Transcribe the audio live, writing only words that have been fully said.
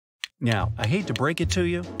Now, I hate to break it to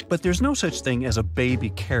you, but there's no such thing as a baby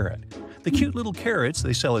carrot. The cute little carrots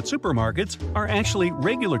they sell at supermarkets are actually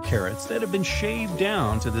regular carrots that have been shaved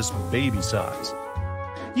down to this baby size.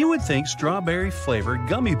 You would think strawberry-flavored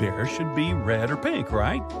gummy bears should be red or pink,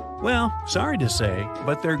 right? Well, sorry to say,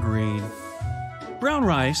 but they're green. Brown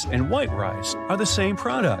rice and white rice are the same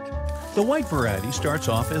product. The white variety starts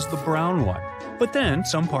off as the brown one, but then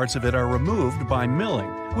some parts of it are removed by milling,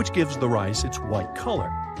 which gives the rice its white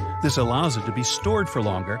color. This allows it to be stored for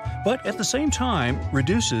longer, but at the same time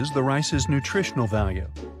reduces the rice's nutritional value.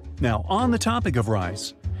 Now, on the topic of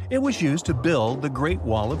rice, it was used to build the Great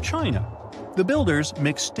Wall of China. The builders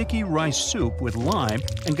mixed sticky rice soup with lime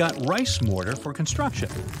and got rice mortar for construction.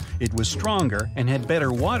 It was stronger and had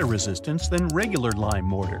better water resistance than regular lime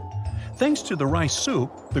mortar. Thanks to the rice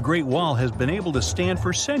soup, the Great Wall has been able to stand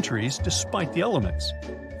for centuries despite the elements.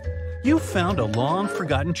 You found a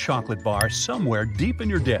long-forgotten chocolate bar somewhere deep in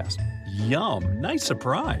your desk. Yum! Nice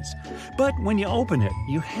surprise! But when you open it,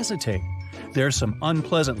 you hesitate. There's some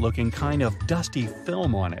unpleasant-looking kind of dusty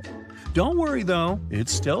film on it. Don't worry though,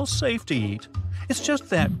 it's still safe to eat. It's just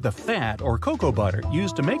that the fat or cocoa butter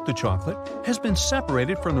used to make the chocolate has been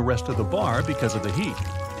separated from the rest of the bar because of the heat.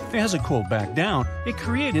 As it cooled back down, it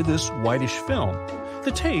created this whitish film.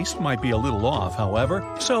 The taste might be a little off, however,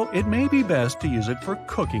 so it may be best to use it for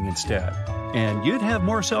cooking instead. And you'd have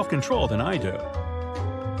more self-control than I do.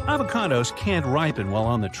 Avocados can't ripen while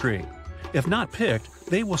on the tree. If not picked,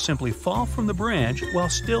 they will simply fall from the branch while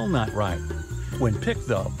still not ripe. When picked,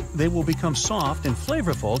 though, they will become soft and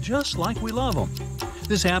flavorful just like we love them.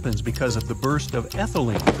 This happens because of the burst of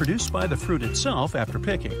ethylene produced by the fruit itself after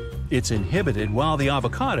picking. It's inhibited while the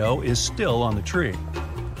avocado is still on the tree.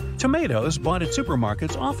 Tomatoes bought at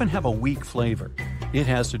supermarkets often have a weak flavor. It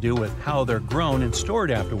has to do with how they're grown and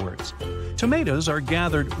stored afterwards. Tomatoes are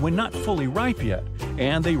gathered when not fully ripe yet,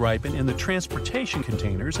 and they ripen in the transportation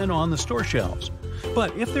containers and on the store shelves.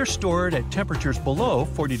 But if they're stored at temperatures below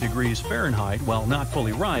 40 degrees Fahrenheit while not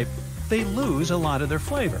fully ripe, they lose a lot of their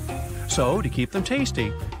flavor. So, to keep them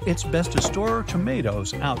tasty, it's best to store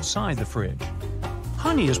tomatoes outside the fridge.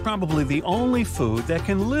 Honey is probably the only food that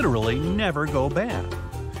can literally never go bad.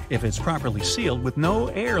 If it's properly sealed with no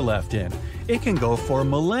air left in, it can go for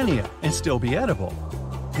millennia and still be edible.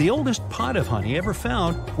 The oldest pot of honey ever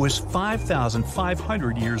found was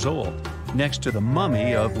 5,500 years old, next to the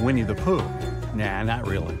mummy of Winnie the Pooh. Nah, not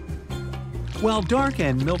really. While dark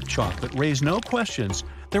and milk chocolate raise no questions,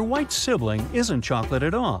 their white sibling isn't chocolate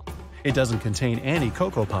at all. It doesn't contain any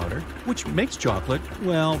cocoa powder, which makes chocolate,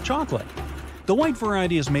 well, chocolate. The white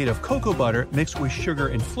variety is made of cocoa butter mixed with sugar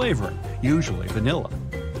and flavoring, usually vanilla.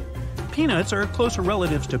 Peanuts are closer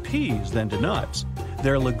relatives to peas than to nuts.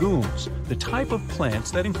 They're legumes, the type of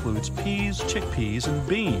plants that includes peas, chickpeas, and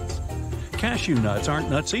beans. Cashew nuts aren't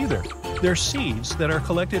nuts either. They're seeds that are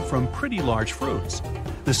collected from pretty large fruits.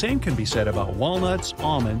 The same can be said about walnuts,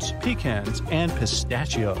 almonds, pecans, and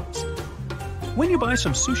pistachios. When you buy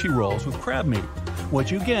some sushi rolls with crab meat,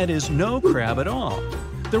 what you get is no crab at all.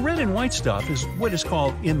 The red and white stuff is what is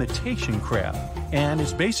called imitation crab, and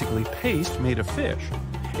it's basically paste made of fish.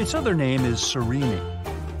 Its other name is surimi.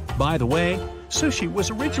 By the way, sushi was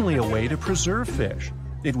originally a way to preserve fish.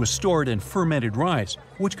 It was stored in fermented rice,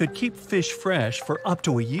 which could keep fish fresh for up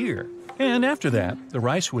to a year. And after that, the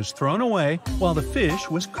rice was thrown away while the fish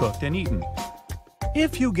was cooked and eaten.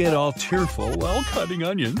 If you get all tearful while cutting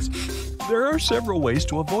onions, there are several ways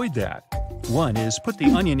to avoid that. One is put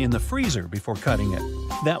the onion in the freezer before cutting it.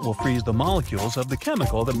 That will freeze the molecules of the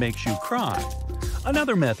chemical that makes you cry.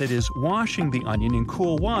 Another method is washing the onion in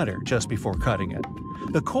cool water just before cutting it.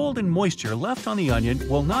 The cold and moisture left on the onion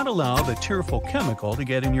will not allow the tearful chemical to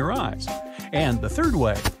get in your eyes. And the third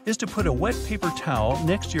way is to put a wet paper towel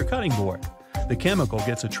next to your cutting board. The chemical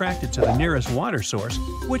gets attracted to the nearest water source,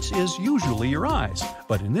 which is usually your eyes,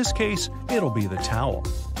 but in this case, it'll be the towel.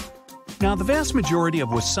 Now, the vast majority of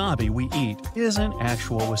wasabi we eat isn't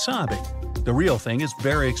actual wasabi. The real thing is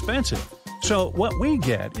very expensive. So what we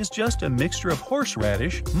get is just a mixture of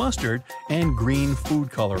horseradish, mustard, and green food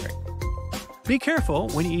coloring. Be careful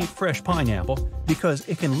when you eat fresh pineapple because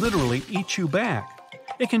it can literally eat you back.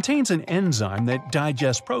 It contains an enzyme that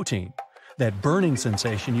digests protein. That burning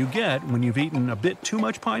sensation you get when you've eaten a bit too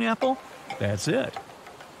much pineapple, that's it.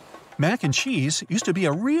 Mac and cheese used to be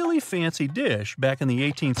a really fancy dish back in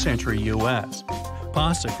the 18th century US.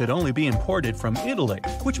 Pasta could only be imported from Italy,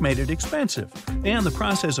 which made it expensive, and the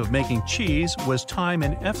process of making cheese was time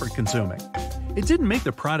and effort consuming. It didn't make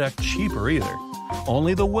the product cheaper either.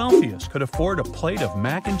 Only the wealthiest could afford a plate of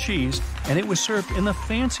mac and cheese, and it was served in the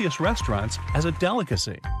fanciest restaurants as a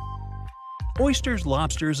delicacy. Oysters,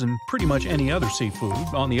 lobsters, and pretty much any other seafood,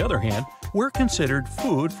 on the other hand, were considered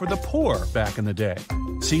food for the poor back in the day.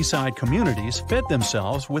 Seaside communities fed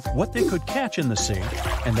themselves with what they could catch in the sea,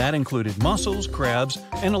 and that included mussels, crabs,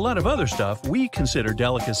 and a lot of other stuff we consider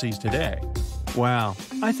delicacies today. Wow,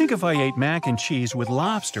 I think if I ate mac and cheese with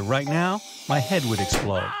lobster right now, my head would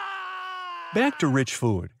explode. Back to rich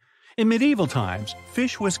food. In medieval times,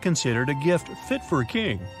 fish was considered a gift fit for a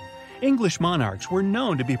king. English monarchs were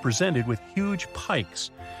known to be presented with huge pikes,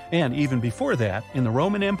 and even before that, in the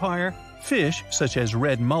Roman Empire, fish such as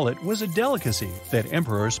red mullet was a delicacy that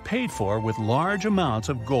emperors paid for with large amounts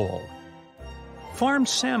of gold. Farmed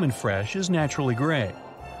salmon fresh is naturally gray.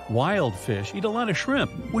 Wild fish eat a lot of shrimp,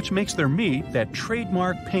 which makes their meat that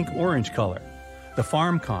trademark pink-orange color. The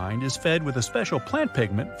farm kind is fed with a special plant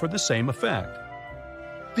pigment for the same effect.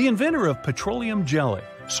 The inventor of petroleum jelly,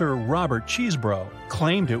 Sir Robert Cheesebro,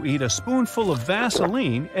 claimed to eat a spoonful of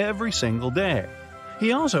Vaseline every single day.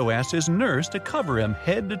 He also asked his nurse to cover him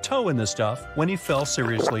head to toe in the stuff when he fell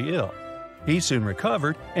seriously ill. He soon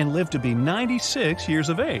recovered and lived to be 96 years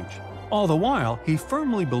of age. All the while, he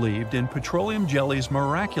firmly believed in petroleum jelly's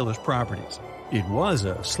miraculous properties. It was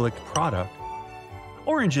a slick product.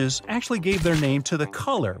 Oranges actually gave their name to the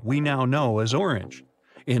color we now know as orange.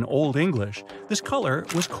 In Old English, this color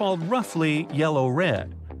was called roughly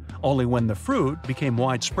yellow-red. Only when the fruit became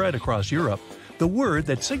widespread across Europe, the word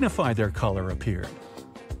that signified their color appeared.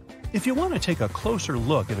 If you want to take a closer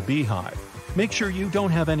look at a beehive, make sure you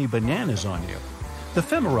don't have any bananas on you. The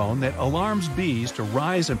pheromone that alarms bees to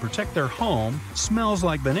rise and protect their home smells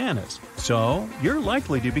like bananas, so you're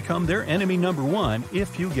likely to become their enemy number one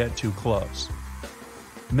if you get too close.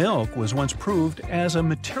 Milk was once proved as a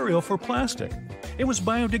material for plastic. It was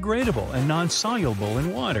biodegradable and non-soluble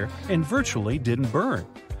in water and virtually didn't burn.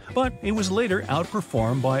 But it was later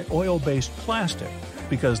outperformed by oil-based plastic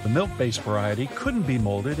because the milk-based variety couldn't be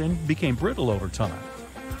molded and became brittle over time.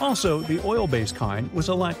 Also, the oil-based kind was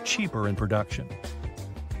a lot cheaper in production.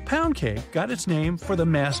 Pound cake got its name for the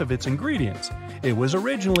mass of its ingredients. It was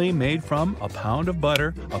originally made from a pound of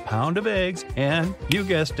butter, a pound of eggs, and, you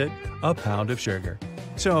guessed it, a pound of sugar.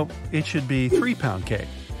 So it should be 3-pound cake.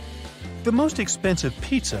 The most expensive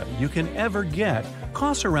pizza you can ever get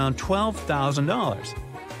costs around $12,000.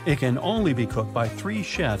 It can only be cooked by 3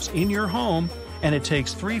 chefs in your home, and it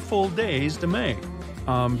takes 3 full days to make.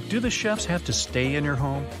 Do the chefs have to stay in your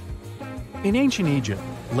home? In ancient Egypt,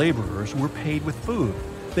 laborers were paid with food.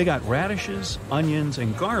 They got radishes, onions,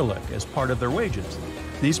 and garlic as part of their wages.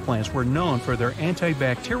 These plants were known for their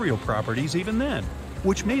antibacterial properties even then,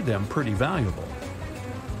 which made them pretty valuable.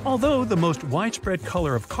 Although the most widespread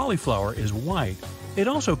color of cauliflower is white, it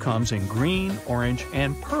also comes in green, orange,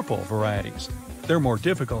 and purple varieties. They're more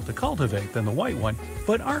difficult to cultivate than the white one,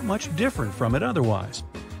 but aren't much different from it otherwise.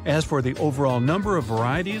 As for the overall number of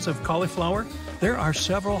varieties of cauliflower, there are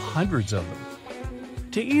several hundreds of them.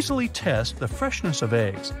 To easily test the freshness of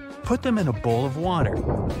eggs, put them in a bowl of water.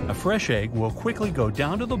 A fresh egg will quickly go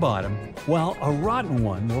down to the bottom, while a rotten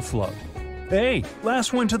one will float. Hey,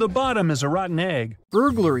 last one to the bottom is a rotten egg.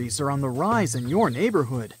 Burglaries are on the rise in your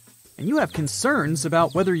neighborhood, and you have concerns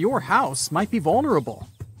about whether your house might be vulnerable.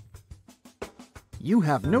 You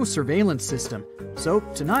have no surveillance system, so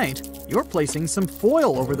tonight you're placing some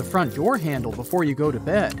foil over the front door handle before you go to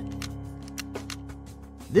bed.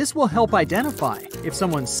 This will help identify if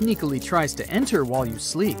someone sneakily tries to enter while you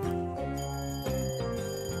sleep.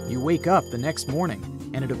 You wake up the next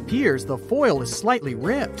morning, and it appears the foil is slightly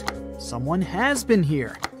ripped. Someone has been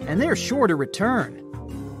here, and they're sure to return.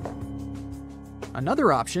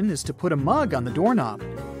 Another option is to put a mug on the doorknob.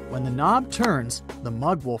 When the knob turns, the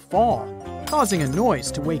mug will fall, causing a noise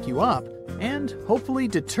to wake you up and hopefully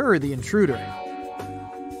deter the intruder.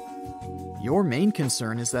 Your main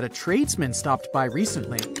concern is that a tradesman stopped by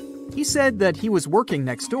recently. He said that he was working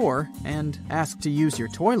next door and asked to use your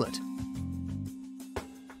toilet.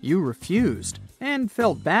 You refused and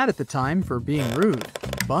felt bad at the time for being rude,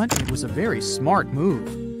 but it was a very smart move.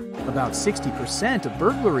 About 60% of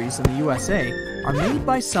burglaries in the USA are made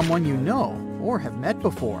by someone you know or have met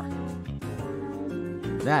before.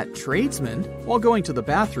 That tradesman, while going to the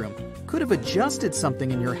bathroom, could have adjusted something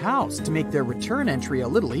in your house to make their return entry a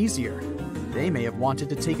little easier. They may have wanted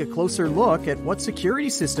to take a closer look at what security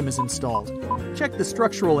system is installed, check the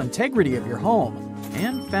structural integrity of your home,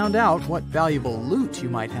 and found out what valuable loot you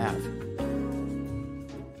might have.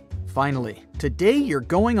 Finally, today you're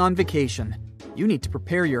going on vacation. You need to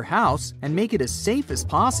prepare your house and make it as safe as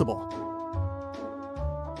possible.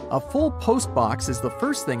 A full post box is the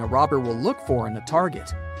first thing a robber will look for in a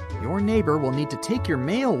target. Your neighbor will need to take your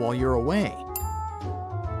mail while you're away.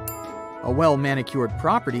 A well-manicured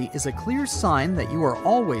property is a clear sign that you are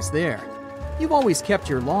always there. You've always kept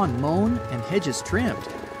your lawn mown and hedges trimmed,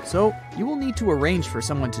 so you will need to arrange for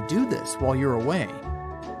someone to do this while you're away.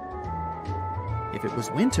 If it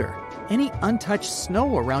was winter, any untouched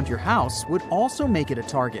snow around your house would also make it a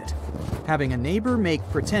target. Having a neighbor make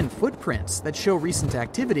pretend footprints that show recent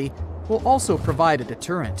activity will also provide a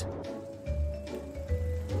deterrent.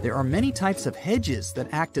 There are many types of hedges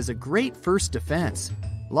that act as a great first defense.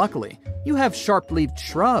 Luckily, you have sharp-leaved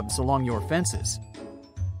shrubs along your fences.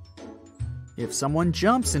 If someone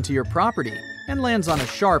jumps into your property and lands on a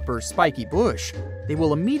sharp or spiky bush, they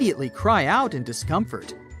will immediately cry out in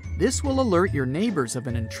discomfort. This will alert your neighbors of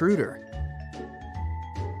an intruder.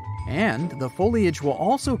 And the foliage will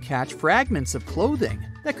also catch fragments of clothing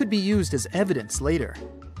that could be used as evidence later.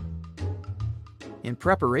 In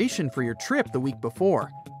preparation for your trip the week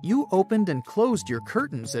before, you opened and closed your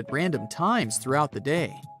curtains at random times throughout the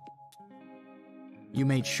day. You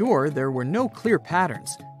made sure there were no clear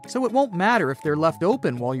patterns, so it won't matter if they're left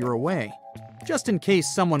open while you're away, just in case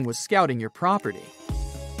someone was scouting your property.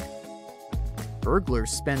 Burglars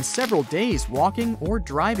spend several days walking or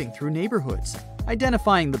driving through neighborhoods,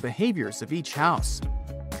 identifying the behaviors of each house.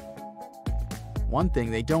 One thing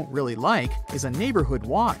they don't really like is a neighborhood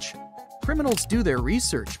watch. Criminals do their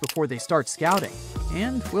research before they start scouting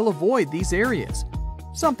and will avoid these areas.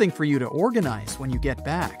 Something for you to organize when you get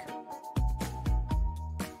back.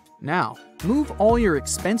 Now, move all your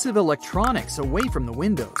expensive electronics away from the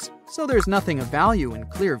windows so there's nothing of value in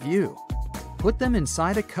clear view. Put them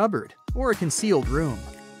inside a cupboard or a concealed room.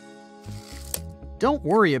 Don't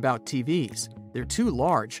worry about TVs. They're too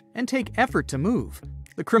large and take effort to move.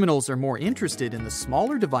 The criminals are more interested in the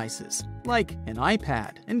smaller devices, like an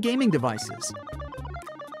iPad and gaming devices.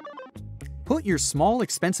 Put your small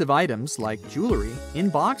expensive items, like jewelry, in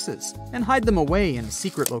boxes and hide them away in a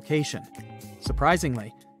secret location.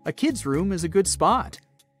 Surprisingly, a kid's room is a good spot.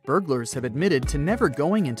 Burglars have admitted to never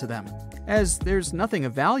going into them, as there's nothing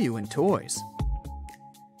of value in toys.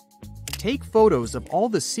 Take photos of all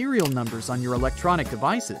the serial numbers on your electronic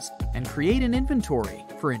devices and create an inventory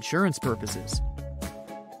for insurance purposes.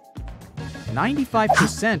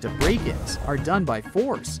 95% of break-ins are done by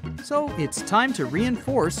force, so it's time to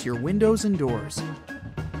reinforce your windows and doors.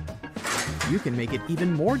 You can make it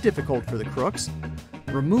even more difficult for the crooks.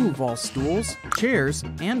 Remove all stools, chairs,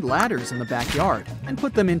 and ladders in the backyard and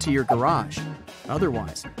put them into your garage.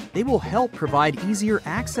 Otherwise, they will help provide easier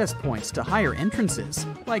access points to higher entrances,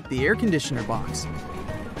 like the air conditioner box.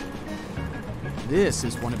 This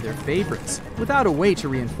is one of their favorites. Without a way to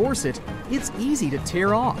reinforce it, it's easy to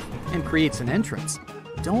tear off and creates an entrance.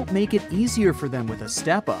 Don't make it easier for them with a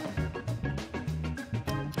step-up.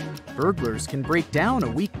 Burglars can break down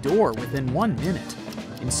a weak door within 1 minute.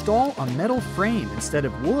 Install a metal frame instead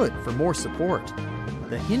of wood for more support.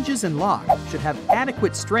 The hinges and lock should have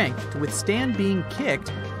adequate strength to withstand being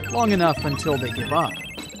kicked long enough until they give up.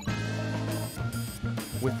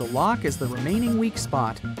 With the lock as the remaining weak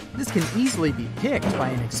spot, this can easily be picked by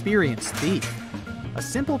an experienced thief. A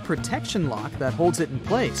simple protection lock that holds it in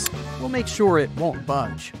place will make sure it won't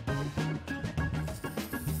budge.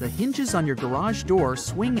 The hinges on your garage door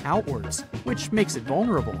swing outwards, which makes it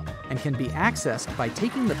vulnerable and can be accessed by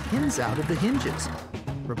taking the pins out of the hinges.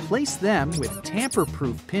 Replace them with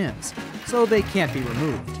tamper-proof pins so they can't be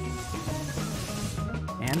removed.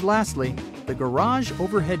 And lastly, the garage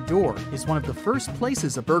overhead door is one of the first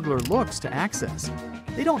places a burglar looks to access.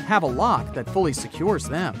 They don't have a lock that fully secures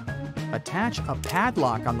them. Attach a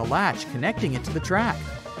padlock on the latch connecting it to the track,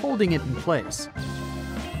 holding it in place.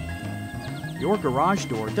 Your garage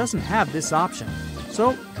door doesn't have this option,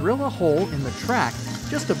 so drill a hole in the track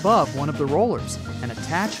just above one of the rollers and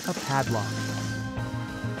attach a padlock.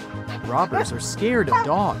 Robbers are scared of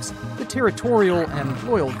dogs, the territorial and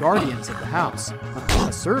loyal guardians of the house.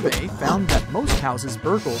 A survey found that most houses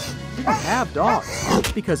burgled didn't have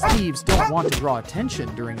dogs because thieves don't want to draw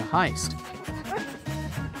attention during a heist.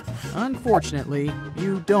 Unfortunately,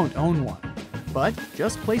 you don't own one, but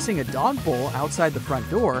just placing a dog bowl outside the front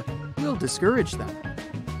door will discourage them.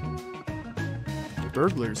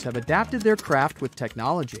 Burglars have adapted their craft with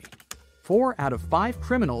technology. 4 out of 5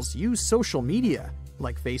 criminals use social media,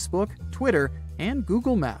 like Facebook, Twitter, and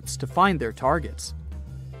Google Maps to find their targets.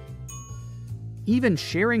 Even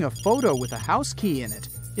sharing a photo with a house key in it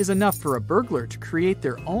is enough for a burglar to create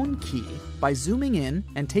their own key by zooming in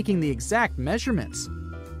and taking the exact measurements.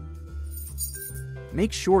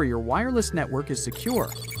 Make sure your wireless network is secure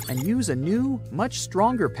and use a new, much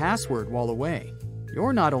stronger password while away.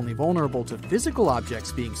 You're not only vulnerable to physical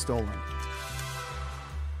objects being stolen.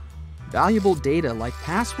 Valuable data like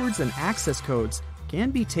passwords and access codes can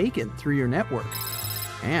be taken through your network.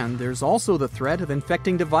 And there's also the threat of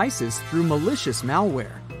infecting devices through malicious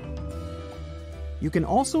malware. You can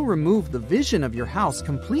also remove the vision of your house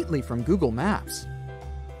completely from Google Maps.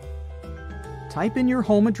 Type in your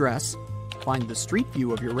home address, find the street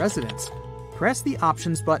view of your residence, press the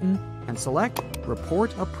Options button, and select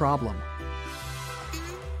Report a Problem.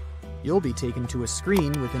 You'll be taken to a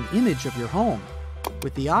screen with an image of your home,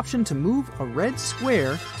 with the option to move a red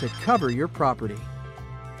square to cover your property.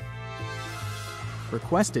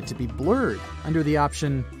 Request it to be blurred under the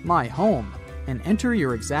option My Home and enter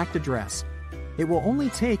your exact address. It will only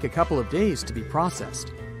take a couple of days to be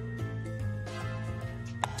processed.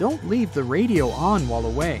 Don't leave the radio on while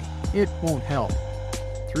away. It won't help.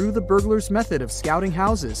 Through the burglar's method of scouting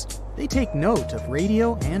houses, they take note of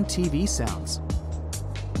radio and TV sounds.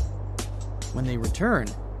 When they return,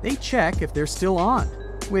 they check if they're still on,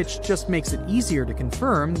 which just makes it easier to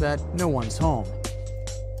confirm that no one's home.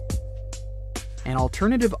 An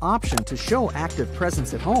alternative option to show active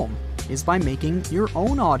presence at home is by making your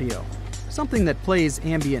own audio, something that plays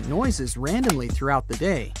ambient noises randomly throughout the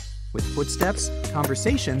day, with footsteps,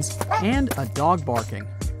 conversations, and a dog barking.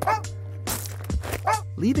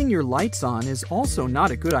 Leaving your lights on is also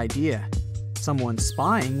not a good idea. Someone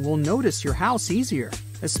spying will notice your house easier,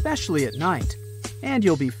 especially at night, and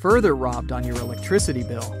you'll be further robbed on your electricity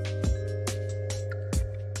bill.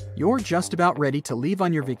 You're just about ready to leave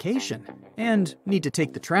on your vacation and need to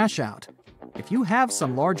take the trash out. If you have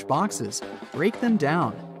some large boxes, break them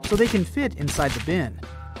down so they can fit inside the bin.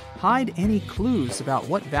 Hide any clues about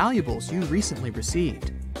what valuables you recently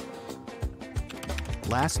received.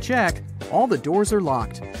 Last check, all the doors are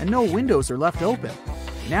locked and no windows are left open.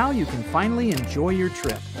 Now you can finally enjoy your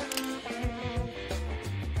trip.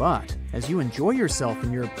 But as you enjoy yourself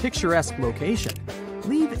in your picturesque location,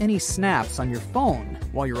 leave any snaps on your phone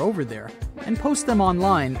while you're over there and post them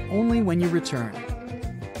online only when you return.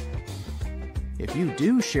 If you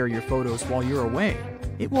do share your photos while you're away,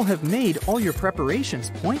 it will have made all your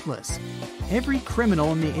preparations pointless. Every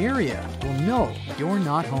criminal in the area will know you're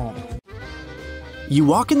not home. You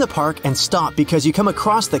walk in the park and stop because you come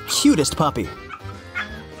across the cutest puppy.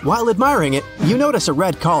 While admiring it, you notice a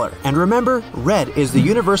red collar, and remember, red is the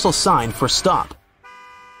universal sign for stop.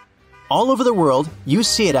 All over the world, you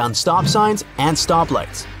see it on stop signs and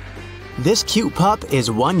stoplights. This cute pup is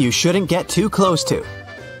one you shouldn't get too close to.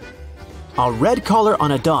 A red collar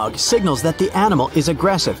on a dog signals that the animal is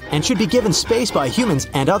aggressive and should be given space by humans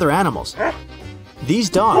and other animals. These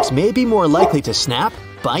dogs may be more likely to snap,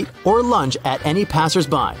 bite, or lunge at any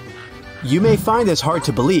passersby. You may find this hard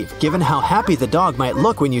to believe, given how happy the dog might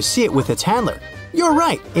look when you see it with its handler. You're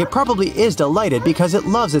right, it probably is delighted because it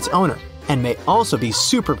loves its owner, and may also be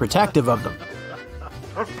super protective of them.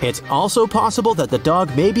 It's also possible that the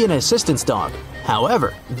dog may be an assistance dog.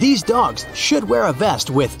 However, these dogs should wear a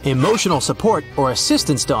vest with emotional support or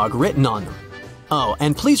assistance dog written on them. Oh,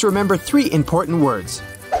 and please remember 3 important words.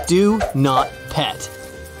 Do not pet.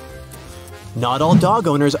 Not all dog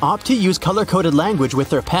owners opt to use color-coded language with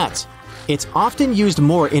their pets. It's often used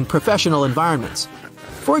more in professional environments.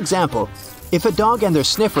 For example, if a dog and their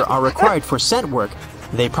sniffer are required for scent work,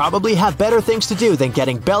 they probably have better things to do than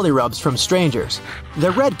getting belly rubs from strangers.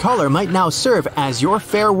 The red collar might now serve as your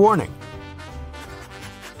fair warning.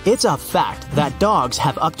 It's a fact that dogs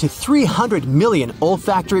have up to 300 million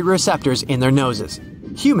olfactory receptors in their noses.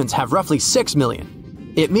 Humans have roughly 6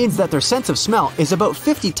 million. It means that their sense of smell is about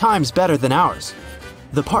 50 times better than ours.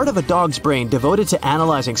 The part of a dog's brain devoted to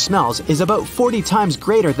analyzing smells is about 40 times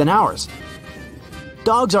greater than ours.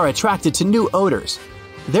 Dogs are attracted to new odors.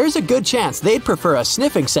 There's a good chance they'd prefer a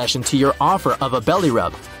sniffing session to your offer of a belly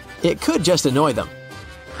rub. It could just annoy them.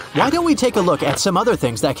 Why don't we take a look at some other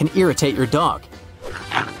things that can irritate your dog?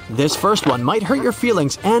 This first one might hurt your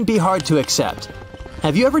feelings and be hard to accept.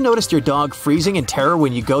 Have you ever noticed your dog freezing in terror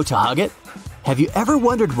when you go to hug it? Have you ever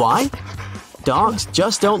wondered why? Dogs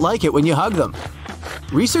just don't like it when you hug them.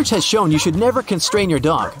 Research has shown you should never constrain your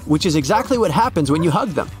dog, which is exactly what happens when you hug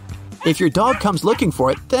them. If your dog comes looking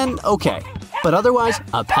for it, then okay. But otherwise,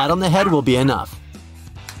 a pat on the head will be enough.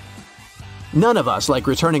 None of us like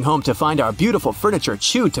returning home to find our beautiful furniture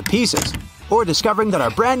chewed to pieces, or discovering that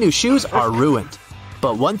our brand new shoes are ruined.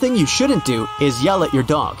 But one thing you shouldn't do is yell at your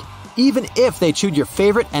dog, even if they chewed your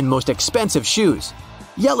favorite and most expensive shoes.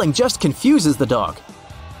 Yelling just confuses the dog.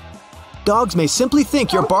 Dogs may simply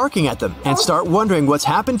think you're barking at them and start wondering what's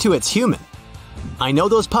happened to its human. I know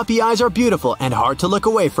those puppy eyes are beautiful and hard to look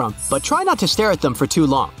away from, but try not to stare at them for too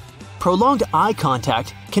long. Prolonged eye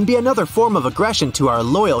contact can be another form of aggression to our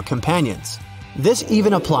loyal companions. This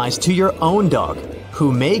even applies to your own dog,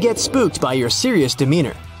 who may get spooked by your serious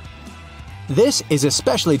demeanor. This is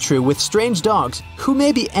especially true with strange dogs who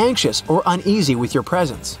may be anxious or uneasy with your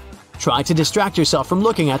presence. Try to distract yourself from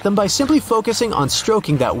looking at them by simply focusing on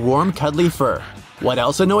stroking that warm, cuddly fur. What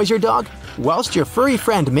else annoys your dog? Whilst your furry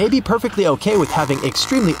friend may be perfectly okay with having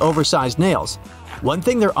extremely oversized nails, one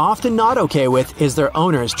thing they're often not okay with is their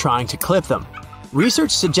owners trying to clip them.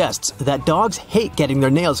 Research suggests that dogs hate getting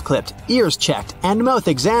their nails clipped, ears checked, and mouth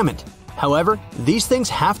examined. However, these things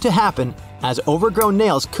have to happen, as overgrown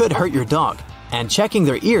nails could hurt your dog, and checking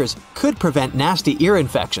their ears could prevent nasty ear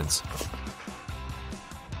infections.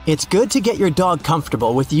 It's good to get your dog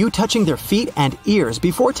comfortable with you touching their feet and ears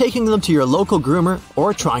before taking them to your local groomer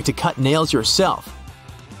or trying to cut nails yourself.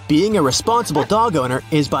 Being a responsible dog owner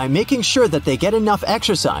is by making sure that they get enough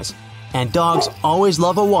exercise. And dogs always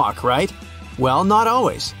love a walk, right? Well, not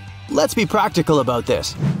always. Let's be practical about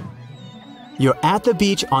this. You're at the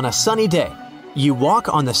beach on a sunny day. You walk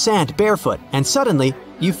on the sand barefoot and suddenly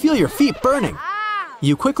you feel your feet burning.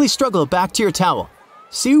 You quickly struggle back to your towel.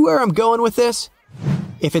 See where I'm going with this?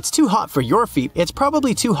 If it's too hot for your feet, it's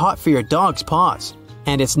probably too hot for your dog's paws.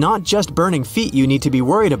 And it's not just burning feet you need to be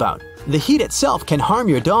worried about. The heat itself can harm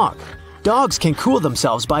your dog. Dogs can cool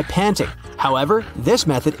themselves by panting. However, this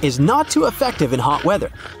method is not too effective in hot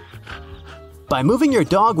weather. By moving your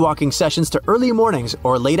dog walking sessions to early mornings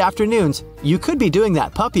or late afternoons, you could be doing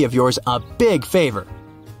that puppy of yours a big favor.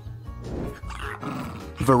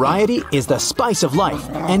 Variety is the spice of life,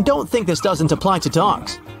 and don't think this doesn't apply to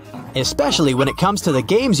dogs. Especially when it comes to the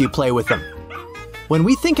games you play with them. When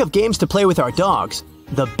we think of games to play with our dogs,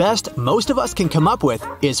 the best most of us can come up with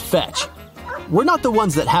is fetch. We're not the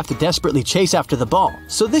ones that have to desperately chase after the ball,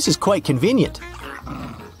 so this is quite convenient.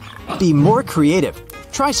 Be more creative.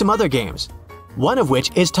 Try some other games. One of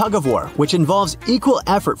which is tug of war, which involves equal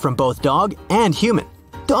effort from both dog and human.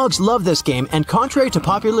 Dogs love this game, and contrary to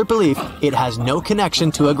popular belief, it has no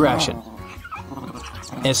connection to aggression.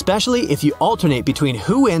 Especially if you alternate between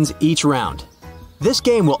who wins each round. This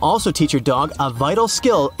game will also teach your dog a vital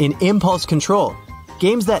skill in impulse control.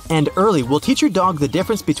 Games that end early will teach your dog the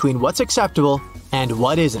difference between what's acceptable and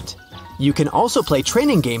what isn't. You can also play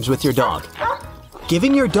training games with your dog.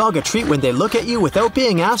 Giving your dog a treat when they look at you without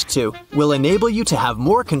being asked to will enable you to have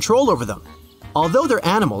more control over them. Although they're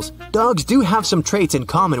animals, dogs do have some traits in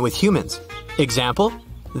common with humans. Example: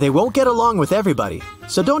 they won't get along with everybody,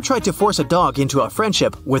 so don't try to force a dog into a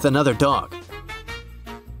friendship with another dog.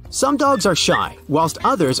 Some dogs are shy, whilst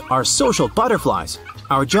others are social butterflies.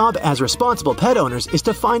 Our job as responsible pet owners is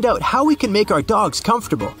to find out how we can make our dogs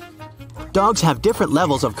comfortable. Dogs have different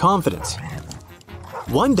levels of confidence.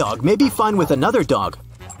 One dog may be fine with another dog,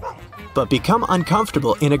 but become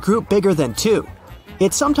uncomfortable in a group bigger than two.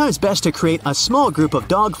 It's sometimes best to create a small group of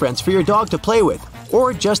dog friends for your dog to play with,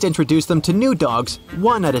 or just introduce them to new dogs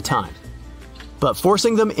one at a time. But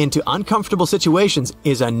forcing them into uncomfortable situations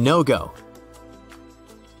is a no-go.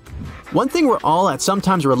 One thing we're all at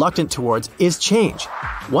sometimes reluctant towards is change.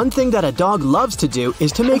 One thing that a dog loves to do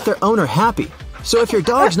is to make their owner happy. So if your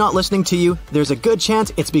dog's not listening to you, there's a good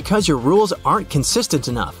chance it's because your rules aren't consistent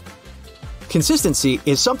enough. Consistency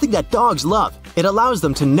is something that dogs love. It allows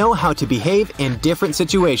them to know how to behave in different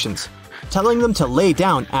situations. Telling them to lay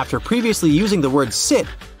down after previously using the word sit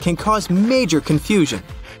can cause major confusion.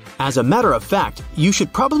 As a matter of fact, you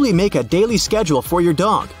should probably make a daily schedule for your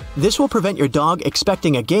dog. This will prevent your dog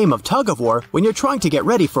expecting a game of tug of war when you're trying to get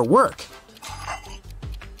ready for work.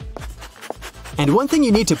 And one thing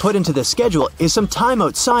you need to put into this schedule is some time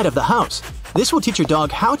outside of the house. This will teach your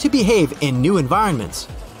dog how to behave in new environments.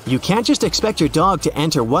 You can't just expect your dog to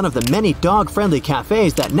enter one of the many dog-friendly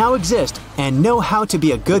cafes that now exist and know how to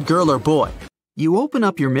be a good girl or boy. You open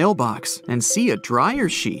up your mailbox and see a dryer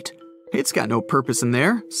sheet. It's got no purpose in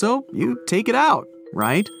there, so you take it out,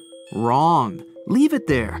 right? Wrong. Leave it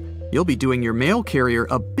there. You'll be doing your mail carrier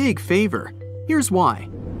a big favor. Here's why.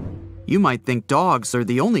 You might think dogs are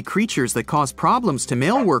the only creatures that cause problems to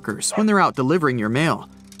mail workers when they're out delivering your mail.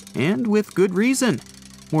 And with good reason.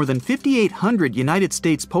 More than 5,800 United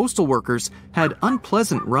States postal workers had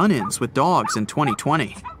unpleasant run-ins with dogs in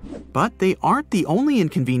 2020. But they aren't the only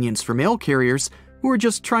inconvenience for mail carriers who are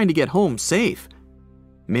just trying to get home safe.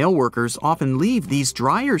 Mail workers often leave these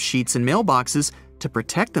dryer sheets in mailboxes to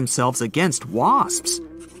protect themselves against wasps.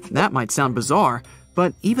 That might sound bizarre,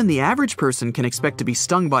 but even the average person can expect to be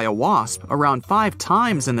stung by a wasp around 5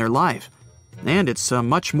 times in their life. And it's a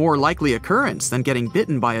much more likely occurrence than getting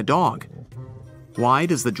bitten by a dog. Why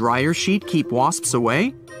does the dryer sheet keep wasps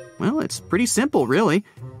away? Well, it's pretty simple, really.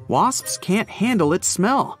 Wasps can't handle its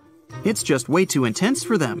smell. It's just way too intense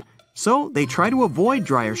for them, so they try to avoid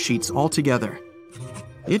dryer sheets altogether.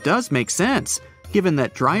 It does make sense, given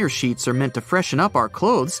that dryer sheets are meant to freshen up our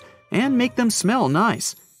clothes, and make them smell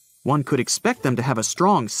nice. One could expect them to have a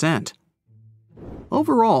strong scent.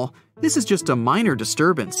 Overall, this is just a minor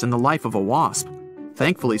disturbance in the life of a wasp.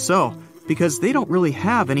 Thankfully so, because they don't really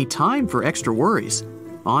have any time for extra worries.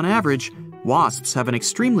 On average, wasps have an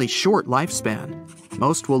extremely short lifespan.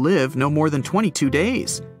 Most will live no more than 22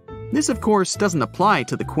 days. This, of course, doesn't apply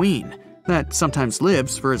to the queen, that sometimes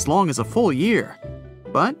lives for as long as a full year.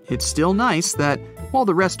 But it's still nice that, while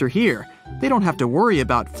the rest are here, they don't have to worry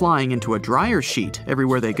about flying into a dryer sheet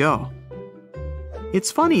everywhere they go.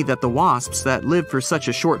 It's funny that the wasps that live for such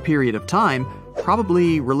a short period of time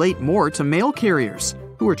probably relate more to mail carriers,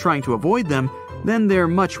 who are trying to avoid them, than their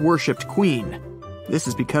much-worshipped queen. This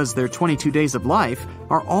is because their 22 days of life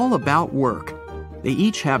are all about work. They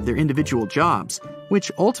each have their individual jobs,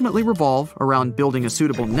 which ultimately revolve around building a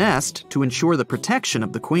suitable nest to ensure the protection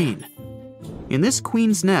of the queen. In this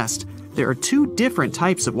queen's nest, there are two different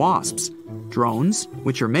types of wasps: drones,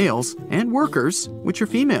 which are males, and workers, which are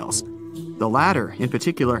females. The latter, in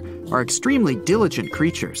particular, are extremely diligent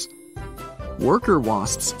creatures. Worker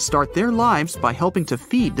wasps start their lives by helping to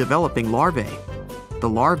feed developing larvae. The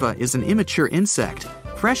larva is an immature insect,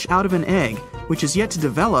 fresh out of an egg, which is yet to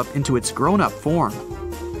develop into its grown-up form.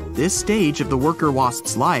 This stage of the worker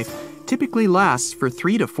wasp's life typically lasts for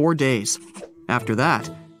 3 to 4 days. After that,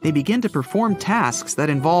 they begin to perform tasks that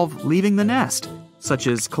involve leaving the nest, such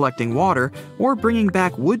as collecting water or bringing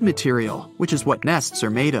back wood material, which is what nests are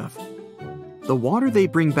made of. The water they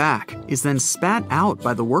bring back is then spat out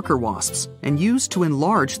by the worker wasps and used to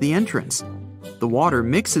enlarge the entrance. The water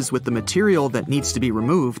mixes with the material that needs to be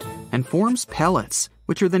removed and forms pellets,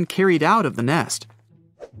 which are then carried out of the nest.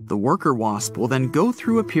 The worker wasp will then go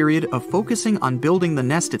through a period of focusing on building the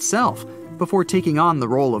nest itself before taking on the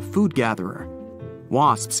role of food gatherer.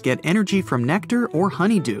 Wasps get energy from nectar or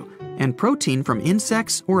honeydew and protein from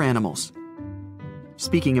insects or animals.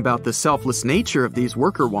 Speaking about the selfless nature of these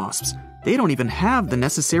worker wasps, they don't even have the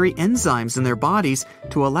necessary enzymes in their bodies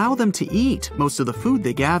to allow them to eat most of the food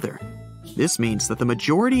they gather. This means that the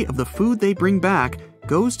majority of the food they bring back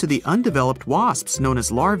goes to the undeveloped wasps known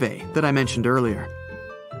as larvae that I mentioned earlier.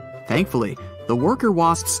 Thankfully, the worker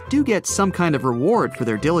wasps do get some kind of reward for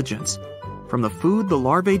their diligence. From the food the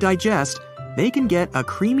larvae digest, they can get a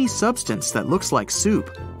creamy substance that looks like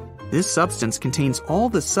soup. This substance contains all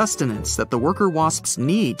the sustenance that the worker wasps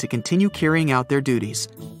need to continue carrying out their duties.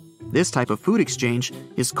 This type of food exchange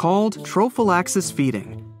is called trophallaxis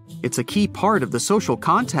feeding. It's a key part of the social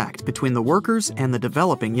contact between the workers and the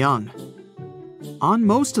developing young. On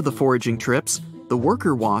most of the foraging trips, the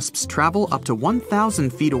worker wasps travel up to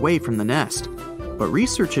 1,000 feet away from the nest. But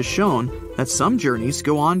research has shown that some journeys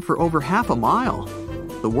go on for over half a mile.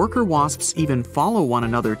 The worker wasps even follow one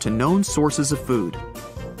another to known sources of food.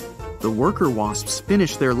 The worker wasps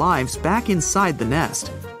finish their lives back inside the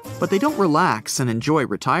nest, but they don't relax and enjoy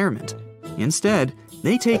retirement. Instead,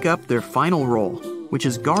 they take up their final role, which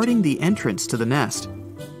is guarding the entrance to the nest.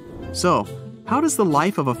 So, how does the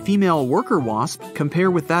life of a female worker wasp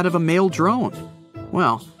compare with that of a male drone?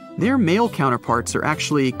 Well, their male counterparts are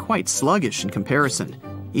actually quite sluggish in comparison,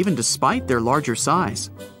 even despite their larger size.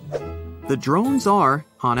 The drones are,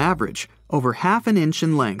 on average, over half an inch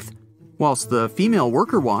in length, whilst the female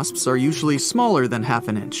worker wasps are usually smaller than half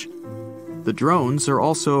an inch. The drones are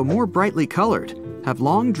also more brightly colored, have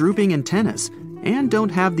long drooping antennas, and don't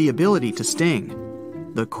have the ability to sting.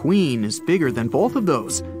 The queen is bigger than both of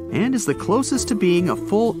those and is the closest to being a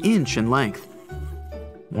full inch in length.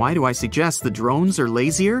 Why do I suggest the drones are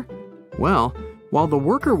lazier? Well, while the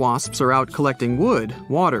worker wasps are out collecting wood,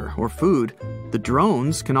 water, or food, the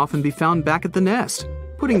drones can often be found back at the nest,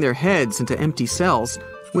 putting their heads into empty cells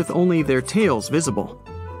with only their tails visible.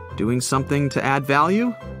 Doing something to add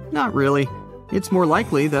value? Not really. It's more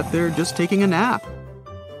likely that they're just taking a nap.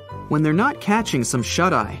 When they're not catching some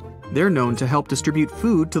shut-eye, they're known to help distribute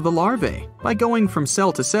food to the larvae by going from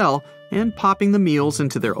cell to cell and popping the meals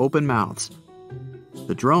into their open mouths.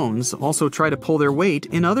 The drones also try to pull their weight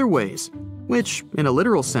in other ways, which, in a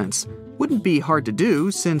literal sense, wouldn't be hard to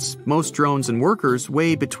do since most drones and workers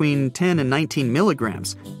weigh between 10 and 19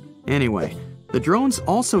 milligrams. Anyway, the drones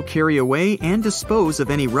also carry away and dispose of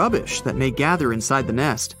any rubbish that may gather inside the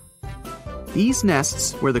nest. These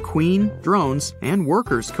nests, where the queen, drones, and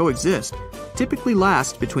workers coexist, typically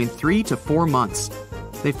last between 3 to 4 months.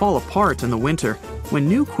 They fall apart in the winter when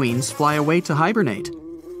new queens fly away to hibernate.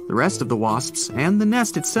 The rest of the wasps and the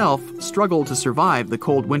nest itself struggle to survive the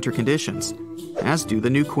cold winter conditions, as do the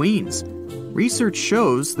new queens. Research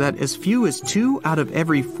shows that as few as 2 out of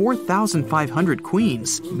every 4,500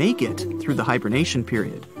 queens make it through the hibernation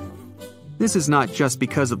period. This is not just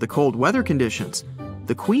because of the cold weather conditions.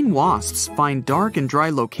 The queen wasps find dark and dry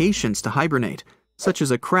locations to hibernate, such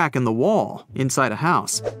as a crack in the wall inside a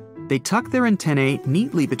house. They tuck their antennae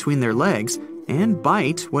neatly between their legs and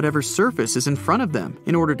bite whatever surface is in front of them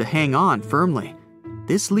in order to hang on firmly.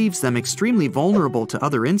 This leaves them extremely vulnerable to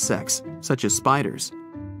other insects, such as spiders.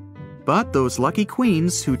 But those lucky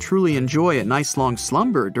queens who truly enjoy a nice long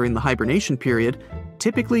slumber during the hibernation period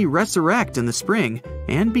typically resurrect in the spring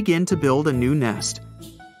and begin to build a new nest.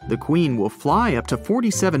 The queen will fly up to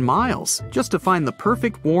 47 miles just to find the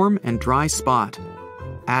perfect warm and dry spot.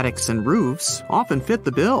 Attics and roofs often fit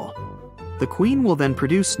the bill. The queen will then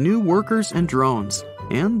produce new workers and drones,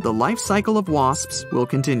 and the life cycle of wasps will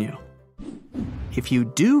continue. If you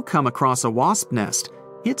do come across a wasp nest,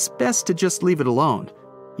 it's best to just leave it alone.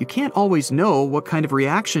 You can't always know what kind of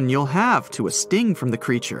reaction you'll have to a sting from the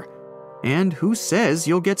creature. And who says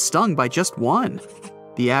you'll get stung by just one?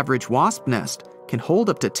 The average wasp nest can hold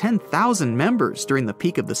up to 10,000 members during the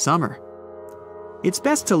peak of the summer. It's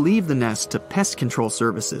best to leave the nest to pest control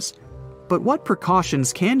services. But what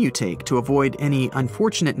precautions can you take to avoid any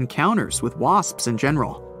unfortunate encounters with wasps in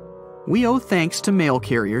general? We owe thanks to mail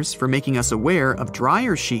carriers for making us aware of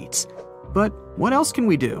dryer sheets. But what else can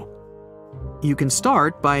we do? You can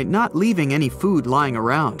start by not leaving any food lying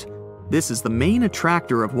around. This is the main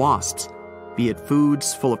attractor of wasps, be it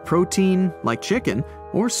foods full of protein, like chicken,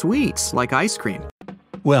 or sweets, like ice cream.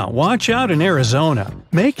 Well, watch out in Arizona.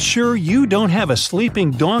 Make sure you don't have a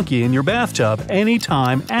sleeping donkey in your bathtub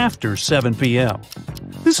anytime after 7 p.m.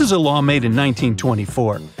 This is a law made in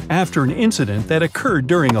 1924, after an incident that occurred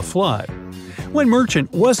during a flood. One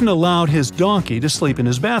merchant wasn't allowed his donkey to sleep in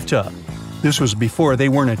his bathtub. This was before they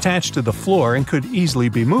weren't attached to the floor and could easily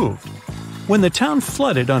be moved. When the town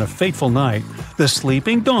flooded on a fateful night, the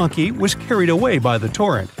sleeping donkey was carried away by the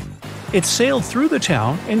torrent. It sailed through the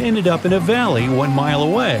town and ended up in a valley 1 mile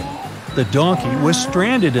away. The donkey was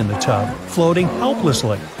stranded in the tub, floating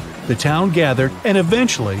helplessly. The town gathered and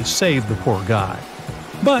eventually saved the poor guy.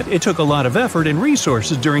 But it took a lot of effort and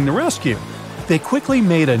resources during the rescue. They quickly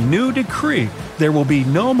made a new decree: there will be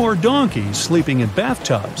no more donkeys sleeping in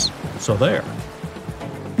bathtubs. So there.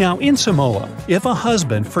 Now in Samoa, if a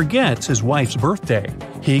husband forgets his wife's birthday,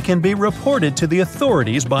 he can be reported to the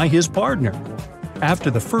authorities by his partner.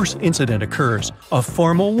 After the first incident occurs, a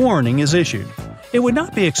formal warning is issued. It would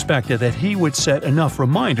not be expected that he would set enough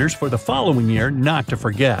reminders for the following year not to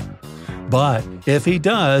forget. But if he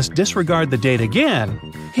does disregard the date again,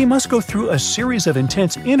 he must go through a series of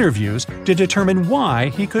intense interviews to determine why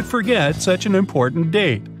he could forget such an important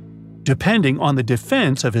date. Depending on the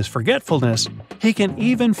defense of his forgetfulness, he can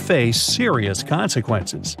even face serious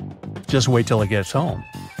consequences. Just wait till he gets home.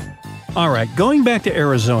 Alright, going back to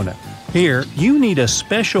Arizona. Here, you need a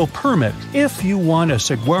special permit if you want a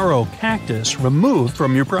saguaro cactus removed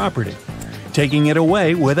from your property. Taking it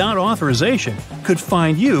away without authorization could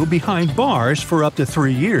find you behind bars for up to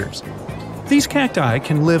 3 years. These cacti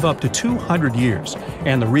can live up to 200 years,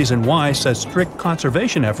 and the reason why such strict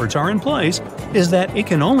conservation efforts are in place is that it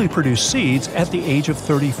can only produce seeds at the age of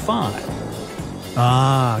 35.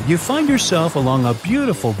 You find yourself along a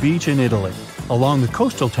beautiful beach in Italy, along the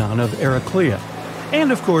coastal town of Eraclea.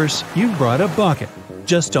 And of course, you've brought a bucket.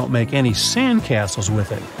 Just don't make any sandcastles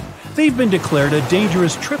with it. They've been declared a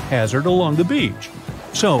dangerous trip hazard along the beach.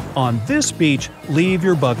 So, on this beach, leave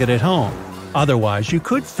your bucket at home. Otherwise, you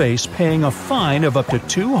could face paying a fine of up to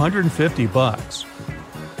 $250.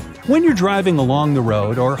 When you're driving along the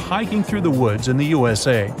road or hiking through the woods in the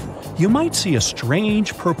USA, you might see a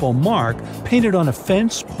strange purple mark painted on a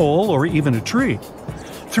fence, pole, or even a tree.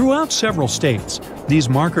 Throughout several states, these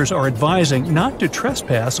markers are advising not to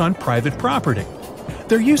trespass on private property.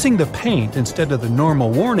 They're using the paint instead of the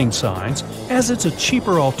normal warning signs, as it's a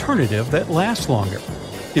cheaper alternative that lasts longer.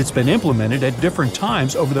 It's been implemented at different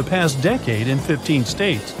times over the past decade in 15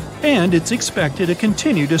 states, and it's expected to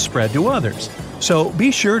continue to spread to others. So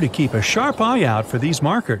be sure to keep a sharp eye out for these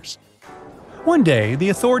markers. One day, the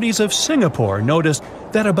authorities of Singapore noticed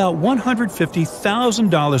that about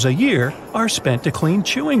 $150,000 a year are spent to clean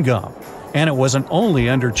chewing gum. And it wasn't only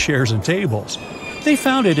under chairs and tables. They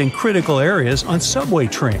found it in critical areas on subway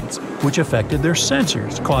trains, which affected their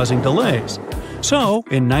sensors, causing delays. So,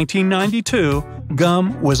 in 1992,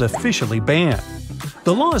 gum was officially banned.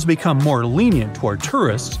 The law has become more lenient toward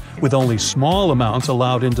tourists, with only small amounts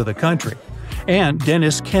allowed into the country. And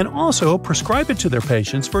dentists can also prescribe it to their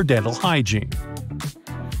patients for dental hygiene.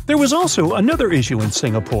 There was also another issue in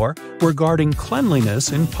Singapore regarding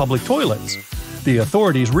cleanliness in public toilets. The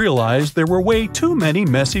authorities realized there were way too many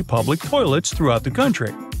messy public toilets throughout the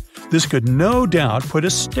country. This could no doubt put a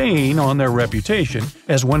stain on their reputation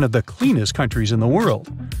as one of the cleanest countries in the world.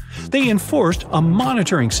 They enforced a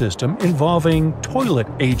monitoring system involving toilet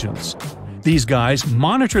agents. These guys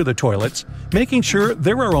monitor the toilets, making sure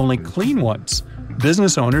there are only clean ones.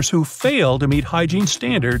 Business owners who fail to meet hygiene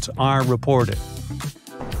standards are reported.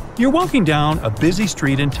 You're walking down a busy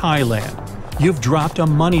street in Thailand. You've dropped a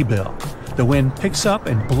money bill. The wind picks up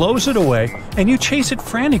and blows it away, and you chase it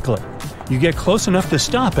frantically. You get close enough to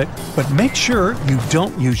stop it, but make sure you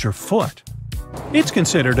don't use your foot. It's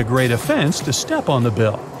considered a great offense to step on the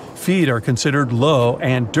bill. Feet are considered low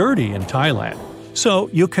and dirty in Thailand, so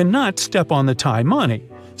you cannot step on the Thai money,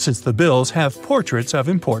 since the bills have portraits of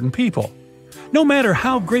important people. No matter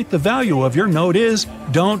how great the value of your note is,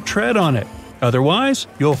 don't tread on it. Otherwise,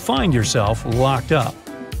 you'll find yourself locked up.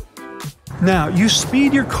 Now, you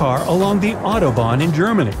speed your car along the Autobahn in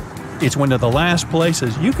Germany. It's one of the last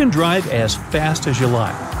places you can drive as fast as you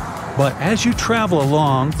like. But as you travel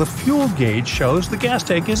along, the fuel gauge shows the gas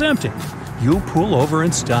tank is empty. You pull over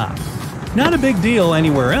and stop. Not a big deal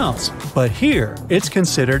anywhere else, but here it's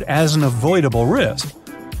considered as an avoidable risk.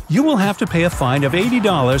 You will have to pay a fine of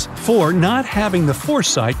 $80 for not having the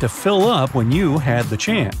foresight to fill up when you had the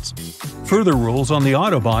chance. Further rules on the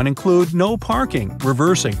Autobahn include no parking,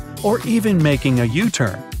 reversing, or even making a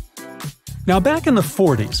U-turn. Now back in the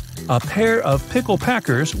 40s, a pair of pickle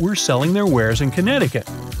packers were selling their wares in Connecticut.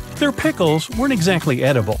 Their pickles weren't exactly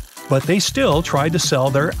edible, but they still tried to sell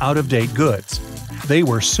their out-of-date goods. They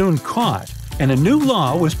were soon caught, and a new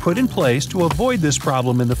law was put in place to avoid this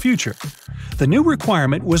problem in the future. The new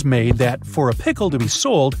requirement was made that for a pickle to be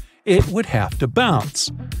sold, it would have to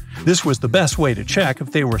bounce. This was the best way to check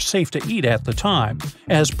if they were safe to eat at the time.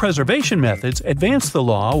 As preservation methods advanced, the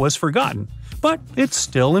law was forgotten, but it's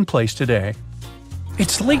still in place today.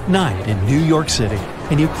 It's late night in New York City,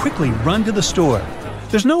 and you quickly run to the store.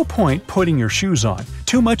 There's no point putting your shoes on,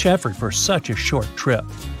 too much effort for such a short trip.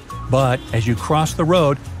 But as you cross the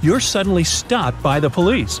road, you're suddenly stopped by the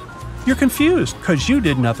police. You're confused because you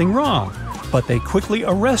did nothing wrong, but they quickly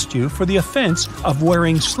arrest you for the offense of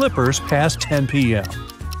wearing slippers past 10 p.m.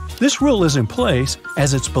 This rule is in place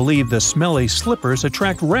as it's believed the smelly slippers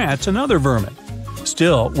attract rats and other vermin.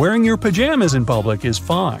 Still, wearing your pajamas in public is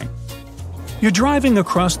fine. You're driving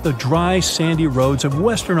across the dry, sandy roads of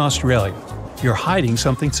Western Australia. You're hiding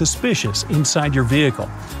something suspicious inside your vehicle.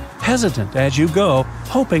 Hesitant as you go,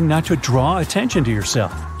 hoping not to draw attention to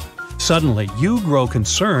yourself. Suddenly, you grow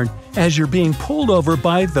concerned as you're being pulled over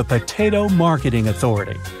by the Potato Marketing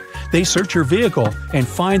Authority. They search your vehicle and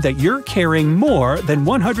find that you're carrying more than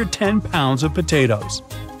 110 pounds of potatoes.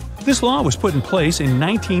 This law was put in place in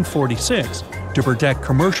 1946 to protect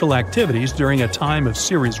commercial activities during a time of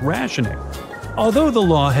serious rationing. Although the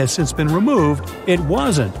law has since been removed, it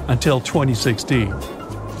wasn't until 2016.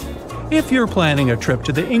 If you're planning a trip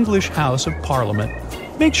to the English House of Parliament,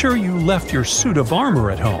 make sure you left your suit of armor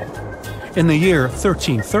at home. In the year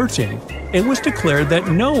 1313, it was declared that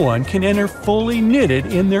no one can enter fully knitted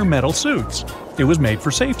in their metal suits. It was made for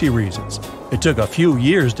safety reasons. It took a few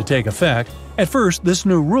years to take effect. At first, this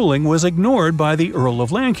new ruling was ignored by the Earl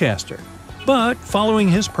of Lancaster. But following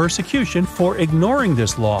his persecution for ignoring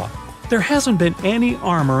this law, there hasn't been any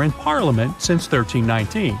armor in Parliament since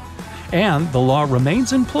 1319, and the law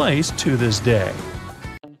remains in place to this day.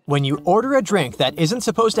 When you order a drink that isn't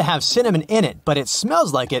supposed to have cinnamon in it, but it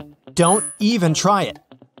smells like it, don't even try it.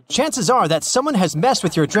 Chances are that someone has messed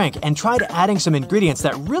with your drink and tried adding some ingredients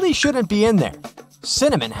that really shouldn't be in there.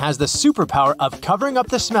 Cinnamon has the superpower of covering up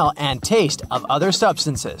the smell and taste of other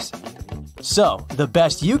substances. So, the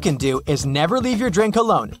best you can do is never leave your drink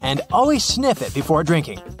alone and always sniff it before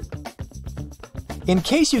drinking. In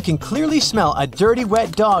case you can clearly smell a dirty,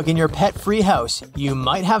 wet dog in your pet-free house, you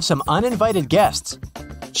might have some uninvited guests.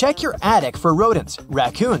 Check your attic for rodents,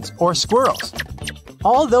 raccoons, or squirrels.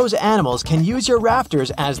 All those animals can use your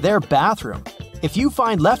rafters as their bathroom. If you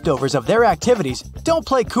find leftovers of their activities, don't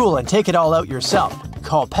play cool and take it all out yourself.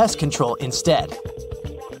 Call pest control instead.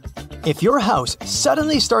 If your house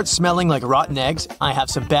suddenly starts smelling like rotten eggs, I have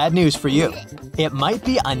some bad news for you. It might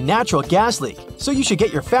be a natural gas leak, so you should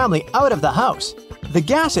get your family out of the house. The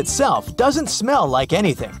gas itself doesn't smell like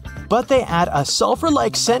anything, but they add a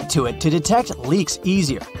sulfur-like scent to it to detect leaks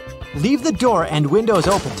easier. Leave the door and windows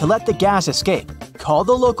open to let the gas escape. Call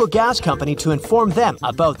the local gas company to inform them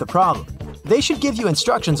about the problem. They should give you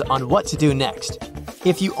instructions on what to do next.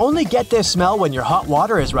 If you only get this smell when your hot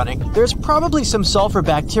water is running, there's probably some sulfur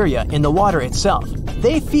bacteria in the water itself.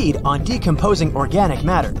 They feed on decomposing organic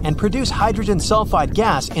matter and produce hydrogen sulfide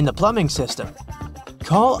gas in the plumbing system.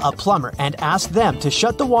 Call a plumber and ask them to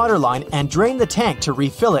shut the water line and drain the tank to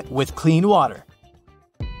refill it with clean water.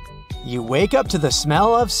 You wake up to the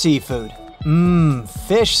smell of seafood. Mmm,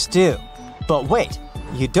 fish stew. But wait,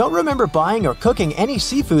 you don't remember buying or cooking any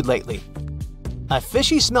seafood lately. A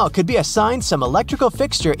fishy smell could be a sign some electrical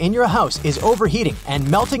fixture in your house is overheating and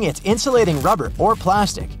melting its insulating rubber or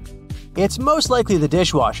plastic. It's most likely the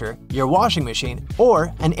dishwasher, your washing machine,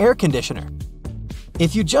 or an air conditioner.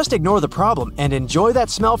 If you just ignore the problem and enjoy that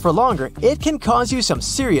smell for longer, it can cause you some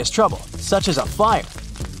serious trouble, such as a fire.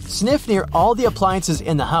 Sniff near all the appliances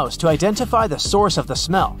in the house to identify the source of the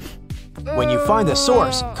smell. When you find the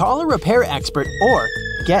source, call a repair expert or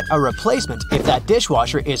get a replacement if that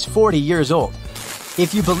dishwasher is 40 years old.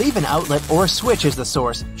 If you believe an outlet or switch is the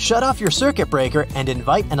source, shut off your circuit breaker and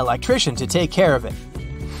invite an electrician to take care of it.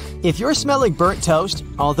 If you're smelling burnt toast,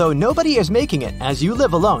 although nobody is making it as you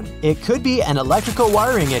live alone, it could be an electrical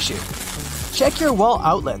wiring issue. Check your wall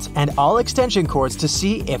outlets and all extension cords to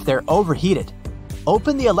see if they're overheated.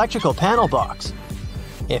 Open the electrical panel box.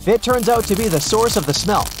 If it turns out to be the source of the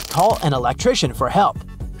smell, call an electrician for help.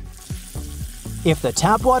 If the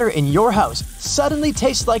tap water in your house suddenly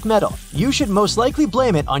tastes like metal, you should most likely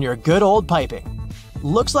blame it on your good old piping.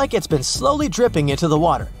 Looks like it's been slowly dripping into the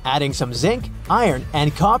water, adding some zinc, iron,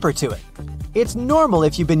 and copper to it. It's normal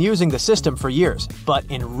if you've been using the system for years, but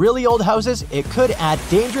in really old houses, it could add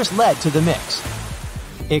dangerous lead to the mix.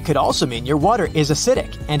 It could also mean your water is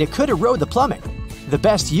acidic, and it could erode the plumbing. The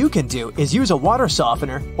best you can do is use a water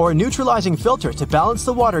softener or neutralizing filter to balance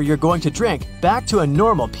the water you're going to drink back to a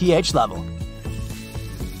normal pH level.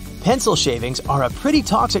 Pencil shavings are a pretty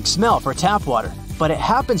toxic smell for tap water, but it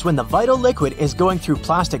happens when the vital liquid is going through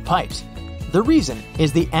plastic pipes. The reason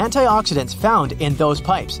is the antioxidants found in those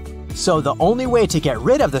pipes, so the only way to get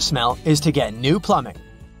rid of the smell is to get new plumbing.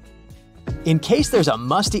 In case there's a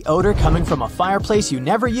musty odor coming from a fireplace you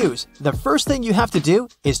never use, the first thing you have to do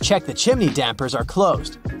is check the chimney dampers are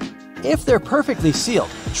closed. If they're perfectly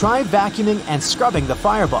sealed, try vacuuming and scrubbing the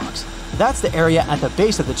firebox. That's the area at the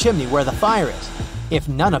base of the chimney where the fire is. If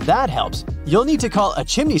none of that helps, you'll need to call a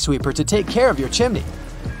chimney sweeper to take care of your chimney.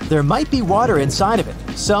 There might be water inside of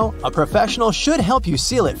it, so a professional should help you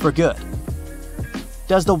seal it for good.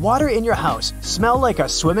 Does the water in your house smell like a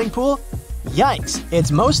swimming pool? Yikes,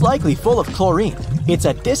 it's most likely full of chlorine. It's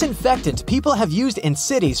a disinfectant people have used in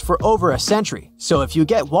cities for over a century, so if you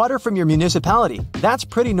get water from your municipality, that's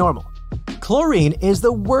pretty normal. Chlorine is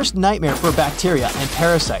the worst nightmare for bacteria and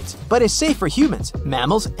parasites, but is safe for humans,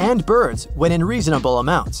 mammals, and birds when in reasonable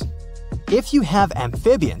amounts. If you have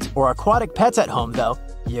amphibians or aquatic pets at home, though,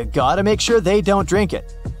 you gotta make sure they don't drink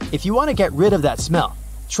it. If you want to get rid of that smell,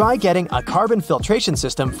 try getting a carbon filtration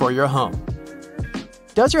system for your home.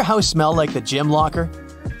 Does your house smell like the gym locker?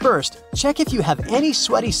 First, check if you have any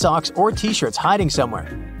sweaty socks or t-shirts hiding somewhere.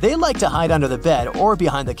 They like to hide under the bed or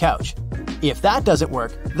behind the couch. If that doesn't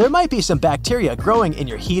work, there might be some bacteria growing in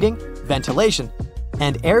your heating, ventilation,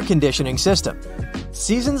 and air conditioning system.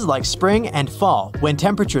 Seasons like spring and fall, when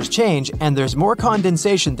temperatures change and there's more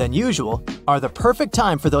condensation than usual, are the perfect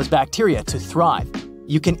time for those bacteria to thrive.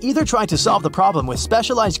 You can either try to solve the problem with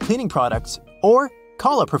specialized cleaning products or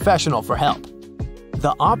call a professional for help.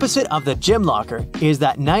 The opposite of the gym locker is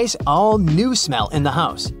that nice, all-new smell in the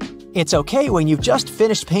house. It's okay when you've just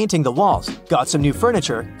finished painting the walls, got some new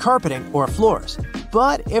furniture, carpeting, or floors.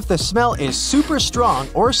 But if the smell is super strong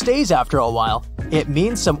or stays after a while, it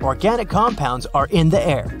means some organic compounds are in the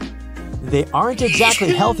air. They aren't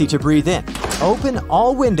exactly healthy to breathe in. Open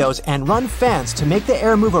all windows and run fans to make the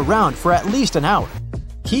air move around for at least an hour.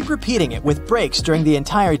 Keep repeating it with breaks during the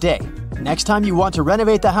entire day. Next time you want to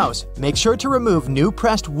renovate the house, make sure to remove new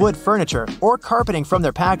pressed wood furniture or carpeting from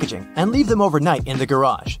their packaging and leave them overnight in the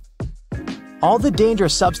garage. All the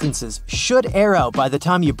dangerous substances should air out by the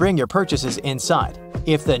time you bring your purchases inside.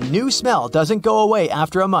 If the new smell doesn't go away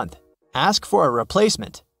after a month, ask for a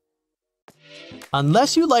replacement.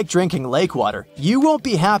 Unless you like drinking lake water, you won't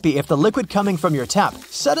be happy if the liquid coming from your tap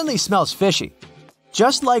suddenly smells fishy.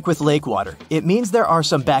 Just like with lake water, it means there are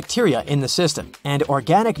some bacteria in the system, and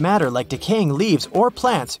organic matter like decaying leaves or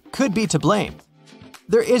plants could be to blame.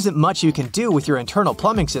 There isn't much you can do with your internal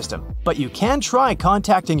plumbing system, but you can try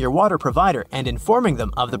contacting your water provider and informing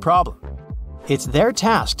them of the problem. It's their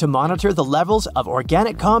task to monitor the levels of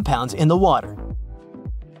organic compounds in the water.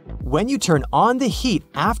 When you turn on the heat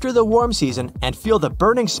after the warm season and feel the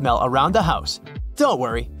burning smell around the house, don't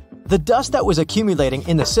worry. The dust that was accumulating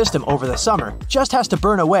in the system over the summer just has to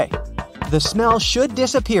burn away. The smell should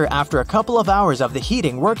disappear after a couple of hours of the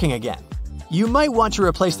heating working again. You might want to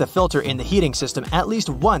replace the filter in the heating system at least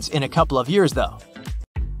once in a couple of years, though.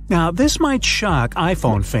 Now, this might shock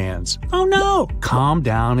iPhone fans. Oh no! Calm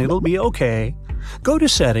down, it'll be okay. Go to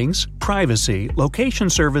Settings, Privacy, Location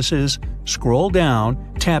Services, scroll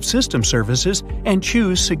down, tap System Services, and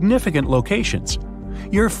choose Significant Locations.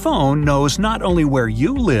 Your phone knows not only where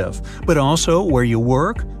you live, but also where you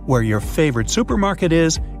work, where your favorite supermarket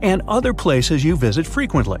is, and other places you visit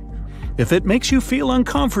frequently. If it makes you feel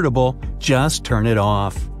uncomfortable, just turn it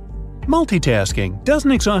off. Multitasking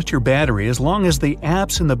doesn't exhaust your battery as long as the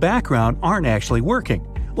apps in the background aren't actually working,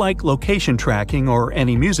 like location tracking or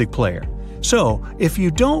any music player. So, if you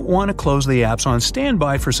don't want to close the apps on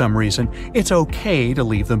standby for some reason, it's okay to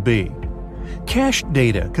leave them be. Cached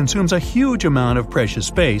data consumes a huge amount of precious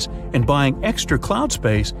space, and buying extra cloud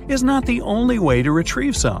space is not the only way to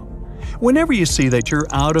retrieve some. Whenever you see that you're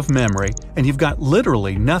out of memory and you've got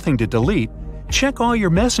literally nothing to delete, check all your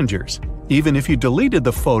messengers. Even if you deleted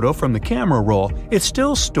the photo from the camera roll, it's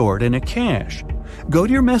still stored in a cache. Go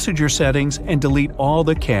to your messenger settings and delete all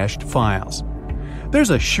the cached files. There's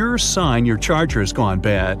a sure sign your charger has gone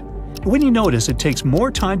bad. When you notice it takes more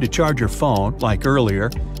time to charge your phone, like earlier,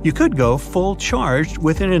 you could go full charged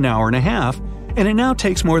within an hour and a half, and it now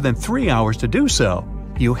takes more than 3 hours to do so.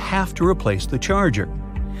 You have to replace the charger.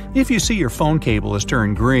 If you see your phone cable has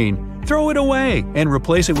turned green, throw it away and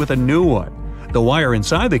replace it with a new one. The wire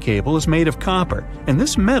inside the cable is made of copper, and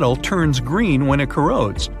this metal turns green when it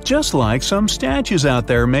corrodes, just like some statues out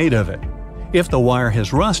there made of it. If the wire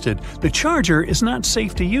has rusted, the charger is not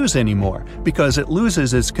safe to use anymore because it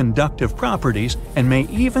loses its conductive properties and may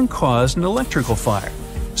even cause an electrical fire.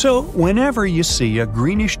 So, whenever you see a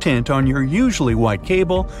greenish tint on your usually white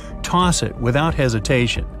cable, toss it without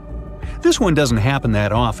hesitation. This one doesn't happen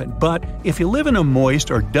that often, but if you live in a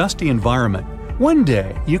moist or dusty environment, one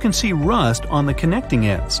day you can see rust on the connecting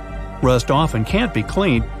ends. Rust often can't be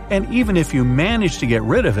cleaned, and even if you manage to get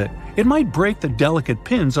rid of it, it might break the delicate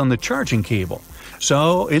pins on the charging cable.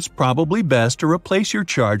 So it's probably best to replace your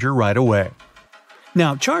charger right away.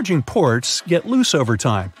 Now, charging ports get loose over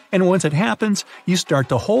time, and once it happens, you start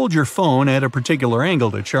to hold your phone at a particular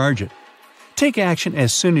angle to charge it. Take action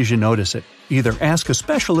as soon as you notice it. Either ask a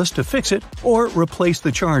specialist to fix it or replace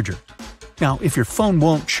the charger. Now, if your phone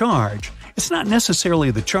won't charge, it's not necessarily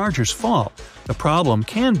the charger's fault. The problem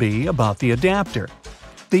can be about the adapter.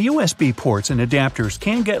 The USB ports and adapters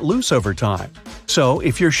can get loose over time. So,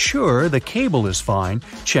 if you're sure the cable is fine,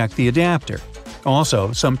 check the adapter.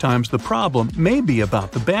 Also, sometimes the problem may be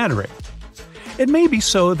about the battery. It may be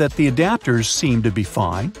so that the adapters seem to be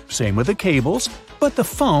fine, same with the cables, but the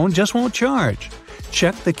phone just won't charge.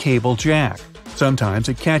 Check the cable jack. Sometimes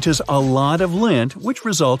it catches a lot of lint, which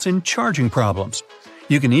results in charging problems.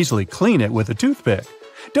 You can easily clean it with a toothpick.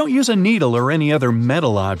 Don't use a needle or any other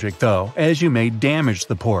metal object, though, as you may damage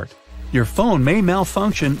the port. Your phone may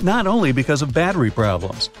malfunction not only because of battery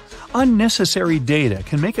problems. Unnecessary data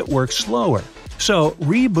can make it work slower, so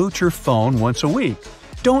reboot your phone once a week.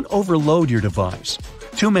 Don't overload your device.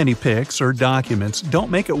 Too many pics or documents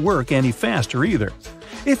don't make it work any faster either.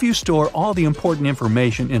 If you store all the important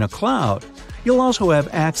information in a cloud, you'll also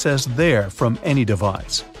have access there from any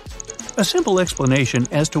device. A simple explanation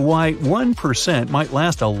as to why 1% might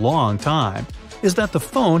last a long time is that the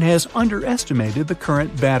phone has underestimated the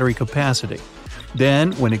current battery capacity.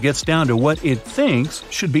 Then, when it gets down to what it thinks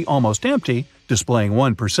should be almost empty, displaying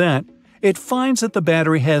 1%, it finds that the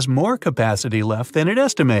battery has more capacity left than it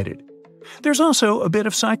estimated. There's also a bit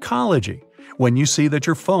of psychology. When you see that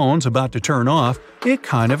your phone's about to turn off, it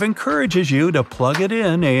kind of encourages you to plug it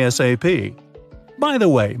in ASAP. By the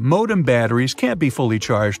way, modem batteries can't be fully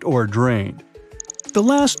charged or drained. The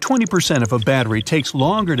last 20% of a battery takes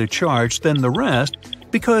longer to charge than the rest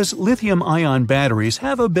because lithium-ion batteries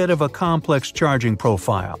have a bit of a complex charging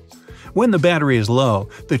profile. When the battery is low,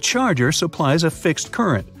 the charger supplies a fixed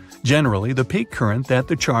current, generally the peak current that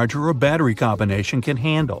the charger or battery combination can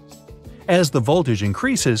handle. As the voltage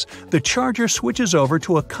increases, the charger switches over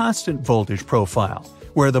to a constant voltage profile,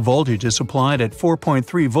 where the voltage is supplied at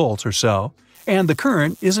 4.3 volts or so, and the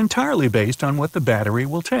current is entirely based on what the battery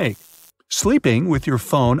will take. Sleeping with your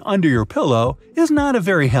phone under your pillow is not a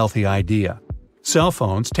very healthy idea. Cell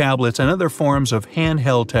phones, tablets, and other forms of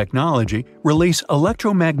handheld technology release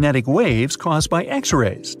electromagnetic waves caused by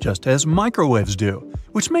X-rays, just as microwaves do,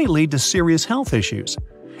 which may lead to serious health issues.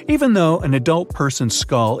 Even though an adult person's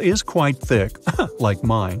skull is quite thick, like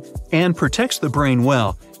mine, and protects the brain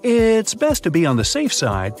well, it's best to be on the safe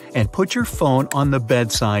side and put your phone on the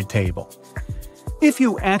bedside table. If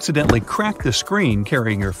you accidentally crack the screen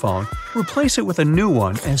carrying your phone, replace it with a new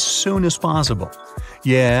one as soon as possible.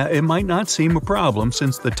 Yeah, it might not seem a problem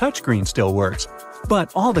since the touchscreen still works,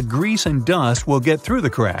 but all the grease and dust will get through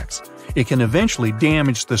the cracks. It can eventually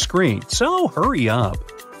damage the screen, so hurry up.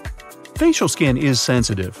 Facial skin is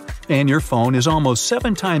sensitive, and your phone is almost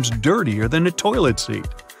 7 times dirtier than a toilet seat.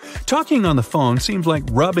 Talking on the phone seems like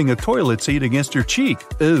rubbing a toilet seat against your cheek.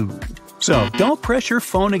 Ooh. So don't press your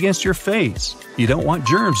phone against your face. You don't want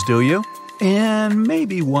germs, do you? And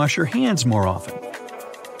maybe wash your hands more often.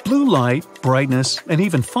 Blue light, brightness, and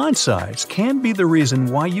even font size can be the reason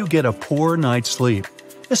why you get a poor night's sleep,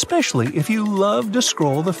 especially if you love to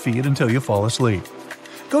scroll the feed until you fall asleep.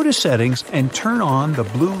 Go to Settings and turn on the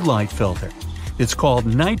blue light filter. It's called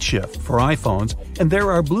Night Shift for iPhones, and there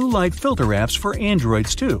are blue light filter apps for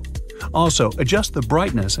Androids too. Also, adjust the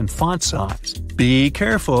brightness and font size. Be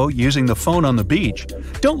careful using the phone on the beach.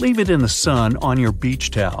 Don't leave it in the sun on your beach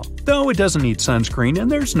towel. Though it doesn't need sunscreen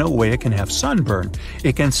and there's no way it can have sunburn,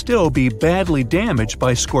 it can still be badly damaged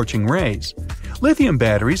by scorching rays. Lithium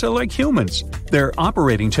batteries are like humans. Their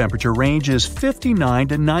operating temperature range is 59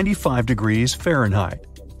 to 95 degrees Fahrenheit.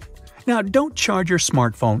 Now, don't charge your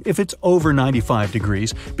smartphone if it's over 95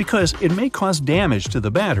 degrees because it may cause damage to the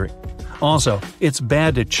battery. Also, it's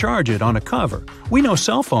bad to charge it on a cover. We know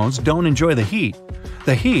cell phones don't enjoy the heat.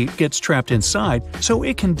 The heat gets trapped inside, so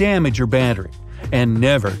it can damage your battery. And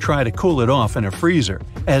never try to cool it off in a freezer,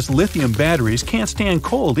 as lithium batteries can't stand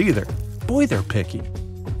cold either. Boy, they're picky.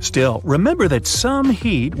 Still, remember that some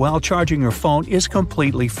heat while charging your phone is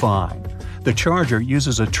completely fine. The charger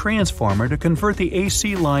uses a transformer to convert the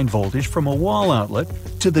AC line voltage from a wall outlet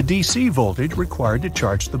to the DC voltage required to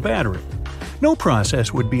charge the battery. No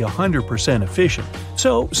process would be 100% efficient,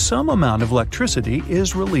 so some amount of electricity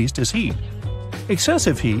is released as heat.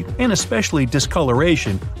 Excessive heat, and especially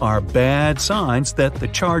discoloration, are bad signs that the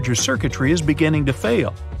charger circuitry is beginning to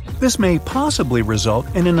fail. This may possibly result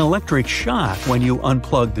in an electric shock when you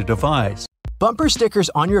unplug the device. Bumper stickers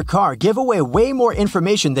on your car give away way more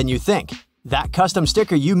information than you think. That custom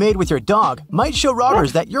sticker you made with your dog might show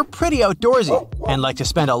robbers that you're pretty outdoorsy and like to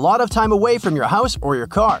spend a lot of time away from your house or your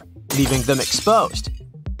car, leaving them exposed.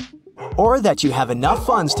 Or that you have enough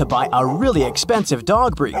funds to buy a really expensive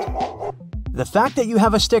dog breed. The fact that you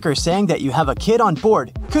have a sticker saying that you have a kid on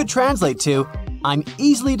board could translate to, "I'm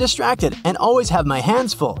easily distracted and always have my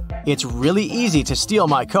hands full. It's really easy to steal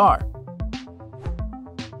my car."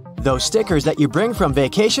 Those stickers that you bring from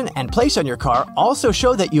vacation and place on your car also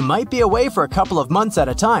show that you might be away for a couple of months at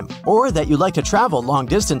a time, or that you like to travel long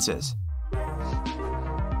distances.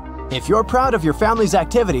 If you're proud of your family's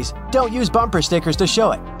activities, don't use bumper stickers to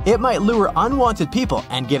show it. It might lure unwanted people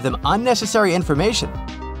and give them unnecessary information,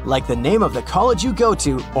 like the name of the college you go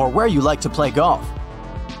to or where you like to play golf.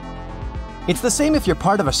 It's the same if you're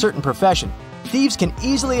part of a certain profession. Thieves can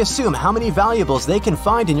easily assume how many valuables they can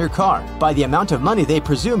find in your car by the amount of money they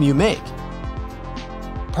presume you make.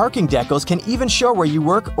 Parking decals can even show where you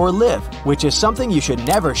work or live, which is something you should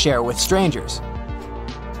never share with strangers.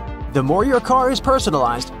 The more your car is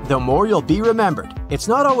personalized, the more you'll be remembered. It's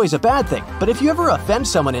not always a bad thing, but if you ever offend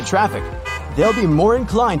someone in traffic, they'll be more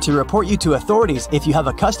inclined to report you to authorities if you have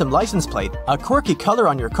a custom license plate, a quirky color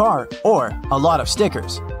on your car, or a lot of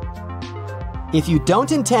stickers. If you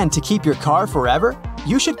don't intend to keep your car forever,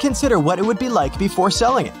 you should consider what it would be like before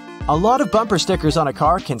selling it. A lot of bumper stickers on a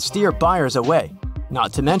car can steer buyers away.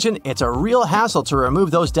 Not to mention, it's a real hassle to remove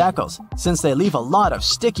those decals, since they leave a lot of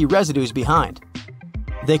sticky residues behind.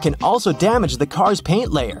 They can also damage the car's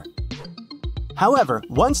paint layer. However,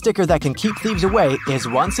 one sticker that can keep thieves away is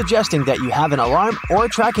one suggesting that you have an alarm or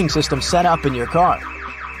tracking system set up in your car.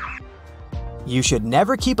 You should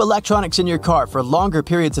never keep electronics in your car for longer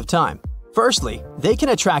periods of time. Firstly, they can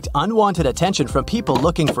attract unwanted attention from people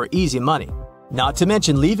looking for easy money. Not to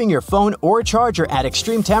mention, leaving your phone or charger at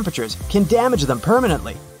extreme temperatures can damage them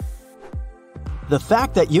permanently. The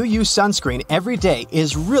fact that you use sunscreen every day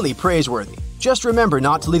is really praiseworthy. Just remember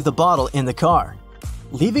not to leave the bottle in the car.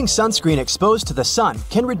 Leaving sunscreen exposed to the sun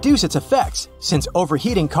can reduce its effects, since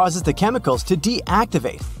overheating causes the chemicals to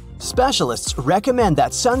deactivate. Specialists recommend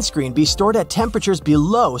that sunscreen be stored at temperatures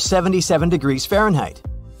below 77 degrees Fahrenheit.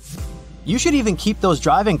 You should even keep those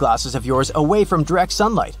driving glasses of yours away from direct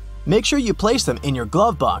sunlight. Make sure you place them in your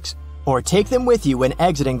glove box, or take them with you when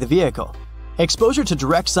exiting the vehicle. Exposure to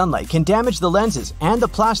direct sunlight can damage the lenses and the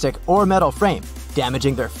plastic or metal frame,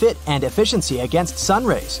 damaging their fit and efficiency against sun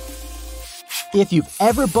rays. If you've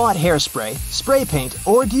ever bought hairspray, spray paint,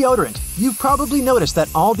 or deodorant, you've probably noticed that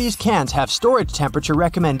all these cans have storage temperature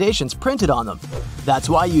recommendations printed on them. That's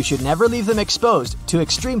why you should never leave them exposed to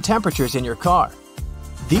extreme temperatures in your car.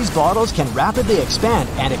 These bottles can rapidly expand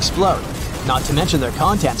and explode. Not to mention their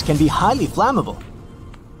contents can be highly flammable.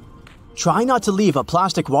 Try not to leave a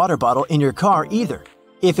plastic water bottle in your car either.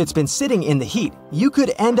 If it's been sitting in the heat, you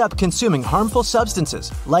could end up consuming harmful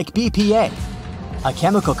substances like BPA, a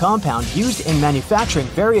chemical compound used in manufacturing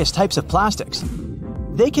various types of plastics.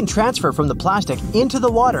 They can transfer from the plastic into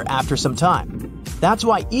the water after some time. That's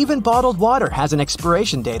why even bottled water has an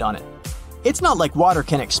expiration date on it. It's not like water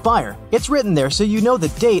can expire. It's written there so you know the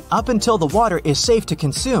date up until the water is safe to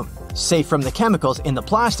consume, safe from the chemicals in the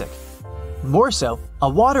plastic. More so, a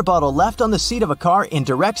water bottle left on the seat of a car in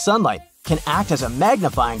direct sunlight can act as a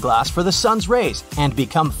magnifying glass for the sun's rays and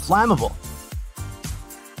become flammable.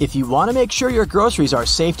 If you want to make sure your groceries are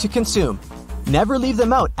safe to consume, never leave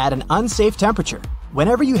them out at an unsafe temperature.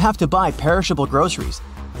 Whenever you have to buy perishable groceries,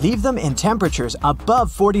 leave them in temperatures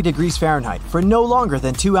above 40 degrees Fahrenheit for no longer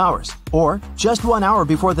than 2 hours, or just 1 hour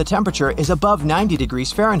before the temperature is above 90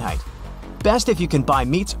 degrees Fahrenheit. Best if you can buy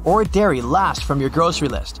meats or dairy last from your grocery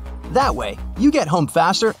list. That way, you get home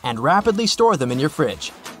faster and rapidly store them in your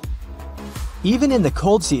fridge. Even in the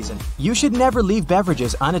cold season, you should never leave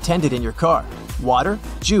beverages unattended in your car. Water,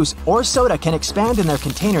 juice, or soda can expand in their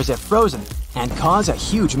containers if frozen and cause a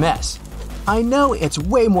huge mess. I know it's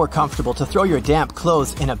way more comfortable to throw your damp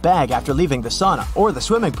clothes in a bag after leaving the sauna or the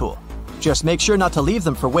swimming pool. Just make sure not to leave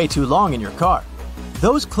them for way too long in your car.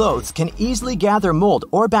 Those clothes can easily gather mold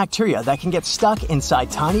or bacteria that can get stuck inside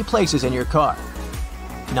tiny places in your car.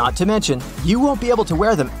 Not to mention, you won't be able to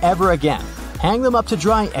wear them ever again. Hang them up to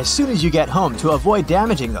dry as soon as you get home to avoid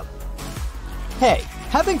damaging them. Hey,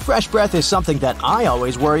 having fresh breath is something that I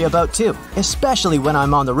always worry about too, especially when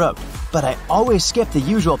I'm on the road. But I always skip the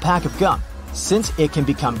usual pack of gum, since it can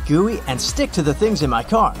become gooey and stick to the things in my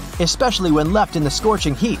car, especially when left in the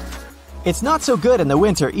scorching heat. It's not so good in the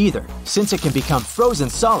winter either, since it can become frozen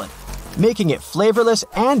solid, making it flavorless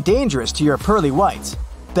and dangerous to your pearly whites.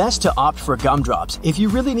 Best to opt for gumdrops if you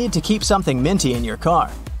really need to keep something minty in your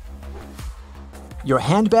car. Your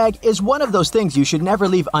handbag is one of those things you should never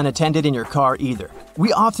leave unattended in your car either.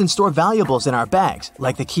 We often store valuables in our bags,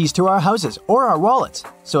 like the keys to our houses or our wallets,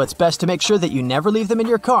 so it's best to make sure that you never leave them in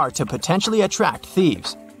your car to potentially attract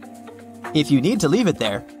thieves. If you need to leave it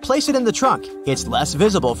there, place it in the trunk. It's less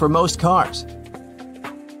visible for most cars.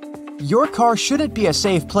 Your car shouldn't be a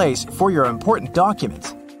safe place for your important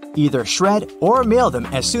documents. Either shred or mail them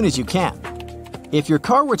as soon as you can. If your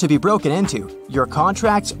car were to be broken into, your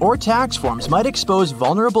contracts or tax forms might expose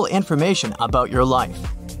vulnerable information about your life.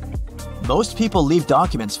 Most people leave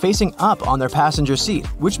documents facing up on their passenger seat,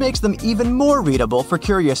 which makes them even more readable for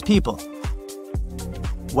curious people.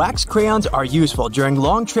 Wax crayons are useful during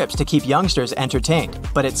long trips to keep youngsters entertained,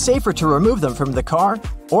 but it's safer to remove them from the car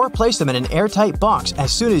or place them in an airtight box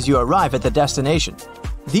as soon as you arrive at the destination.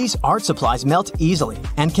 These art supplies melt easily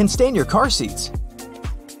and can stain your car seats.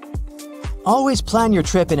 Always plan your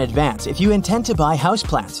trip in advance if you intend to buy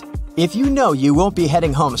houseplants. If you know you won't be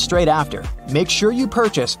heading home straight after, make sure you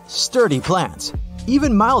purchase sturdy plants.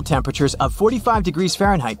 Even mild temperatures of 45 degrees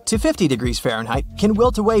Fahrenheit to 50 degrees Fahrenheit can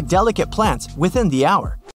wilt away delicate plants within the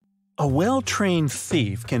hour. A well-trained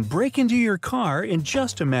thief can break into your car in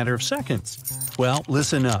just a matter of seconds. Well,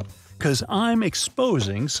 listen up, because I'm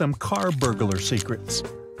exposing some car burglar secrets.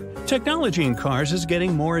 Technology in cars is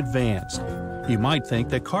getting more advanced. You might think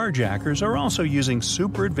that carjackers are also using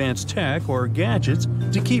super advanced tech or gadgets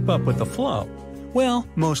to keep up with the flow. Well,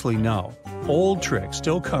 mostly no. Old tricks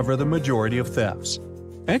still cover the majority of thefts.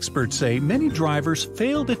 Experts say many drivers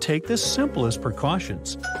fail to take the simplest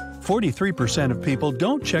precautions. 43% of people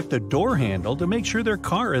don't check the door handle to make sure their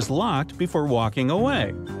car is locked before walking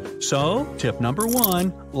away. So, tip number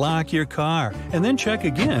 1, lock your car, and then check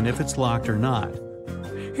again if it's locked or not.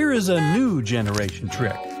 Here is a new generation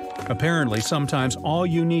trick. Apparently, sometimes all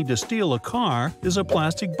you need to steal a car is a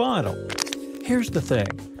plastic bottle. Here's the thing.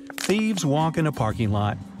 Thieves walk in a parking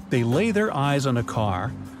lot, they lay their eyes on a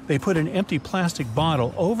car, they put an empty plastic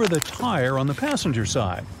bottle over the tire on the passenger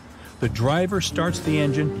side. The driver starts the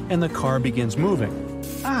engine and the car begins moving.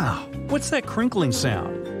 Ah, what's that crinkling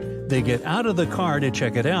sound? They get out of the car to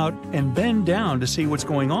check it out and bend down to see what's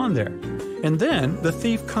going on there. And then the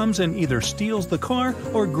thief comes and either steals the car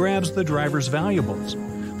or grabs the driver's valuables.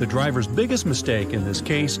 The driver's biggest mistake in this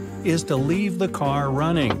case is to leave the car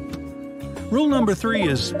running. Rule number 3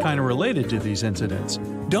 is kind of related to these incidents.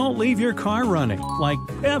 Don't leave your car running, like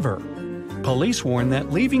ever. Police warn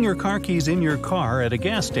that leaving your car keys in your car at a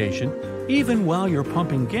gas station, even while you're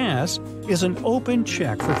pumping gas, is an open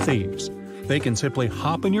check for thieves. They can simply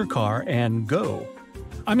hop in your car and go.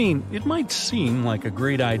 I mean, it might seem like a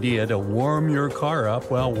great idea to warm your car up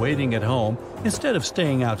while waiting at home instead of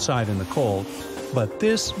staying outside in the cold, but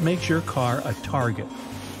this makes your car a target.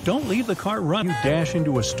 Don't leave the car running. You dash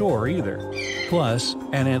into a store either. Plus,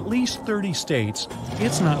 in at least 30 states,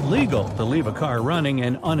 it's not legal to leave a car running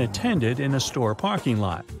and unattended in a store parking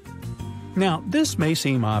lot. Now, this may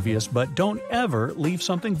seem obvious, but don't ever leave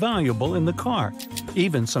something valuable in the car,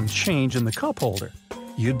 even some change in the cup holder.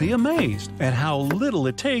 You'd be amazed at how little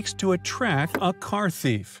it takes to attract a car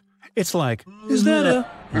thief. It's like, is that a…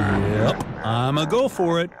 Yep, I'ma go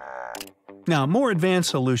for it. Now, more advanced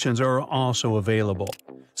solutions are also available.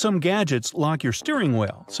 Some gadgets lock your steering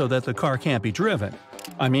wheel so that the car can't be driven.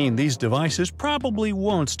 I mean, these devices probably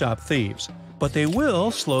won't stop thieves, but they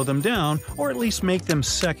will slow them down or at least make them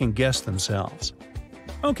second-guess themselves.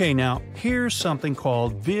 Okay, now, here's something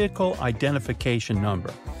called Vehicle Identification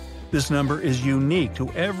Number. This number is unique to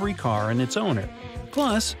every car and its owner.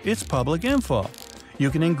 Plus, it's public info. You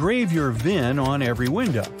can engrave your VIN on every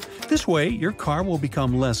window. This way, your car will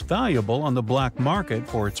become less valuable on the black market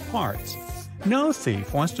for its parts. No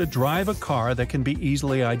thief wants to drive a car that can be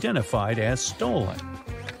easily identified as stolen.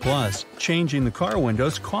 Plus, changing the car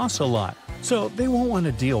windows costs a lot, so they won't want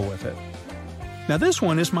to deal with it. Now this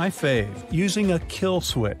one is my fave, using a kill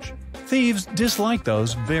switch. Thieves dislike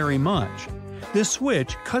those very much. This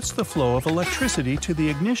switch cuts the flow of electricity to the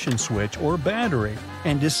ignition switch or battery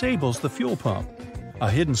and disables the fuel pump. A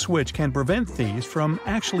hidden switch can prevent thieves from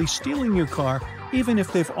actually stealing your car even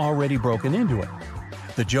if they've already broken into it.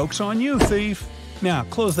 The joke's on you, thief! Now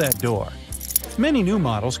close that door. Many new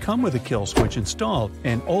models come with a kill switch installed,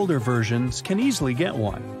 and older versions can easily get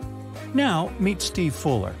one. Now meet Steve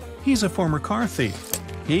Fuller. He's a former car thief.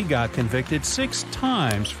 He got convicted 6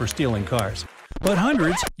 times for stealing cars. But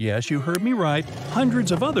hundreds, yes, you heard me right,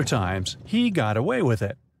 hundreds of other times, he got away with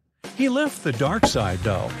it. He left the dark side,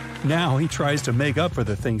 though. Now he tries to make up for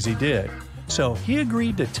the things he did. So he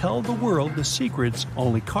agreed to tell the world the secrets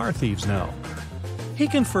only car thieves know. He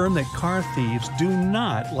confirmed that car thieves do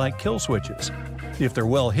not like kill switches. If they're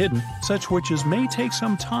well hidden, such switches may take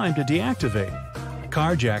some time to deactivate.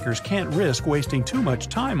 Carjackers can't risk wasting too much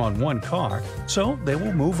time on one car, so they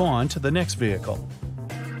will move on to the next vehicle.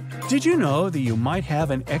 Did you know that you might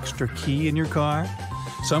have an extra key in your car?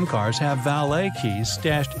 Some cars have valet keys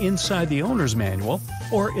stashed inside the owner's manual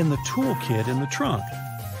or in the toolkit in the trunk.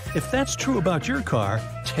 If that's true about your car,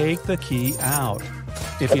 take the key out.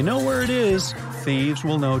 If you know where it is, thieves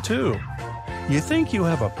will know too. You think you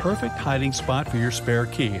have a perfect hiding spot for your spare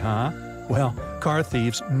key, huh? Well, car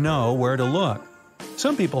thieves know where to look.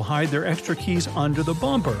 Some people hide their extra keys under the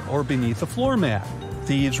bumper or beneath the floor mat.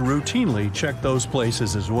 Thieves routinely check those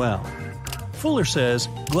places as well. Fuller says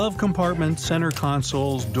glove compartments, center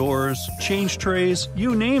consoles, doors, change trays,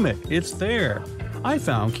 you name it, it's there. I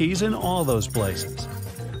found keys in all those places.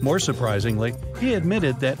 More surprisingly, he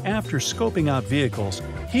admitted that after scoping out vehicles,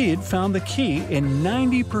 he had found the key in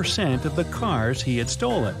 90% of the cars he had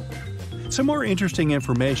stolen. Some more interesting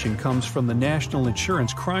information comes from the National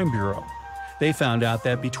Insurance Crime Bureau. They found out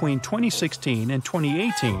that between 2016 and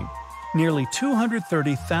 2018, nearly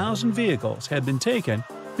 230,000 vehicles had been taken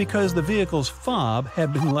because the vehicle's fob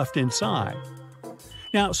had been left inside.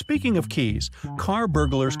 Now, speaking of keys, car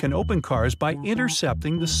burglars can open cars by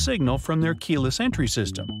intercepting the signal from their keyless entry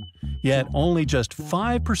system. Yet, only just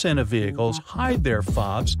 5% of vehicles hide their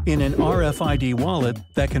fobs in an RFID wallet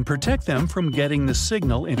that can protect them from getting the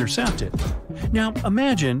signal intercepted. Now,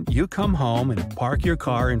 imagine you come home and park your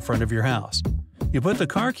car in front of your house. You put the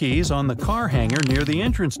car keys on the car hanger near the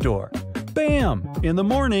entrance door. Bam! In the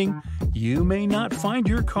morning, you may not find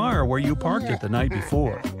your car where you parked it the night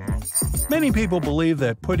before. Many people believe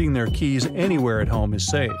that putting their keys anywhere at home is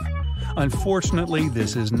safe. Unfortunately,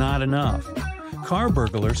 this is not enough. Car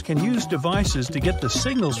burglars can use devices to get the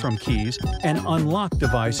signals from keys and unlock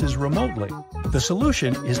devices remotely. The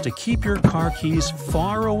solution is to keep your car keys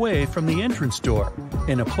far away from the entrance door,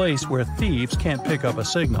 in a place where thieves can't pick up a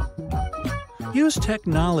signal. Use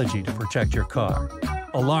technology to protect your car.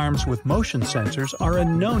 Alarms with motion sensors are a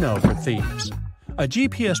no-no for thieves. A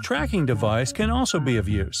GPS tracking device can also be of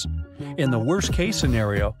use. In the worst-case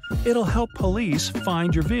scenario, it'll help police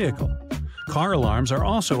find your vehicle. Car alarms are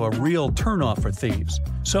also a real turnoff for thieves,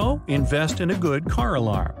 so invest in a good car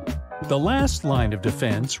alarm. The last line of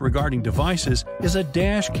defense regarding devices is a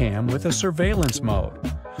dash cam with a surveillance mode.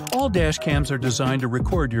 All dash cams are designed to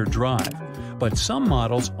record your drive, but some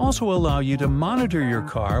models also allow you to monitor your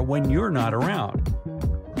car when you're not around.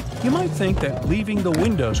 You might think that leaving the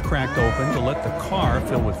windows cracked open to let the car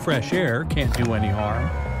fill with fresh air can't do any harm.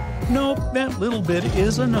 Nope, that little bit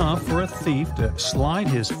is enough for a thief to slide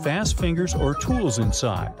his fast fingers or tools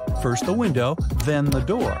inside. First the window, then the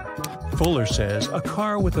door. Fuller says a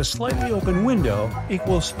car with a slightly open window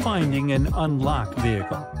equals finding an unlocked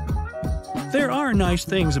vehicle. There are nice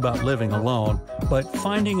things about living alone, but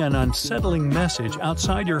finding an unsettling message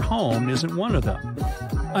outside your home isn't one of them.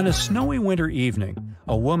 On a snowy winter evening,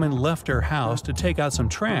 a woman left her house to take out some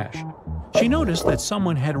trash. She noticed that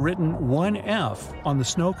someone had written 1F on the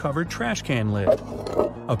snow-covered trash can lid.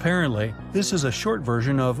 Apparently, this is a short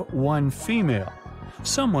version of one female.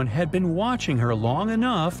 Someone had been watching her long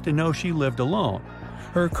enough to know she lived alone.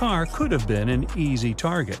 Her car could have been an easy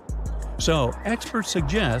target. So, experts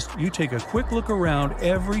suggest you take a quick look around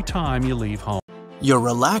every time you leave home. You're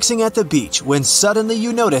relaxing at the beach when suddenly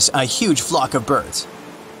you notice a huge flock of birds.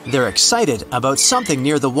 They're excited about something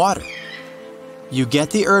near the water. You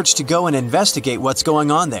get the urge to go and investigate what's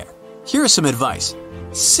going on there. Here's some advice.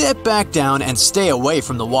 Sit back down and stay away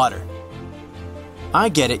from the water. I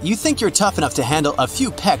get it, you think you're tough enough to handle a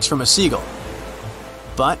few pecks from a seagull.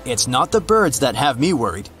 But it's not the birds that have me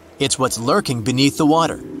worried, it's what's lurking beneath the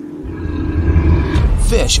water.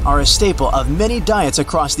 Fish are a staple of many diets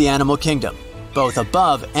across the animal kingdom, both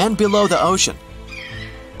above and below the ocean.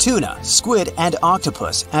 Tuna, squid, and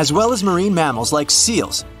octopus, as well as marine mammals like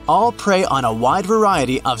seals, all prey on a wide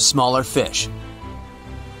variety of smaller fish.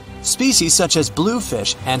 Species such as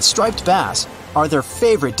bluefish and striped bass are their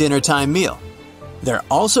favorite dinner-time meal. They're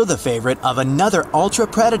also the favorite of another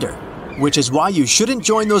ultra-predator, which is why you shouldn't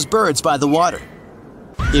join those birds by the water.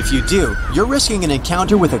 If you do, you're risking an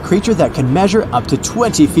encounter with a creature that can measure up to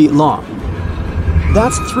 20 feet long.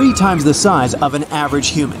 That's 3 times the size of an average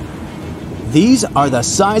human. These are the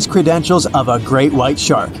size credentials of a great white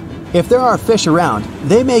shark. If there are fish around,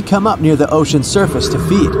 they may come up near the ocean's surface to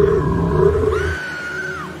feed.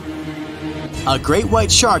 A great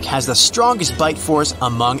white shark has the strongest bite force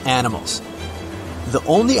among animals. The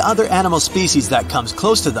only other animal species that comes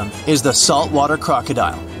close to them is the saltwater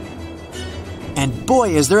crocodile. And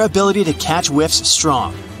boy, is their ability to catch whiffs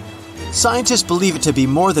strong. Scientists believe it to be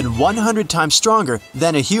more than 100 times stronger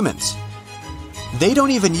than a human's. They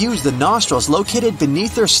don't even use the nostrils located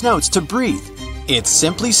beneath their snouts to breathe. It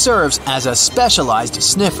simply serves as a specialized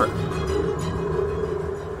sniffer.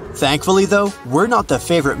 Thankfully though, we're not the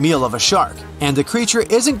favorite meal of a shark, and the creature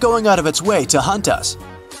isn't going out of its way to hunt us.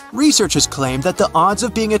 Researchers claim that the odds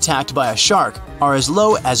of being attacked by a shark are as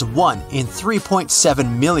low as 1 in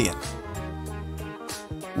 3.7 million.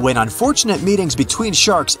 When unfortunate meetings between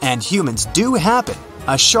sharks and humans do happen,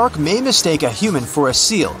 a shark may mistake a human for a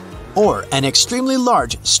seal or an extremely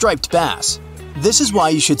large striped bass. This is why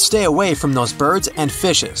you should stay away from those birds and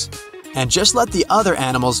fishes, and just let the other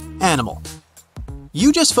animals animal.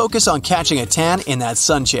 You just focus on catching a tan in that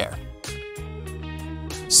sun chair.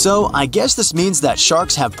 So, I guess this means that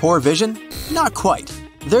sharks have poor vision? Not quite.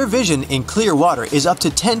 Their vision in clear water is up to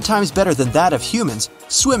 10 times better than that of humans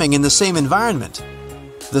swimming in the same environment.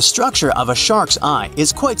 The structure of a shark's eye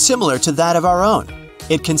is quite similar to that of our own.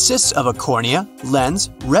 It consists of a cornea, lens,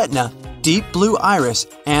 retina, deep blue iris,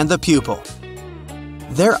 and the pupil.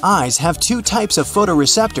 Their eyes have 2 types of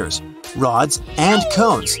photoreceptors, rods and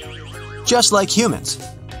cones, just like humans.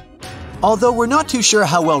 Although we're not too sure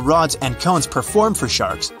how well rods and cones perform for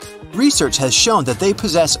sharks, research has shown that they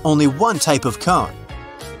possess only 1 type of cone.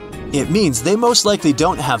 It means they most likely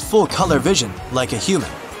don't have full color vision like a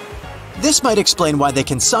human. This might explain why they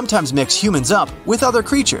can sometimes mix humans up with other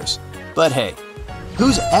creatures. But hey,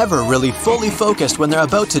 who's ever really fully focused when they're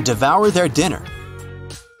about to devour their dinner?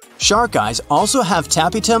 Shark eyes also have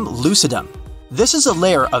tapetum lucidum. This is a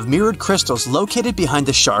layer of mirrored crystals located behind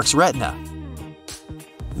the shark's retina.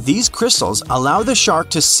 These crystals allow the shark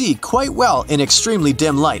to see quite well in extremely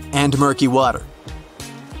dim light and murky water.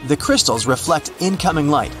 The crystals reflect incoming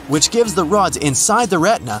light, which gives the rods inside the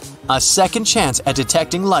retina a second chance at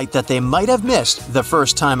detecting light that they might have missed the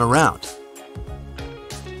first time around.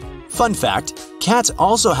 Fun fact, cats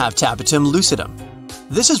also have tapetum lucidum.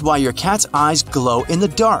 This is why your cat's eyes glow in the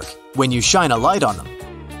dark when you shine a light on them.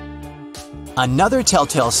 Another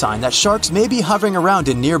telltale sign that sharks may be hovering around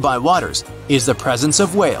in nearby waters is the presence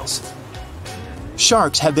of whales.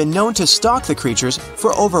 Sharks have been known to stalk the creatures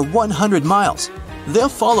for over 100 miles. They'll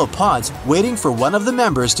follow pods waiting for one of the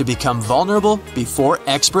members to become vulnerable before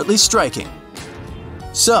expertly striking.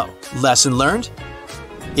 So, lesson learned?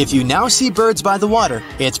 If you now see birds by the water,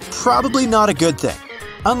 it's probably not a good thing,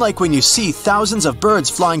 unlike when you see thousands of birds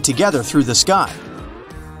flying together through the sky.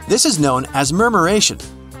 This is known as murmuration.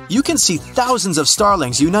 You can see thousands of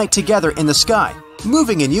starlings unite together in the sky,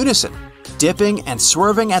 moving in unison, dipping and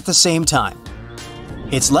swerving at the same time.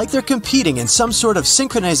 It's like they're competing in some sort of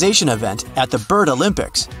synchronization event at the Bird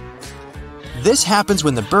Olympics. This happens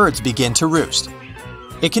when the birds begin to roost.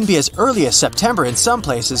 It can be as early as September in some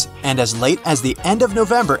places and as late as the end of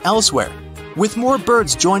November elsewhere, with more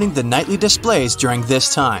birds joining the nightly displays during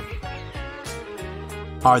this time.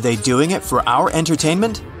 Are they doing it for our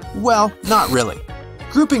entertainment? Well, not really.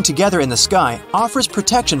 Grouping together in the sky offers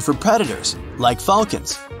protection from predators, like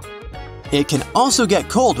falcons. It can also get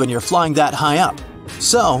cold when you're flying that high up.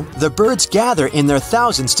 So, the birds gather in their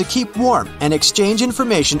thousands to keep warm and exchange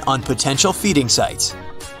information on potential feeding sites.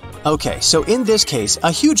 Okay, so in this case,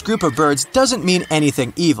 a huge group of birds doesn't mean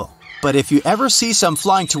anything evil. But if you ever see some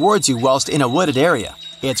flying towards you whilst in a wooded area,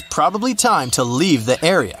 it's probably time to leave the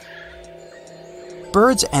area.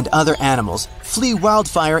 Birds and other animals flee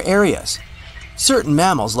wildfire areas. Certain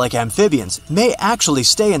mammals, like amphibians, may actually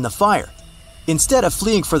stay in the fire. Instead of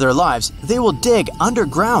fleeing for their lives, they will dig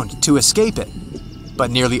underground to escape it.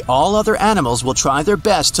 But nearly all other animals will try their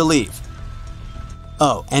best to leave.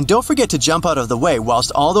 Oh, and don't forget to jump out of the way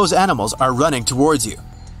whilst all those animals are running towards you.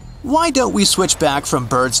 Why don't we switch back from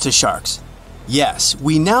birds to sharks? Yes,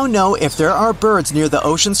 we now know if there are birds near the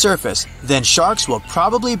ocean surface, then sharks will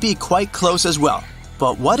probably be quite close as well.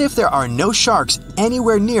 But what if there are no sharks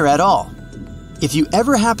anywhere near at all? If you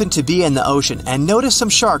ever happen to be in the ocean and notice some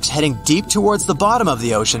sharks heading deep towards the bottom of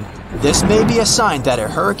the ocean, this may be a sign that a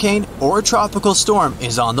hurricane or tropical storm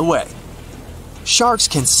is on the way. Sharks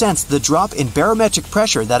can sense the drop in barometric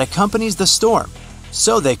pressure that accompanies the storm,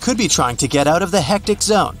 so they could be trying to get out of the hectic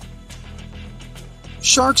zone.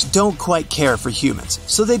 Sharks don't quite care for humans,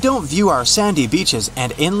 so they don't view our sandy beaches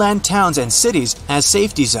and inland towns and cities as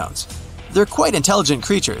safety zones. They're quite intelligent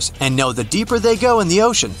creatures and know the deeper they go in the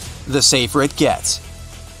ocean, the safer it gets.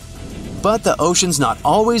 But the ocean's not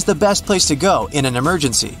always the best place to go in an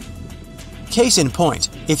emergency. Case in point,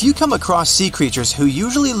 if you come across sea creatures who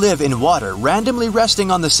usually live in water randomly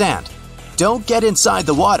resting on the sand, don't get inside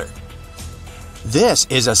the water. This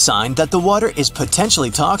is a sign that the water is potentially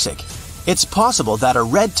toxic. It's possible that a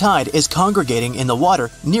red tide is congregating in the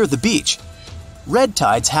water near the beach. Red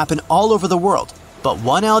tides happen all over the world, but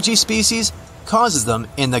one algae species causes them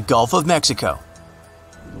in the Gulf of Mexico.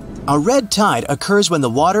 A red tide occurs when the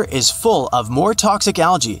water is full of more toxic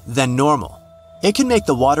algae than normal. It can make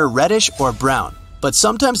the water reddish or brown, but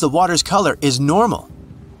sometimes the water's color is normal.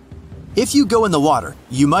 If you go in the water,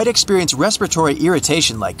 you might experience respiratory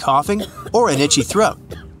irritation like coughing or an itchy throat.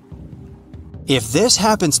 If this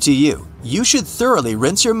happens to you, you should thoroughly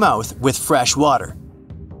rinse your mouth with fresh water.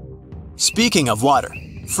 Speaking of water,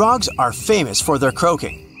 frogs are famous for their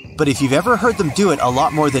croaking, but if you've ever heard them do it a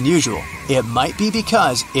lot more than usual, it might be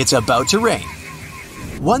because it's about to rain.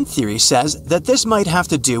 One theory says that this might have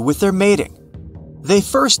to do with their mating. They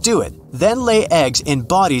first do it, then lay eggs in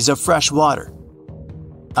bodies of fresh water.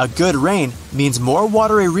 A good rain means more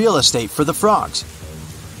watery real estate for the frogs.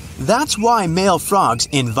 That's why male frogs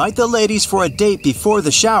invite the ladies for a date before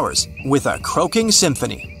the showers with a croaking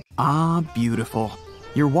symphony. Ah, beautiful.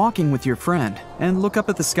 You're walking with your friend and look up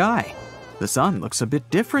at the sky. The sun looks a bit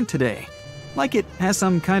different today, like it has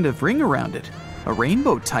some kind of ring around it, a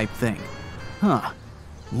rainbow type thing. Huh,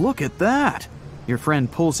 look at that. Your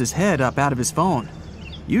friend pulls his head up out of his phone.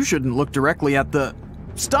 You shouldn't look directly at the...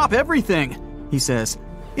 Stop everything, he says.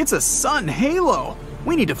 It's a sun halo.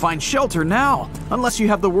 We need to find shelter now, unless you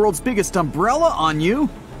have the world's biggest umbrella on you.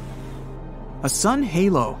 A sun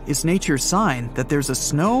halo is nature's sign that there's a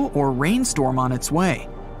snow or rainstorm on its way.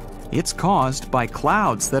 It's caused by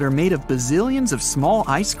clouds that are made of bazillions of small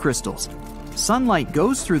ice crystals. Sunlight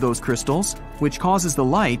goes through those crystals, which causes the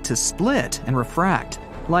light to split and refract,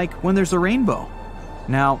 like when there's a rainbow.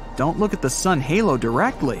 Now, don't look at the sun halo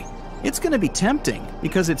directly. It's going to be tempting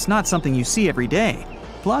because it's not something you see every day.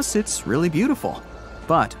 Plus, it's really beautiful.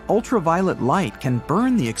 But ultraviolet light can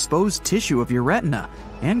burn the exposed tissue of your retina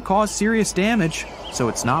and cause serious damage, so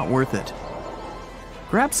it's not worth it.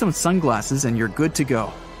 Grab some sunglasses and you're good to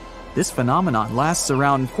go. This phenomenon lasts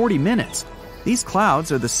around 40 minutes. These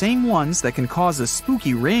clouds are the same ones that can cause a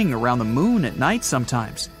spooky ring around the moon at night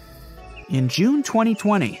sometimes. In June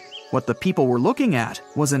 2020, what the people were looking at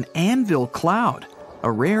was an anvil cloud,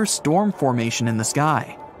 a rare storm formation in the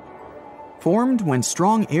sky. Formed when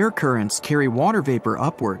strong air currents carry water vapor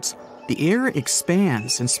upwards, the air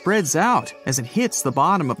expands and spreads out as it hits the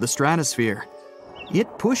bottom of the stratosphere.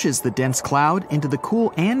 It pushes the dense cloud into the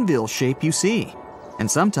cool anvil shape you see, and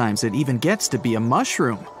sometimes it even gets to be a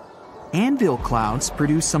mushroom. Anvil clouds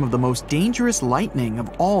produce some of the most dangerous lightning of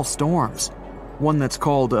all storms, one that's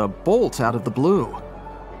called a bolt out of the blue.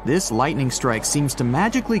 This lightning strike seems to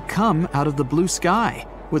magically come out of the blue sky,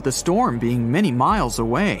 with the storm being many miles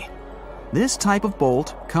away. This type of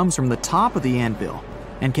bolt comes from the top of the anvil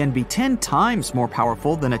and can be 10 times more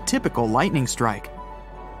powerful than a typical lightning strike.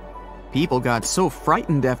 People got so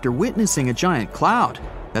frightened after witnessing a giant cloud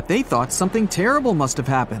that they thought something terrible must have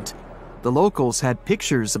happened. The locals had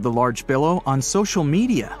pictures of the large billow on social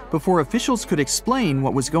media before officials could explain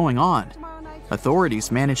what was going on.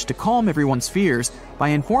 Authorities managed to calm everyone's fears by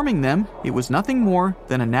informing them it was nothing more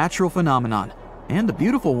than a natural phenomenon, and a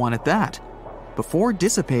beautiful one at that. Before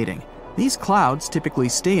dissipating, these clouds typically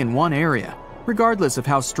stay in one area, regardless of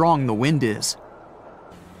how strong the wind is.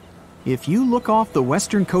 If you look off the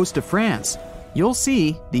western coast of France, you'll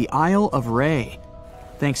see the Isle of Ré.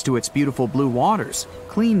 Thanks to its beautiful blue waters,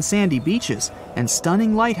 clean sandy beaches, and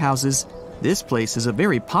stunning lighthouses, this place is a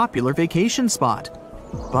very popular vacation spot.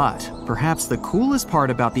 But perhaps the coolest part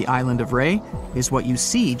about the island of Ré is what you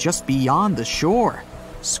see just beyond the shore: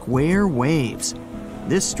 square waves.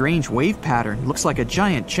 This strange wave pattern looks like a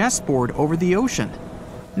giant chessboard over the ocean.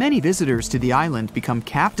 Many visitors to the island become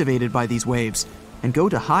captivated by these waves and go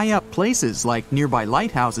to high-up places like nearby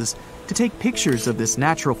lighthouses to take pictures of this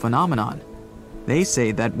natural phenomenon. They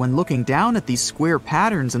say that when looking down at these square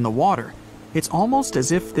patterns in the water, it's almost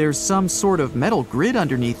as if there's some sort of metal grid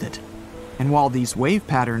underneath it. And while these wave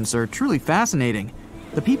patterns are truly fascinating,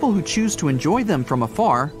 the people who choose to enjoy them from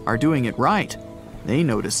afar are doing it right. They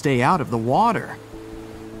know to stay out of the water.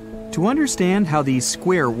 To understand how these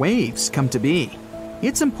square waves come to be,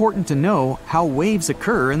 it's important to know how waves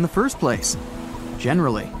occur in the first place.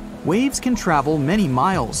 Generally, waves can travel many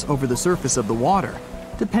miles over the surface of the water,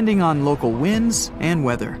 depending on local winds and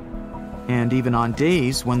weather. And even on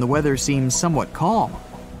days when the weather seems somewhat calm,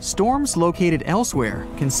 storms located elsewhere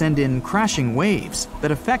can send in crashing waves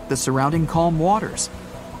that affect the surrounding calm waters.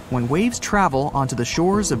 When waves travel onto the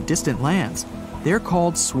shores of distant lands, they're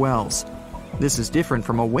called swells. This is different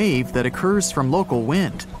from a wave that occurs from local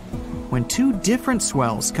wind. When two different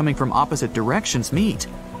swells coming from opposite directions meet,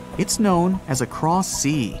 it's known as a cross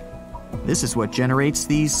sea. This is what generates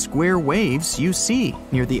these square waves you see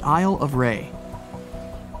near the Isle of Ré.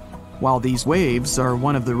 While these waves are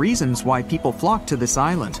one of the reasons why people flock to this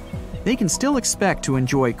island, they can still expect to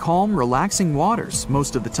enjoy calm, relaxing waters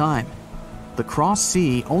most of the time. The cross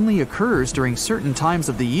sea only occurs during certain times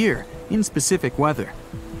of the year in specific weather.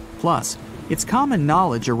 Plus, it's common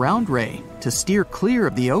knowledge around Ré to steer clear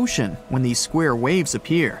of the ocean when these square waves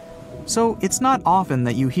appear. So it's not often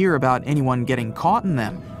that you hear about anyone getting caught in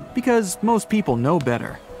them, because most people know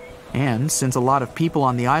better. And since a lot of people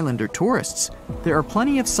on the island are tourists, there are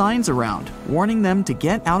plenty of signs around warning them to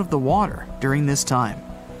get out of the water during this time.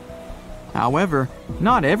 However,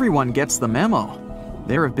 not everyone gets the memo.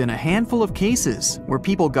 There have been a handful of cases where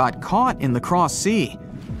people got caught in the cross sea,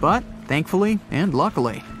 but thankfully and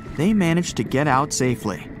luckily, they managed to get out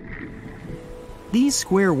safely. These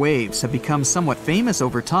square waves have become somewhat famous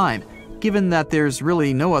over time, given that there's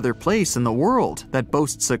really no other place in the world that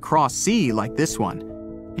boasts a cross sea like this one.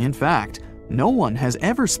 In fact, no one has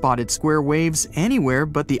ever spotted square waves anywhere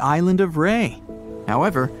but the island of Ré.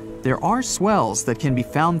 However, there are swells that can be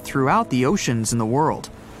found throughout the oceans in the world,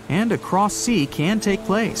 and a cross sea can take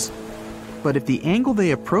place. But if the angle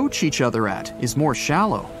they approach each other at is more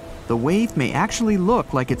shallow, the wave may actually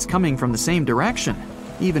look like it's coming from the same direction,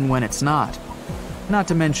 even when it's not. Not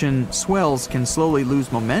to mention, swells can slowly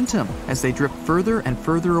lose momentum as they drift further and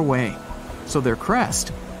further away, so their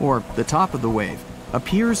crest, or the top of the wave,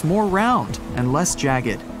 appears more round and less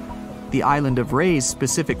jagged. The island of Ré's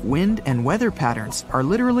specific wind and weather patterns are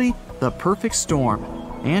literally the perfect storm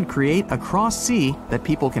and create a cross sea that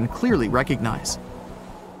people can clearly recognize.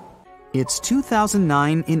 It's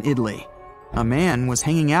 2009 in Italy. A man was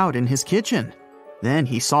hanging out in his kitchen. Then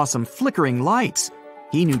he saw some flickering lights.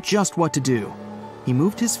 He knew just what to do. He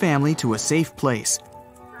moved his family to a safe place.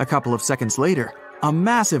 A couple of seconds later, a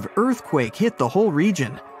massive earthquake hit the whole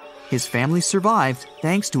region. His family survived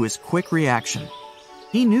thanks to his quick reaction.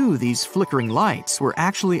 He knew these flickering lights were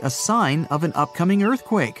actually a sign of an upcoming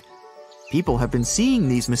earthquake. People have been seeing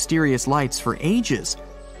these mysterious lights for ages.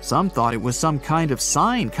 Some thought it was some kind of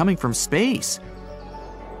sign coming from space.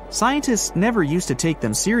 Scientists never used to take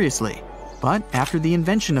them seriously, but after the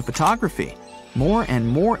invention of photography, more and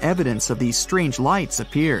more evidence of these strange lights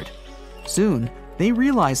appeared. Soon, they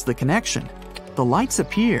realized the connection. The lights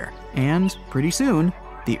appear, and pretty soon,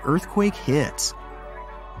 the earthquake hits.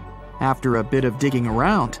 After a bit of digging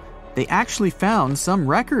around, they actually found some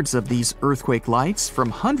records of these earthquake lights from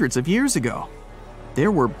hundreds of years ago.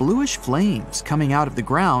 There were bluish flames coming out of the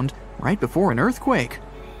ground right before an earthquake.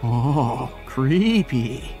 Oh,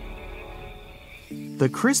 creepy. The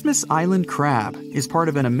Christmas Island crab is part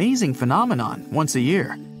of an amazing phenomenon once a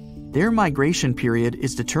year. Their migration period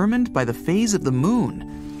is determined by the phase of the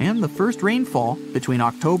moon and the first rainfall between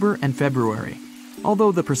October and February,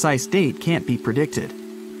 although the precise date can't be predicted.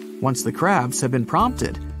 Once the crabs have been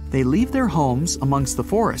prompted, they leave their homes amongst the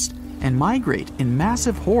forest and migrate in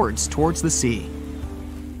massive hordes towards the sea.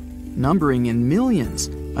 Numbering in millions,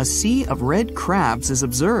 a sea of red crabs is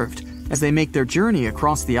observed as they make their journey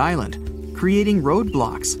across the island, creating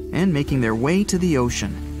roadblocks and making their way to the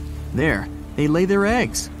ocean. There, They lay their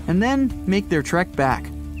eggs and then make their trek back,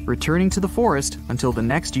 returning to the forest until the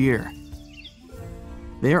next year.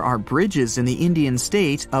 There are bridges in the Indian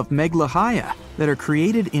state of Meghalaya that are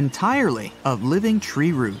created entirely of living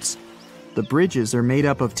tree roots. The bridges are made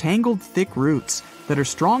up of tangled thick roots that are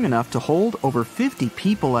strong enough to hold over 50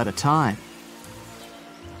 people at a time.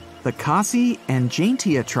 The Khasi and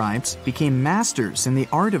Jaintia tribes became masters in the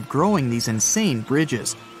art of growing these insane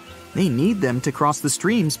bridges. They need them to cross the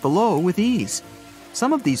streams below with ease.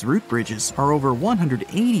 Some of these root bridges are over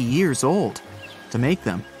 180 years old. To make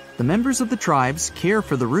them, the members of the tribes care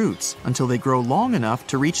for the roots until they grow long enough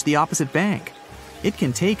to reach the opposite bank. It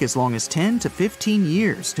can take as long as 10 to 15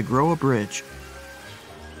 years to grow a bridge.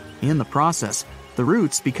 In the process, the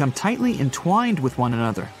roots become tightly entwined with one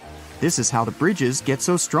another. This is how the bridges get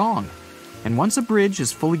so strong. And once a bridge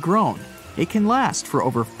is fully grown, it can last for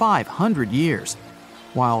over 500 years.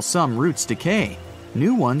 While some roots decay,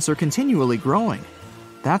 new ones are continually growing.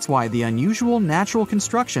 That's why the unusual natural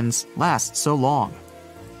constructions last so long.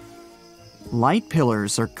 Light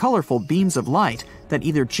pillars are colorful beams of light that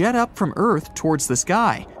either jet up from Earth towards the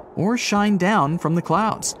sky or shine down from the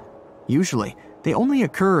clouds. Usually, they only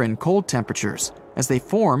occur in cold temperatures, as they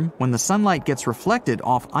form when the sunlight gets reflected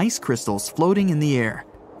off ice crystals floating in the air.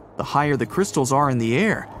 The higher the crystals are in the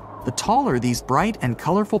air, the taller these bright and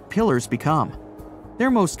colorful pillars become.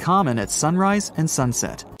 They're most common at sunrise and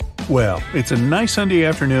sunset. Well, it's a nice Sunday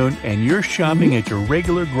afternoon and you're shopping at your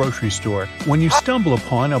regular grocery store when you stumble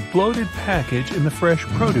upon a bloated package in the fresh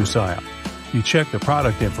produce aisle. You check the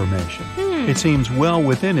product information. It seems well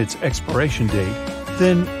within its expiration date.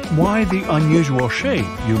 Then why the unusual shape,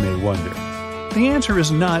 you may wonder? The answer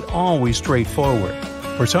is not always straightforward.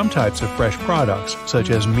 For some types of fresh products, such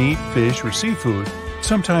as meat, fish, or seafood,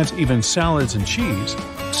 sometimes even salads and cheese,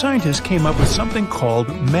 scientists came up with something called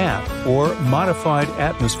MAP, or Modified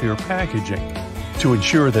Atmosphere Packaging, to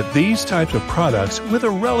ensure that these types of products with a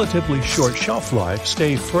relatively short shelf life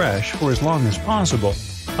stay fresh for as long as possible.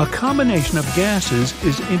 A combination of gases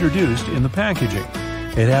is introduced in the packaging.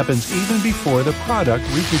 It happens even before the product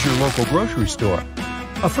reaches your local grocery store.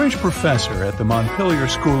 A French professor at the Montpellier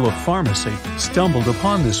School of Pharmacy stumbled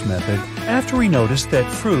upon this method after he noticed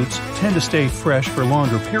that fruits tend to stay fresh for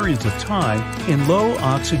longer periods of time in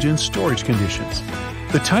low-oxygen storage conditions.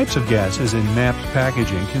 The types of gases in MAP's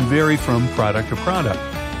packaging can vary from product to product,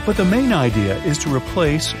 but the main idea is to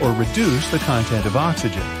replace or reduce the content of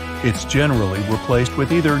oxygen. It's generally replaced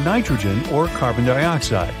with either nitrogen or carbon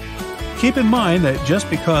dioxide. Keep in mind that just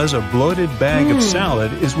because a bloated bag of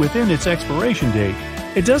salad is within its expiration date,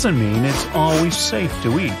 it doesn't mean it's always safe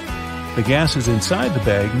to eat. The gases inside the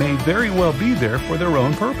bag may very well be there for their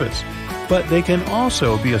own purpose, but they can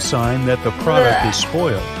also be a sign that the product is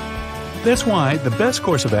spoiled. That's why the best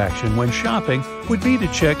course of action when shopping would be to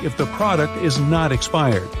check if the product is not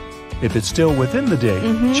expired. If it's still within the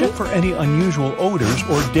date, check for any unusual odors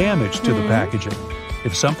or damage to the packaging.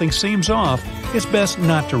 If something seems off, it's best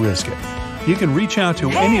not to risk it. You can reach out to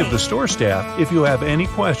any of the store staff if you have any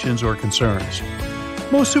questions or concerns.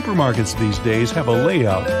 Most supermarkets these days have a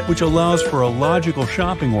layout which allows for a logical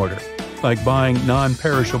shopping order, like buying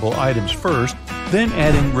non-perishable items first, then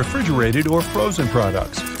adding refrigerated or frozen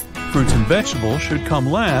products. Fruits and vegetables should come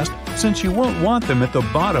last since you won't want them at the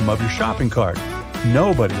bottom of your shopping cart.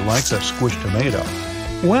 Nobody likes a squished tomato.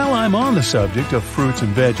 While I'm on the subject of fruits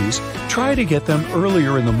and veggies, try to get them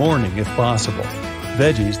earlier in the morning if possible.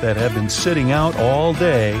 Veggies that have been sitting out all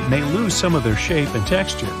day may lose some of their shape and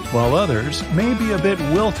texture, while others may be a bit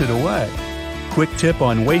wilted away. Quick tip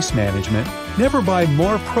on waste management: never buy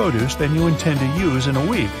more produce than you intend to use in a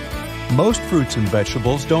week. Most fruits and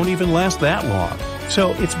vegetables don't even last that long,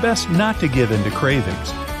 so it's best not to give in to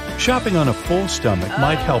cravings. Shopping on a full stomach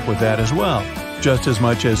might help with that as well, just as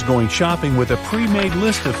much as going shopping with a pre-made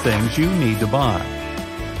list of things you need to buy.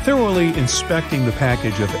 Thoroughly inspecting the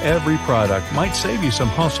package of every product might save you some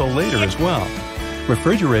hustle later as well.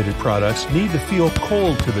 Refrigerated products need to feel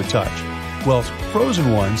cold to the touch, whilst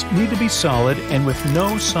frozen ones need to be solid and with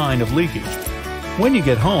no sign of leakage. When you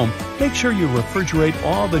get home, make sure you refrigerate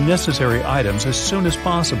all the necessary items as soon as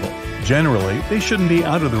possible. Generally, they shouldn't be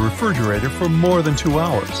out of the refrigerator for more than 2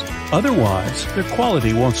 hours. Otherwise, their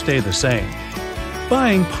quality won't stay the same.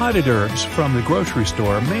 Buying potted herbs from the grocery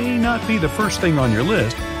store may not be the first thing on your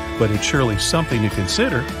list, but it's surely something to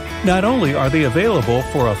consider. Not only are they available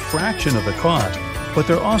for a fraction of the cost, but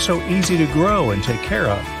they're also easy to grow and take care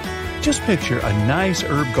of. Just picture a nice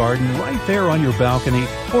herb garden right there on your balcony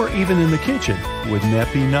or even in the kitchen. Wouldn't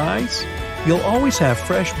that be nice? You'll always have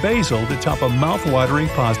fresh basil to top a mouth-watering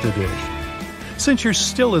pasta dish. Since you're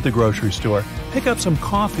still at the grocery store, pick up some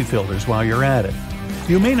coffee filters while you're at it.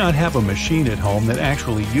 You may not have a machine at home that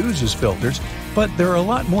actually uses filters, but there are a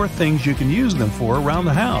lot more things you can use them for around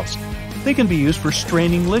the house. They can be used for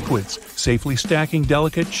straining liquids, safely stacking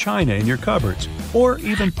delicate china in your cupboards, or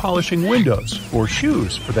even polishing windows, or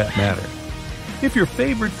shoes for that matter. If your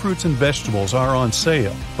favorite fruits and vegetables are on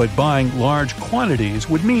sale, but buying large quantities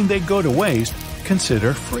would mean they go to waste,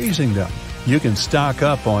 consider freezing them. You can stock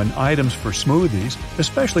up on items for smoothies,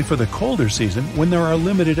 especially for the colder season when there are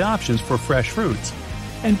limited options for fresh fruits.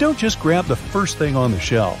 And don't just grab the first thing on the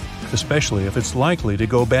shelf, especially if it's likely to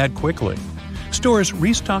go bad quickly. Stores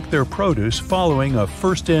restock their produce following a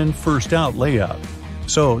first-in, first-out layout,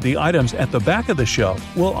 so the items at the back of the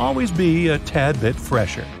shelf will always be a tad bit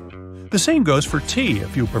fresher. The same goes for tea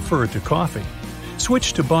if you prefer it to coffee.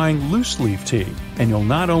 Switch to buying loose-leaf tea, and you'll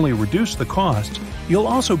not only reduce the cost, you'll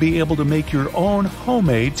also be able to make your own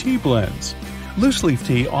homemade tea blends. Loose-leaf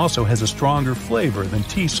tea also has a stronger flavor than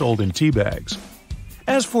tea sold in tea bags.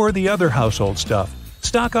 As for the other household stuff,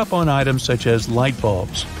 stock up on items such as light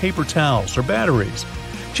bulbs, paper towels, or batteries.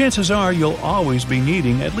 Chances are you'll always be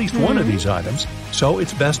needing at least one of these items, so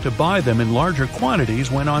it's best to buy them in larger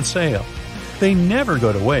quantities when on sale. They never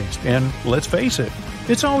go to waste, and let's face it,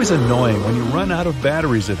 it's always annoying when you run out of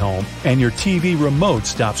batteries at home and your TV remote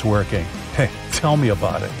stops working. Hey, tell me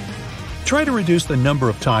about it. Try to reduce the number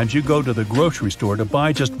of times you go to the grocery store to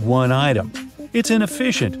buy just one item. It's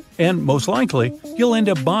inefficient, and most likely, you'll end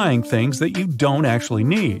up buying things that you don't actually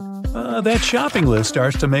need. That shopping list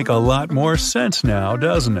starts to make a lot more sense now,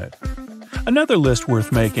 doesn't it? Another list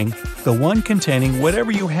worth making, the one containing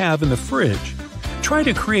whatever you have in the fridge. Try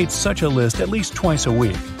to create such a list at least twice a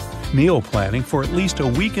week. Meal planning for at least a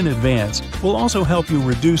week in advance will also help you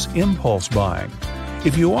reduce impulse buying.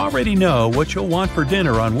 If you already know what you'll want for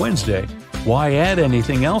dinner on Wednesday, why add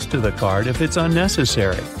anything else to the cart if it's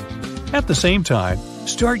unnecessary? At the same time,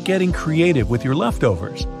 start getting creative with your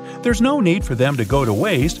leftovers. There's no need for them to go to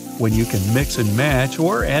waste when you can mix and match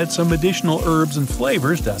or add some additional herbs and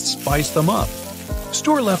flavors to spice them up.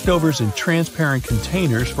 Store leftovers in transparent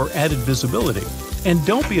containers for added visibility, and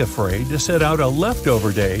don't be afraid to set out a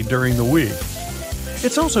leftover day during the week.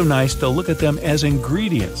 It's also nice to look at them as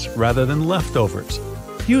ingredients rather than leftovers.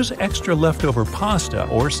 Use extra leftover pasta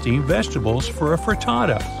or steamed vegetables for a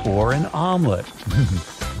frittata or an omelet.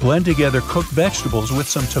 Blend together cooked vegetables with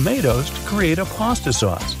some tomatoes to create a pasta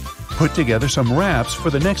sauce. Put together some wraps for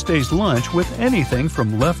the next day's lunch with anything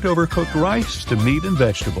from leftover cooked rice to meat and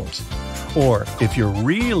vegetables. Or, if you're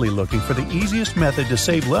really looking for the easiest method to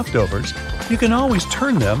save leftovers, you can always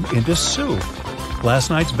turn them into soup. Last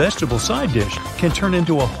night's vegetable side dish can turn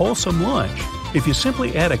into a wholesome lunch if you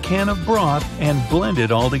simply add a can of broth and blend it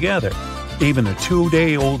all together. Even a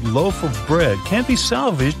 2-day-old loaf of bread can be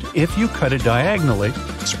salvaged if you cut it diagonally,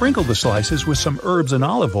 sprinkle the slices with some herbs and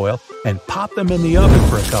olive oil, and pop them in the oven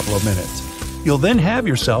for a couple of minutes. You'll then have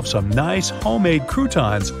yourself some nice homemade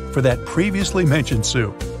croutons for that previously mentioned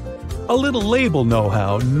soup. A little label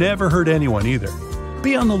know-how never hurt anyone either.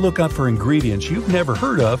 Be on the lookout for ingredients you've never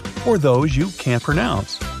heard of or those you can't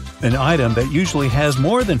pronounce. An item that usually has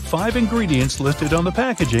more than 5 ingredients listed on the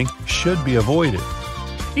packaging should be avoided.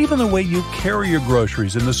 Even the way you carry your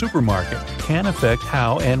groceries in the supermarket can affect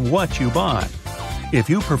how and what you buy. If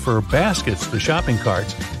you prefer baskets to shopping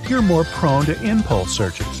carts, you're more prone to impulse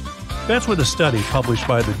searches. That's what a study published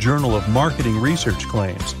by the Journal of Marketing Research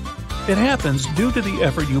claims. It happens due to the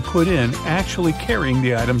effort you put in actually carrying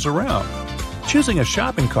the items around. Choosing a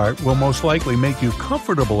shopping cart will most likely make you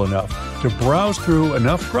comfortable enough to browse through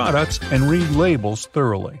enough products and read labels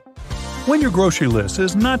thoroughly. When your grocery list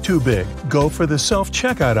is not too big, go for the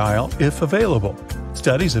self-checkout aisle if available.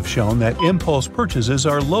 Studies have shown that impulse purchases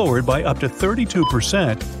are lowered by up to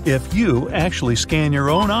 32% if you actually scan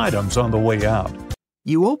your own items on the way out.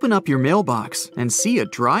 You open up your mailbox and see a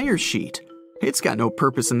dryer sheet. It's got no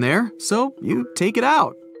purpose in there, so you take it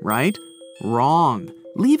out, right? Wrong.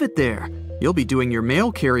 Leave it there. You'll be doing your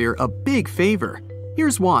mail carrier a big favor.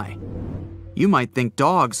 Here's why. You might think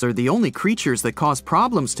dogs are the only creatures that cause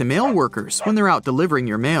problems to mail workers when they're out delivering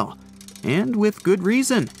your mail. And with good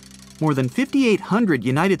reason. More than 5,800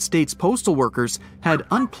 United States postal workers had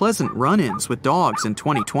unpleasant run-ins with dogs in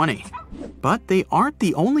 2020. But they aren't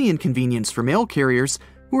the only inconvenience for mail carriers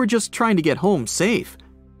who are just trying to get home safe.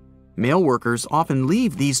 Mail workers often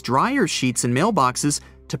leave these dryer sheets in mailboxes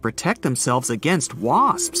to protect themselves against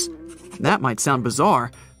wasps. That might sound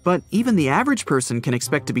bizarre, but even the average person can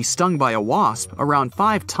expect to be stung by a wasp around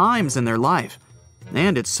 5 times in their life.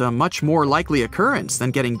 And it's a much more likely occurrence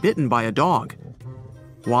than getting bitten by a dog.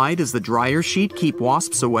 Why does the dryer sheet keep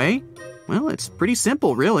wasps away? Well, it's pretty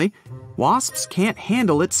simple, really. Wasps can't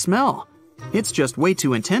handle its smell. It's just way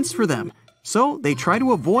too intense for them, So they try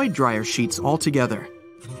to avoid dryer sheets altogether.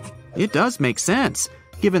 It does make sense,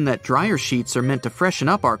 given that dryer sheets are meant to freshen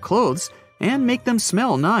up our clothes and make them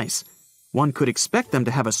smell nice. One could expect them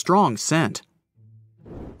to have a strong scent.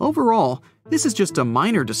 Overall, this is just a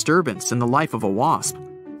minor disturbance in the life of a wasp.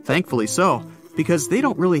 Thankfully so, because they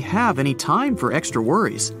don't really have any time for extra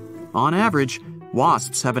worries. On average,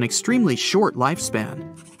 wasps have an extremely short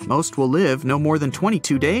lifespan. Most will live no more than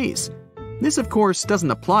 22 days. This, of course, doesn't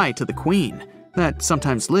apply to the queen, that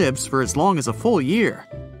sometimes lives for as long as a full year.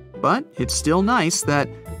 But it's still nice that,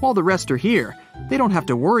 while the rest are here, they don't have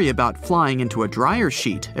to worry about flying into a dryer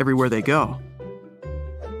sheet everywhere they go.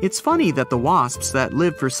 It's funny that the wasps that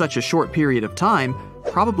live for such a short period of time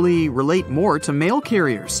probably relate more to mail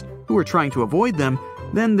carriers, who are trying to avoid them,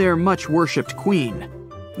 than their much-worshipped queen.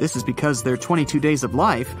 This is because their 22 days of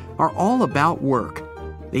life are all about work.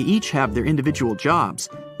 They each have their individual jobs,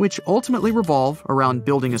 which ultimately revolve around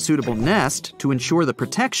building a suitable nest to ensure the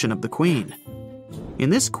protection of the queen. In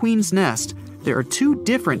this queen's nest, there are two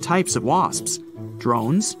different types of wasps: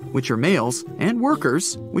 drones, which are males, and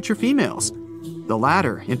workers, which are females. The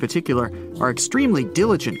latter, in particular, are extremely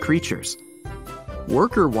diligent creatures.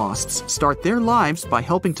 Worker wasps start their lives by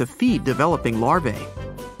helping to feed developing larvae.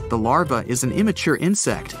 The larva is an immature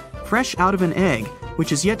insect, fresh out of an egg,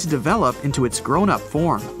 which is yet to develop into its grown-up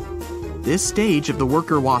form. This stage of the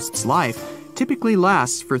worker wasp's life typically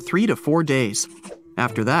lasts for 3 to 4 days.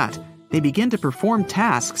 After that, they begin to perform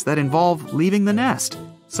tasks that involve leaving the nest,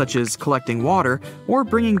 such as collecting water or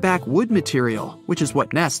bringing back wood material, which is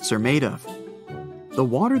what nests are made of. The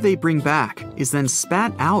water they bring back is then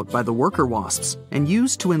spat out by the worker wasps and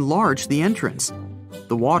used to enlarge the entrance.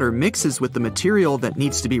 The water mixes with the material that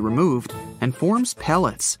needs to be removed and forms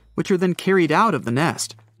pellets, which are then carried out of the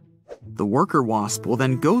nest. The worker wasp will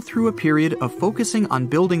then go through a period of focusing on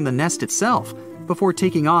building the nest itself before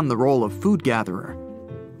taking on the role of food gatherer.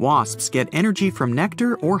 Wasps get energy from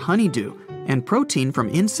nectar or honeydew and protein from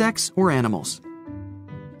insects or animals.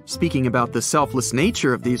 Speaking about the selfless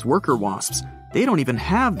nature of these worker wasps, they don't even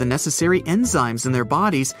have the necessary enzymes in their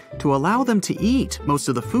bodies to allow them to eat most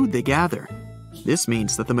of the food they gather. This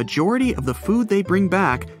means that the majority of the food they bring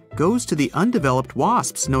back goes to the undeveloped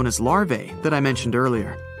wasps known as larvae that I mentioned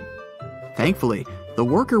earlier. Thankfully, the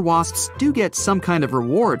worker wasps do get some kind of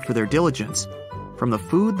reward for their diligence. From the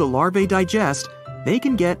food the larvae digest, they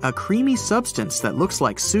can get a creamy substance that looks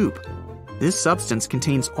like soup. This substance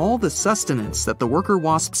contains all the sustenance that the worker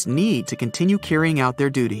wasps need to continue carrying out their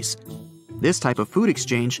duties. This type of food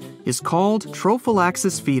exchange is called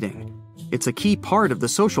trophallaxis feeding. It's a key part of the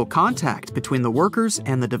social contact between the workers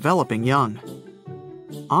and the developing young.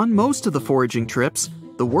 On most of the foraging trips,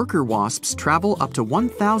 the worker wasps travel up to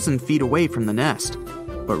 1,000 feet away from the nest.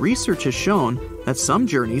 But research has shown that some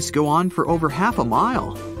journeys go on for over half a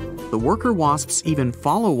mile. The worker wasps even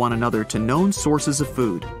follow one another to known sources of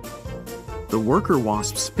food. The worker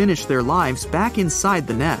wasps finish their lives back inside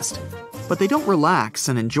the nest, but they don't relax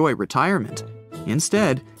and enjoy retirement.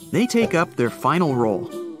 Instead, they take up their final role,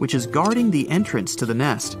 which is guarding the entrance to the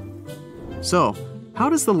nest. So, how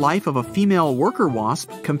does the life of a female worker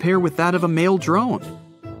wasp compare with that of a male drone?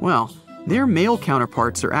 Well, their male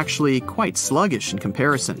counterparts are actually quite sluggish in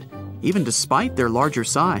comparison, even despite their larger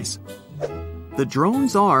size. The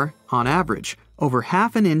drones are, on average, over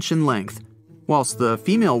half an inch in length, whilst the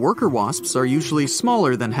female worker wasps are usually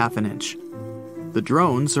smaller than half an inch. The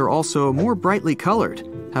drones are also more brightly colored,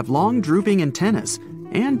 have long drooping antennas,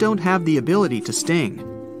 and don't have the ability to sting.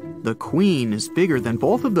 The queen is bigger than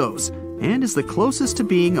both of those and is the closest to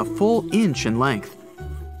being a full inch in length.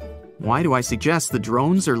 Why do I suggest the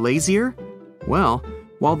drones are lazier? Well,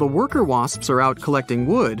 while the worker wasps are out collecting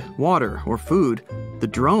wood, water, or food, the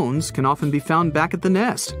drones can often be found back at the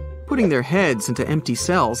nest, putting their heads into empty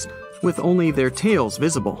cells with only their tails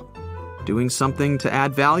visible. Doing something to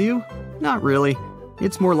add value? Not really.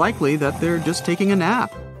 It's more likely that they're just taking a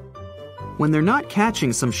nap. When they're not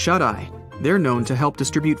catching some shut-eye, they're known to help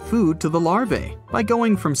distribute food to the larvae by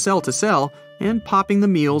going from cell to cell and popping the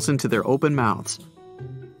meals into their open mouths.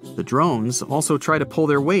 The drones also try to pull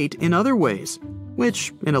their weight in other ways,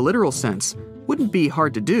 which, in a literal sense, wouldn't be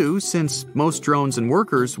hard to do since most drones and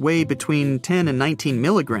workers weigh between 10 and 19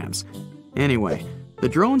 milligrams. Anyway, the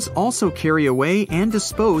drones also carry away and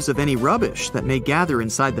dispose of any rubbish that may gather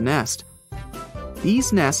inside the nest.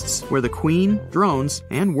 These nests, where the queen, drones,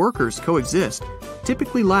 and workers coexist,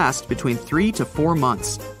 typically last between 3 to 4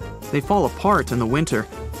 months. They fall apart in the winter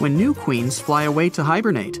when new queens fly away to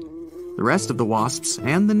hibernate. The rest of the wasps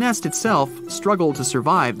and the nest itself struggle to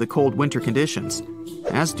survive the cold winter conditions,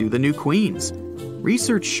 as do the new queens.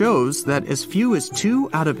 Research shows that as few as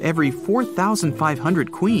 2 out of every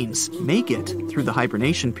 4,500 queens make it through the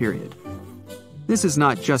hibernation period. This is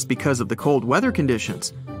not just because of the cold weather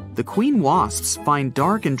conditions. The queen wasps find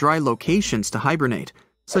dark and dry locations to hibernate,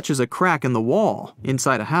 such as a crack in the wall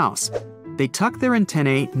inside a house. They tuck their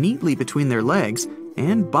antennae neatly between their legs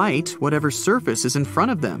and bite whatever surface is in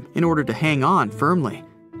front of them in order to hang on firmly.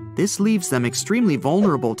 This leaves them extremely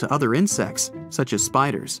vulnerable to other insects, such as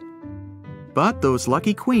spiders. But those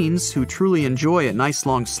lucky queens who truly enjoy a nice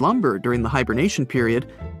long slumber during the hibernation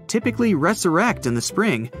period typically resurrect in the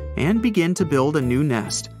spring and begin to build a new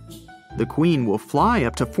nest. The queen will fly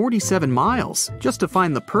up to 47 miles just to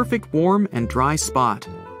find the perfect warm and dry spot.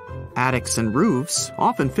 Attics and roofs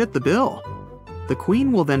often fit the bill. The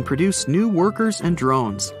queen will then produce new workers and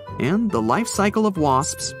drones, and the life cycle of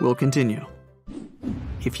wasps will continue.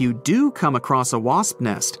 If you do come across a wasp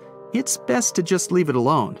nest, it's best to just leave it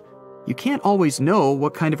alone. You can't always know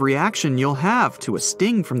what kind of reaction you'll have to a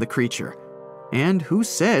sting from the creature. And who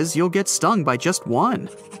says you'll get stung by just one?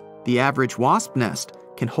 The average wasp nest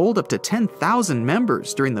can hold up to 10,000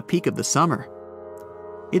 members during the peak of the summer.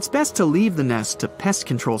 It's best to leave the nest to pest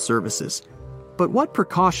control services. But what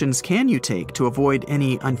precautions can you take to avoid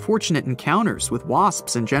any unfortunate encounters with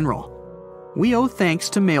wasps in general? We owe thanks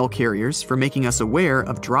to mail carriers for making us aware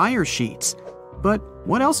of dryer sheets. But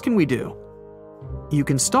what else can we do? You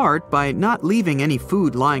can start by not leaving any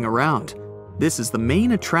food lying around. This is the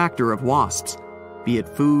main attractor of wasps, be it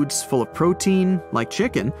foods full of protein, like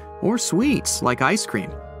chicken, or sweets, like ice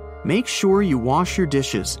cream. Make sure you wash your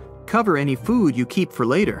dishes, cover any food you keep for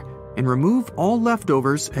later, and remove all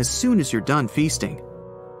leftovers as soon as you're done feasting.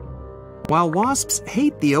 While wasps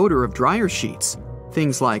hate the odor of dryer sheets,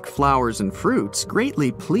 things like flowers and fruits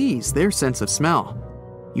greatly please their sense of smell.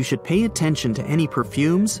 You should pay attention to any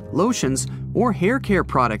perfumes, lotions, or hair care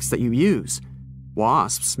products that you use.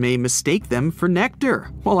 Wasps may mistake them for nectar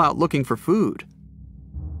while out looking for food.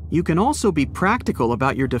 You can also be practical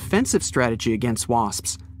about your defensive strategy against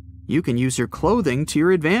wasps. You can use your clothing to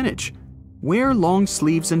your advantage. Wear long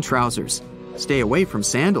sleeves and trousers. Stay away from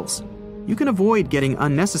sandals. You can avoid getting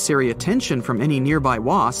unnecessary attention from any nearby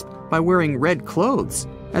wasp by wearing red clothes,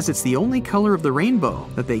 as it's the only color of the rainbow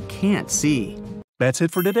that they can't see. That's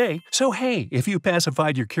it for today. So hey, if you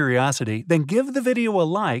pacified your curiosity, then give the video a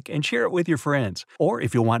like and share it with your friends. Or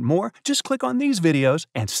if you want more, just click on these videos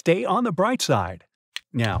and stay on the bright side.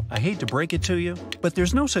 Now, I hate to break it to you, but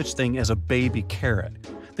there's no such thing as a baby carrot.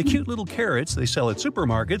 The cute little carrots they sell at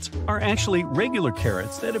supermarkets are actually regular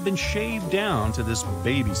carrots that have been shaved down to this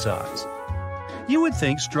baby size. You would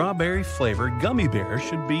think strawberry-flavored gummy bears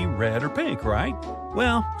should be red or pink, right?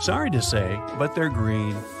 Well, sorry to say, but they're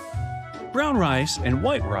green. Brown rice and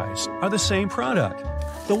white rice are the same product.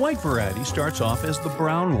 The white variety starts off as the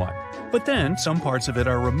brown one, but then some parts of it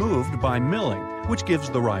are removed by milling, which gives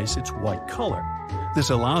the rice its white color.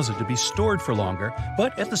 This allows it to be stored for longer,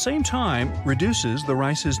 but at the same time reduces the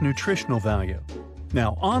rice's nutritional value.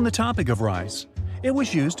 Now, on the topic of rice, it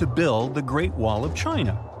was used to build the Great Wall of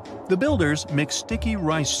China. The builders mixed sticky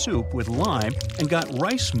rice soup with lime and got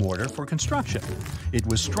rice mortar for construction. It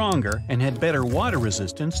was stronger and had better water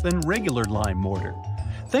resistance than regular lime mortar.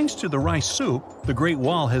 Thanks to the rice soup, the Great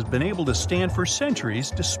Wall has been able to stand for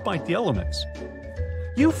centuries despite the elements.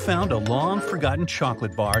 You found a long-forgotten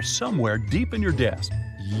chocolate bar somewhere deep in your desk.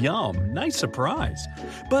 Yum! Nice surprise!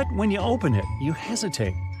 But when you open it, you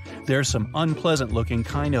hesitate. There's some unpleasant-looking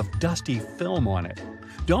kind of dusty film on it.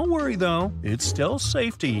 Don't worry though, it's still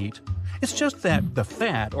safe to eat. It's just that the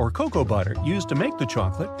fat or cocoa butter used to make the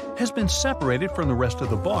chocolate has been separated from the rest of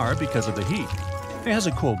the bar because of the heat. As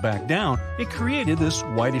it cooled back down, it created this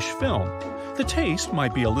whitish film. The taste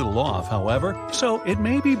might be a little off, however, so it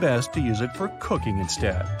may be best to use it for cooking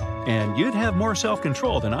instead. And you'd have more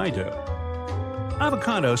self-control than I do.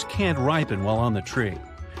 Avocados can't ripen while on the tree.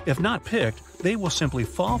 If not picked, they will simply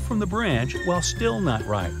fall from the branch while still not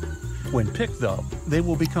ripe. When picked, though, they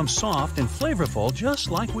will become soft and flavorful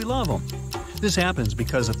just like we love them. This happens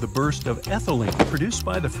because of the burst of ethylene produced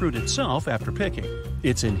by the fruit itself after picking.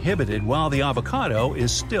 It's inhibited while the avocado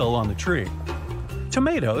is still on the tree.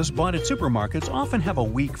 Tomatoes bought at supermarkets often have a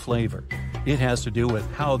weak flavor. It has to do with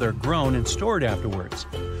how they're grown and stored afterwards.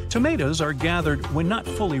 Tomatoes are gathered when not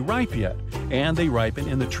fully ripe yet, and they ripen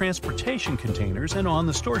in the transportation containers and on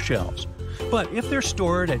the store shelves. But if they're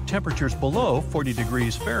stored at temperatures below 40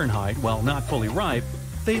 degrees Fahrenheit while not fully ripe,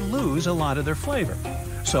 they lose a lot of their flavor.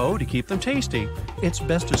 So, to keep them tasty, it's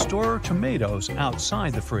best to store tomatoes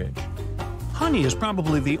outside the fridge. Honey is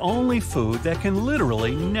probably the only food that can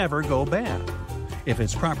literally never go bad. If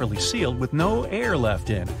it's properly sealed with no air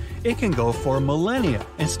left in, it can go for millennia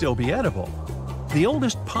and still be edible. The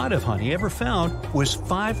oldest pot of honey ever found was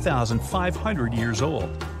 5,500 years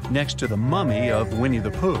old, next to the mummy of Winnie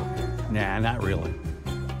the Pooh. Nah, not really.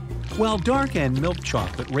 While dark and milk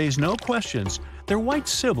chocolate raise no questions, their white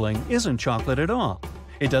sibling isn't chocolate at all.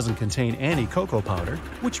 It doesn't contain any cocoa powder,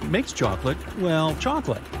 which makes chocolate, well,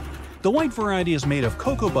 chocolate. The white variety is made of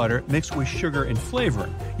cocoa butter mixed with sugar and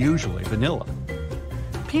flavoring, usually vanilla.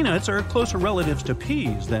 Peanuts are closer relatives to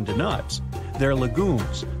peas than to nuts. They're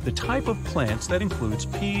legumes, the type of plants that includes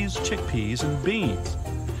peas, chickpeas, and beans.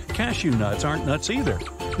 Cashew nuts aren't nuts either.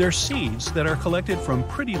 They're seeds that are collected from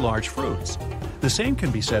pretty large fruits. The same can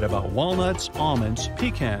be said about walnuts, almonds,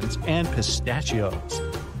 pecans, and pistachios.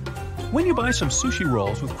 When you buy some sushi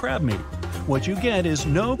rolls with crab meat, what you get is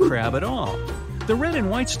no crab at all. The red and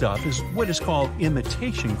white stuff is what is called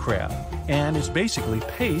imitation crab, and it's basically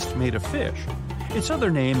paste made of fish. Its other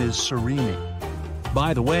name is surimi.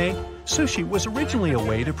 By the way, sushi was originally a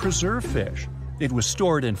way to preserve fish. It was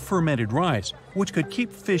stored in fermented rice, which could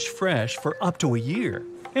keep fish fresh for up to a year.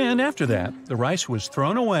 And after that, the rice was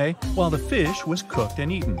thrown away while the fish was cooked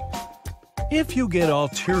and eaten. If you get all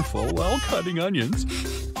tearful while cutting onions,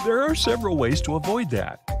 there are several ways to avoid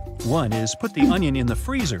that. One is put the onion in the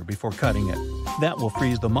freezer before cutting it. That will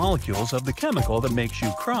freeze the molecules of the chemical that makes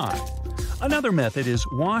you cry. Another method is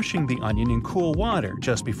washing the onion in cool water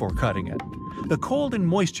just before cutting it. The cold and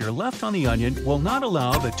moisture left on the onion will not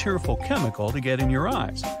allow the tearful chemical to get in your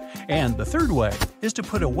eyes. And the third way is to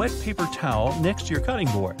put a wet paper towel next to your cutting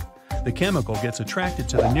board. The chemical gets attracted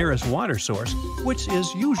to the nearest water source, which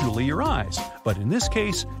is usually your eyes, but in this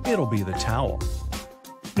case, it'll be the towel.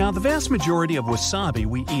 Now, the vast majority of wasabi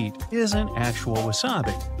we eat isn't actual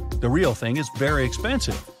wasabi. The real thing is very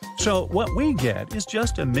expensive. So what we get is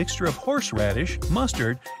just a mixture of horseradish,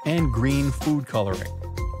 mustard, and green food coloring.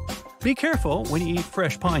 Be careful when you eat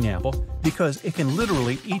fresh pineapple because it can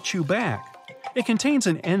literally eat you back. It contains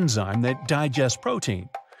an enzyme that digests protein.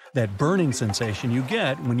 That burning sensation you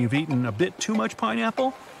get when you've eaten a bit too much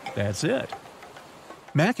pineapple, that's it.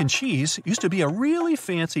 Mac and cheese used to be a really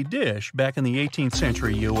fancy dish back in the 18th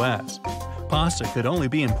century US. Pasta could only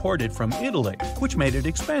be imported from Italy, which made it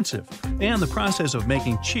expensive, and the process of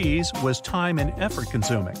making cheese was time and effort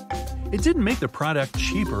consuming. It didn't make the product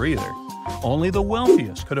cheaper either. Only the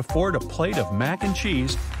wealthiest could afford a plate of mac and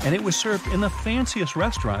cheese, and it was served in the fanciest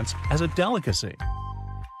restaurants as a delicacy.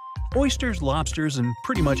 Oysters, lobsters, and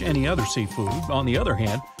pretty much any other seafood, on the other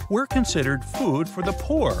hand, were considered food for the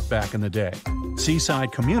poor back in the day.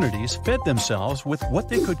 Seaside communities fed themselves with what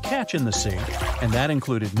they could catch in the sea, and that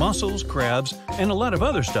included mussels, crabs, and a lot of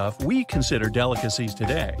other stuff we consider delicacies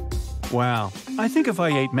today. Wow, I think if I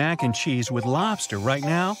ate mac and cheese with lobster right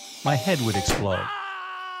now, my head would explode.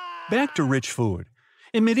 Back to rich food.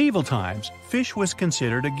 In medieval times, fish was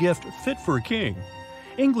considered a gift fit for a king.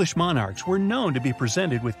 English monarchs were known to be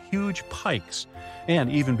presented with huge pikes,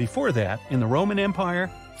 and even before that, in the Roman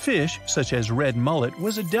Empire, fish such as red mullet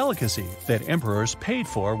was a delicacy that emperors paid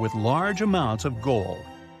for with large amounts of gold.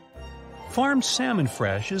 Farmed salmon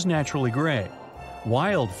fresh is naturally gray.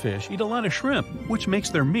 Wild fish eat a lot of shrimp, which makes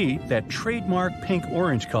their meat that trademark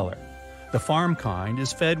pink-orange color. The farm kind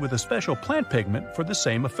is fed with a special plant pigment for the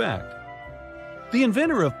same effect. The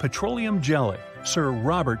inventor of petroleum jelly, Sir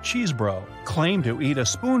Robert Cheesebro, claimed to eat a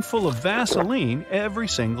spoonful of Vaseline every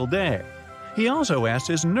single day. He also asked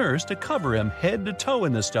his nurse to cover him head to toe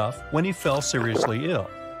in the stuff when he fell seriously ill.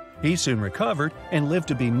 He soon recovered and lived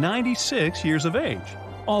to be 96 years of age.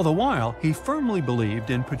 All the while, he firmly believed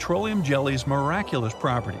in petroleum jelly's miraculous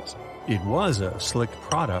properties. It was a slick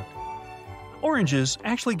product. Oranges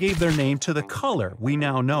actually gave their name to the color we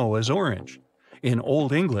now know as orange. In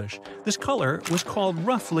Old English, this color was called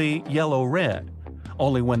roughly yellow-red.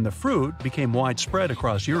 Only when the fruit became widespread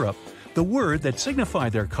across Europe, the word that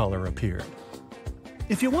signified their color appeared.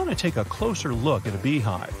 If you want to take a closer look at a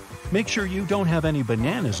beehive, make sure you don't have any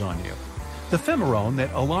bananas on you. The pheromone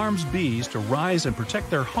that alarms bees to rise and protect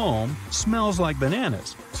their home smells like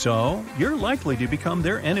bananas, so you're likely to become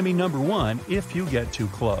their enemy number one if you get too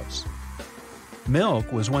close.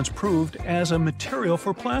 Milk was once proved as a material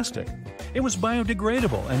for plastic. It was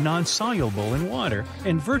biodegradable and non-soluble in water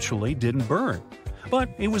and virtually didn't burn. But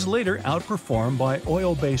it was later outperformed by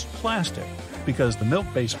oil-based plastic because the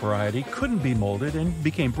milk-based variety couldn't be molded and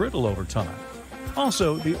became brittle over time.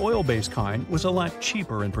 Also, the oil-based kind was a lot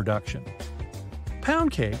cheaper in production.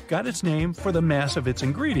 Pound cake got its name for the mass of its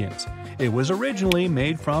ingredients. It was originally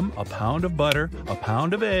made from a pound of butter, a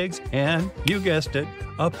pound of eggs, and, you guessed it,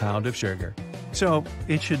 a pound of sugar. so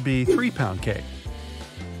it should be 3-pound cake.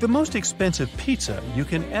 The most expensive pizza you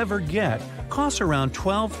can ever get costs around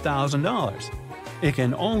 $12,000. It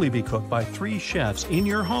can only be cooked by 3 chefs in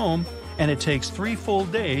your home, and it takes 3 full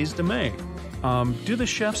days to make. Do the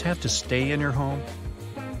chefs have to stay in your home?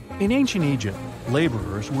 In ancient Egypt,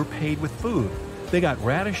 laborers were paid with food. They got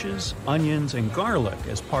radishes, onions, and garlic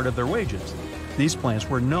as part of their wages. These plants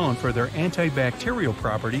were known for their antibacterial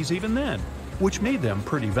properties even then, which made them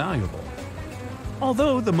pretty valuable.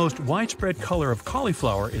 Although the most widespread color of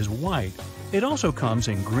cauliflower is white, it also comes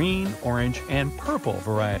in green, orange, and purple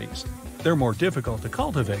varieties. They're more difficult to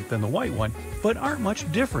cultivate than the white one, but aren't much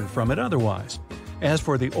different from it otherwise. As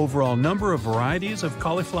for the overall number of varieties of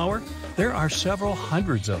cauliflower, there are several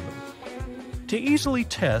hundreds of them. To easily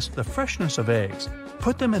test the freshness of eggs,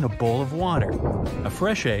 put them in a bowl of water. A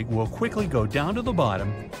fresh egg will quickly go down to the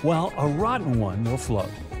bottom, while a rotten one will float.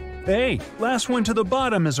 Hey, last one to the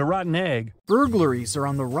bottom is a rotten egg. Burglaries are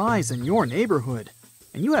on the rise in your neighborhood,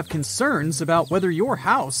 and you have concerns about whether your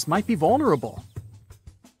house might be vulnerable.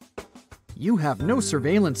 You have no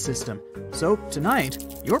surveillance system, so tonight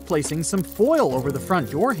you're placing some foil over the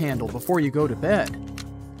front door handle before you go to bed.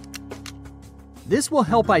 This will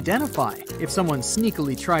help identify if someone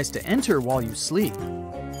sneakily tries to enter while you sleep.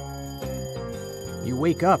 You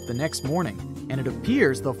wake up the next morning, and it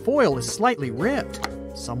appears the foil is slightly ripped.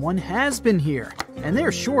 Someone has been here, and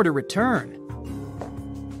they're sure to return.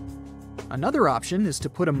 Another option is to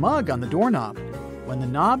put a mug on the doorknob. When the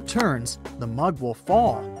knob turns, the mug will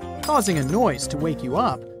fall, causing a noise to wake you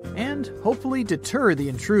up and hopefully deter the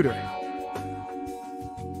intruder.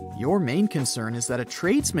 Your main concern is that a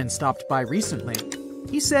tradesman stopped by recently.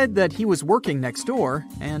 He said that he was working next door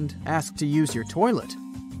and asked to use your toilet.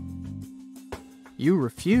 You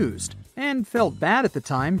refused and felt bad at the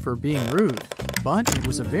time for being rude, but it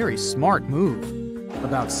was a very smart move.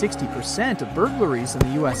 About 60% of burglaries in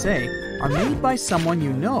the USA are made by someone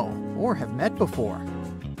you know or have met before.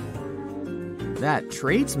 That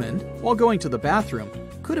tradesman, while going to the bathroom,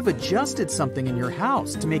 could have adjusted something in your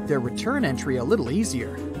house to make their return entry a little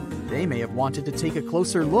easier. They may have wanted to take a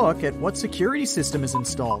closer look at what security system is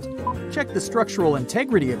installed, check the structural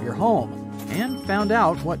integrity of your home, and found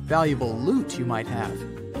out what valuable loot you might have.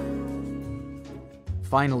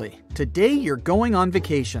 Finally, today you're going on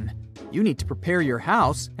vacation. You need to prepare your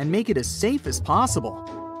house and make it as safe as possible.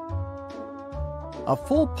 A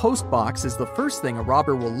full post box is the first thing a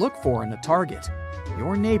robber will look for in a target.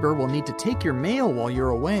 Your neighbor will need to take your mail while you're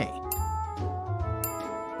away.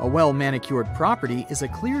 A well-manicured property is a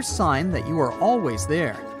clear sign that you are always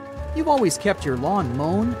there. You've always kept your lawn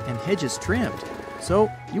mown and hedges trimmed, so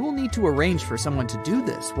you will need to arrange for someone to do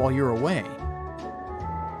this while you're away.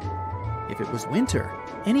 If it was winter,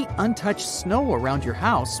 any untouched snow around your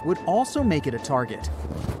house would also make it a target.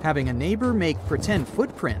 Having a neighbor make pretend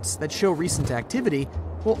footprints that show recent activity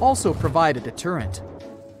will also provide a deterrent.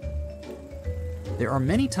 There are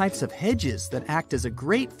many types of hedges that act as a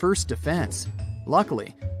great first defense.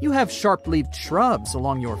 Luckily, you have sharp-leaved shrubs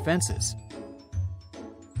along your fences.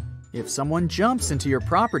 If someone jumps into your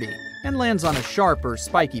property and lands on a sharp or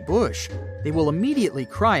spiky bush, they will immediately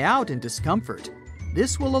cry out in discomfort.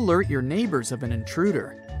 This will alert your neighbors of an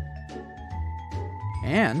intruder.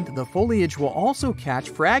 And the foliage will also catch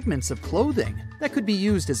fragments of clothing that could be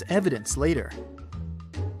used as evidence later.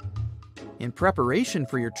 In preparation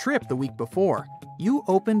for your trip the week before, you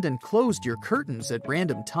opened and closed your curtains at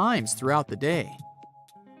random times throughout the day.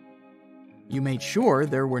 You made sure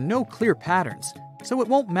there were no clear patterns, so it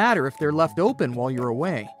won't matter if they're left open while you're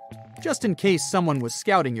away, just in case someone was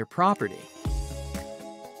scouting your property.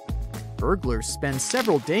 Burglars spend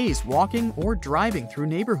several days walking or driving through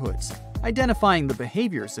neighborhoods, identifying the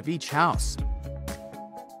behaviors of each house.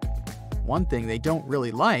 One thing they don't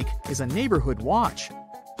really like is a neighborhood watch.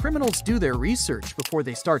 Criminals do their research before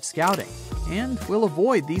they start scouting, and will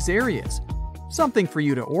avoid these areas. Something for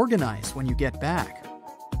you to organize when you get back.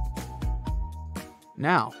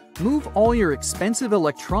 Now, move all your expensive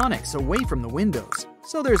electronics away from the windows,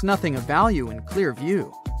 so there's nothing of value in clear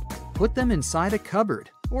view. Put them inside a cupboard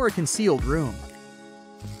or a concealed room.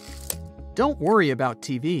 Don't worry about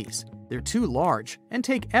TVs. They're too large and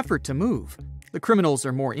take effort to move. The criminals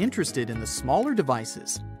are more interested in the smaller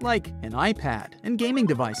devices, like an iPad and gaming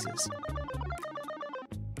devices.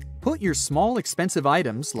 Put your small expensive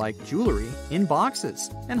items, like jewelry, in boxes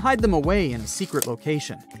and hide them away in a secret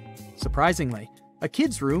location. Surprisingly, a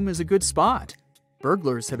kid's room is a good spot.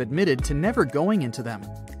 Burglars have admitted to never going into them,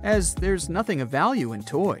 as there's nothing of value in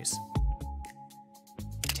toys.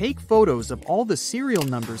 Take photos of all the serial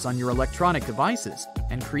numbers on your electronic devices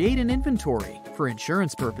and create an inventory for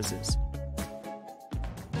insurance purposes.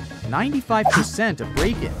 95% of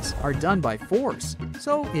break-ins are done by force,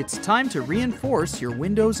 so it's time to reinforce your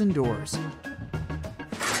windows and doors.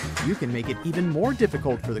 You can make it even more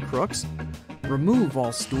difficult for the crooks. Remove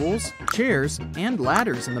all stools, chairs, and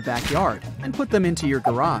ladders in the backyard and put them into your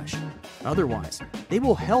garage. Otherwise, they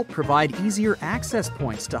will help provide easier access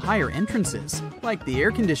points to higher entrances, like the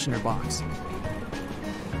air conditioner box.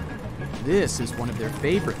 This is one of their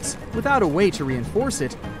favorites. Without a way to reinforce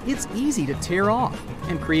it, it's easy to tear off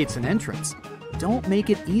and creates an entrance. Don't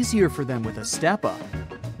make it easier for them with a step-up.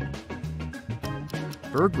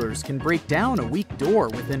 Burglars can break down a weak door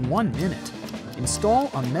within 1 minute.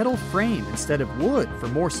 Install a metal frame instead of wood for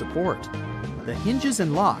more support. The hinges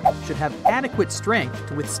and lock should have adequate strength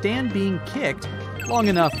to withstand being kicked long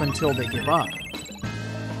enough until they give up.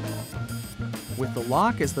 With the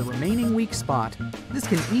lock as the remaining weak spot, this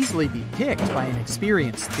can easily be picked by an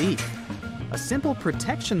experienced thief. A simple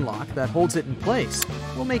protection lock that holds it in place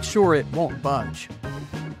will make sure it won't budge.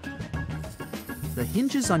 The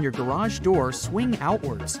hinges on your garage door swing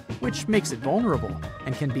outwards, which makes it vulnerable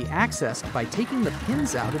and can be accessed by taking the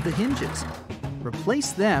pins out of the hinges.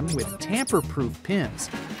 Replace them with tamper-proof pins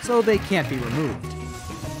so they can't be removed.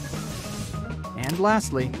 And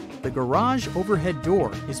lastly, the garage overhead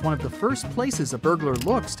door is one of the first places a burglar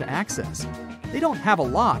looks to access. They don't have a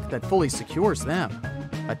lock that fully secures them.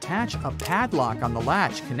 Attach a padlock on the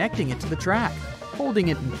latch connecting it to the track, holding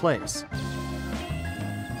it in place.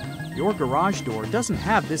 Your garage door doesn't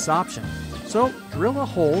have this option, so drill a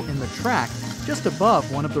hole in the track just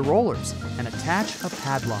above one of the rollers and attach a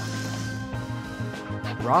padlock.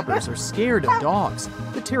 Robbers are scared of dogs,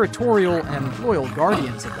 the territorial and loyal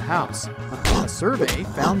guardians of the house. A survey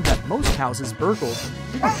found that most houses burgled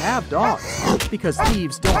didn't have dogs because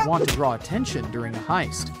thieves don't want to draw attention during a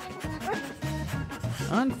heist.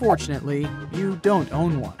 Unfortunately, you don't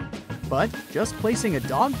own one, but just placing a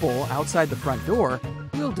dog bowl outside the front door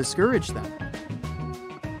will discourage them.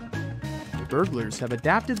 Burglars have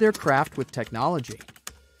adapted their craft with technology.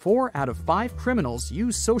 4 out of 5 criminals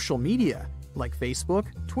use social media like Facebook,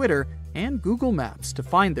 Twitter, and Google Maps to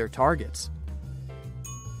find their targets.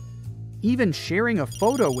 Even sharing a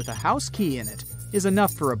photo with a house key in it is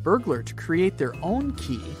enough for a burglar to create their own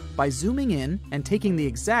key by zooming in and taking the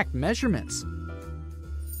exact measurements.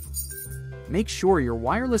 Make sure your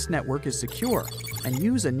wireless network is secure and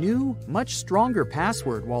use a new, much stronger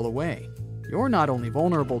password while away. You're not only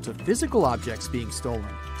vulnerable to physical objects being stolen.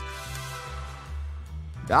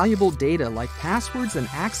 Valuable data like passwords and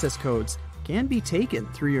access codes can be taken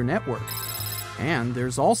through your network. And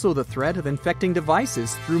there's also the threat of infecting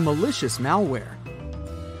devices through malicious malware.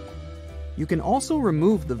 You can also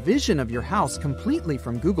remove the vision of your house completely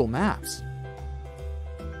from Google Maps.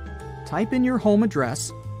 Type in your home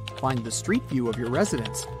address, find the street view of your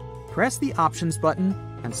residence, press the Options button,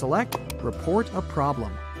 and select Report a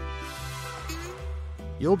Problem.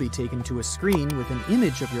 You'll be taken to a screen with an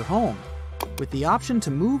image of your home, with the option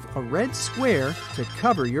to move a red square to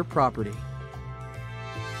cover your property.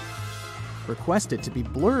 Request it to be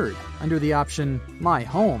blurred under the option My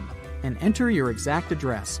Home and enter your exact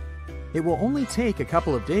address. It will only take a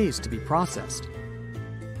couple of days to be processed.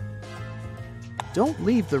 Don't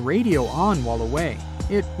leave the radio on while away.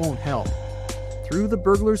 It won't help. Through the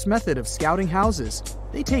burglar's method of scouting houses,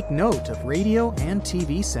 they take note of radio and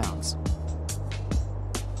TV sounds.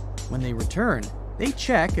 When they return, they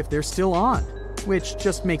check if they're still on, which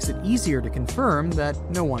just makes it easier to confirm that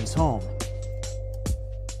no one's home.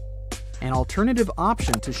 An alternative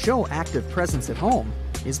option to show active presence at home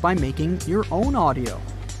is by making your own audio,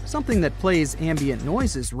 something that plays ambient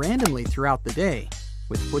noises randomly throughout the day,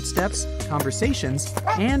 with footsteps, conversations,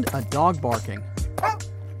 and a dog barking.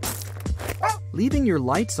 Leaving your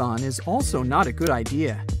lights on is also not a good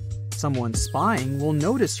idea. Someone spying will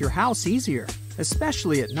notice your house easier,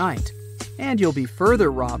 especially at night, and you'll be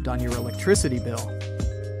further robbed on your electricity bill.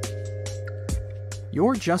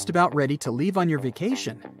 You're just about ready to leave on your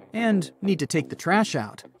vacation and need to take the trash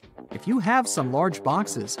out. If you have some large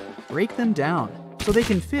boxes, break them down so they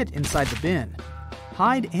can fit inside the bin.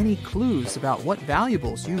 Hide any clues about what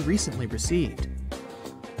valuables you recently received.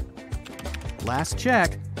 Last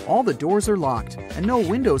check, all the doors are locked and no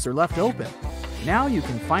windows are left open. Now you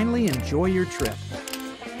can finally enjoy your trip.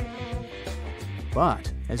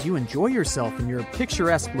 But as you enjoy yourself in your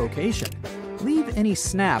picturesque location, leave any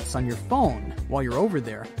snaps on your phone while you're over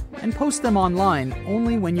there and post them online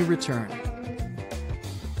only when you return.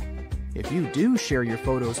 If you do share your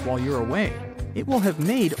photos while you're away, it will have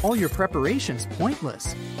made all your preparations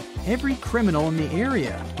pointless. Every criminal in the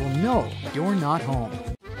area will know you're not home.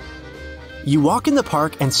 You walk in the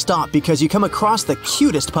park and stop because you come across the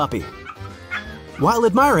cutest puppy. While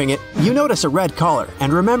admiring it, you notice a red collar,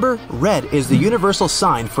 and remember, red is the universal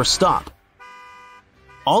sign for stop.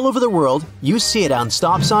 All over the world, you see it on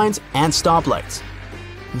stop signs and stoplights.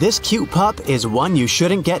 This cute pup is one you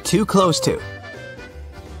shouldn't get too close to.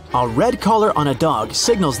 A red collar on a dog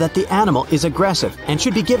signals that the animal is aggressive and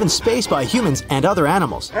should be given space by humans and other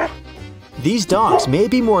animals. These dogs may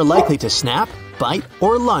be more likely to snap, bite,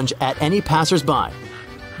 or lunge at any passers-by.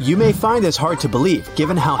 You may find this hard to believe,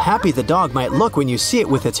 given how happy the dog might look when you see it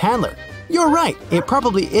with its handler. You're right, it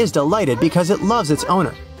probably is delighted because it loves its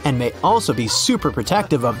owner, and may also be super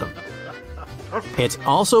protective of them. It's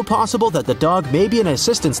also possible that the dog may be an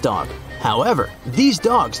assistance dog. However, these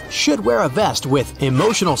dogs should wear a vest with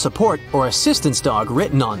emotional support or assistance dog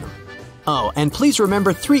written on them. Oh, and please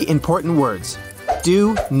remember 3 important words.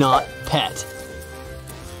 Do not pet.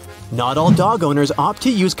 Not all dog owners opt to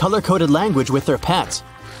use color-coded language with their pets.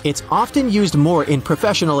 It's often used more in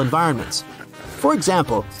professional environments. For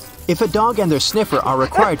example, if a dog and their sniffer are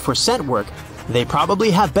required for scent work, they probably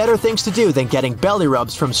have better things to do than getting belly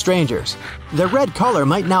rubs from strangers. The red collar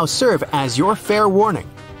might now serve as your fair warning.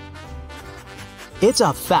 It's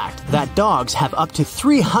a fact that dogs have up to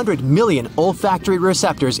 300 million olfactory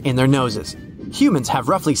receptors in their noses. Humans have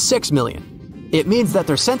roughly 6 million. It means that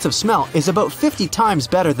their sense of smell is about 50 times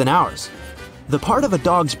better than ours. The part of a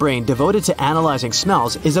dog's brain devoted to analyzing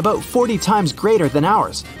smells is about 40 times greater than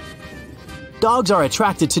ours. Dogs are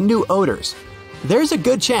attracted to new odors. There's a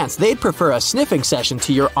good chance they'd prefer a sniffing session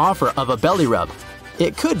to your offer of a belly rub.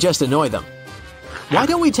 It could just annoy them. Why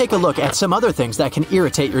don't we take a look at some other things that can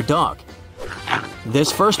irritate your dog? This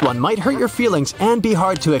first one might hurt your feelings and be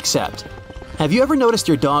hard to accept. Have you ever noticed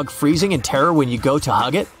your dog freezing in terror when you go to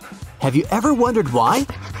hug it? Have you ever wondered why?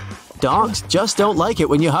 Dogs just don't like it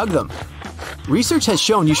when you hug them. Research has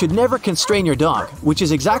shown you should never constrain your dog, which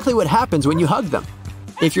is exactly what happens when you hug them.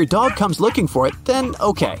 If your dog comes looking for it, then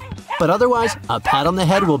okay. But otherwise, a pat on the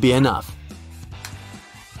head will be enough.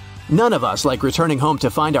 None of us like returning home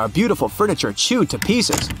to find our beautiful furniture chewed to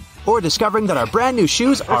pieces, or discovering that our brand new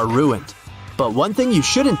shoes are ruined. But one thing you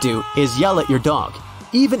shouldn't do is yell at your dog,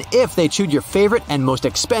 even if they chewed your favorite and most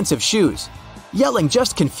expensive shoes. Yelling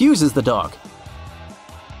just confuses the dog.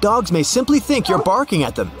 Dogs may simply think you're barking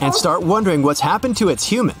at them and start wondering what's happened to its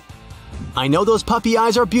human. I know those puppy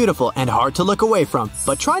eyes are beautiful and hard to look away from,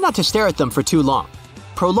 but try not to stare at them for too long.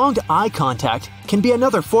 Prolonged eye contact can be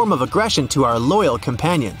another form of aggression to our loyal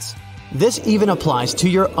companions. This even applies to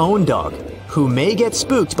your own dog, who may get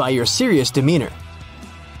spooked by your serious demeanor.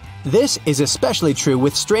 This is especially true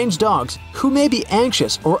with strange dogs who may be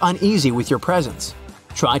anxious or uneasy with your presence.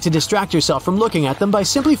 Try to distract yourself from looking at them by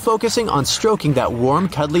simply focusing on stroking that warm,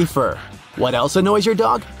 cuddly fur. What else annoys your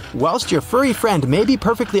dog? Whilst your furry friend may be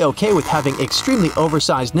perfectly okay with having extremely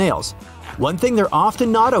oversized nails, one thing they're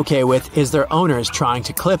often not okay with is their owners trying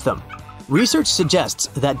to clip them. Research suggests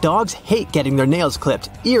that dogs hate getting their nails clipped,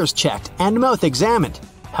 ears checked, and mouth examined.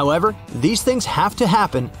 However, these things have to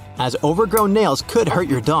happen, as overgrown nails could hurt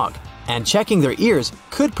your dog, and checking their ears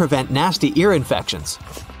could prevent nasty ear infections.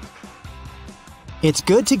 It's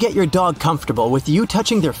good to get your dog comfortable with you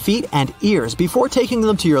touching their feet and ears before taking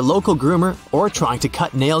them to your local groomer or trying to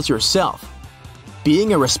cut nails yourself.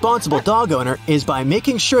 Being a responsible dog owner is by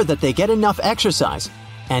making sure that they get enough exercise.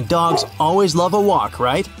 And dogs always love a walk,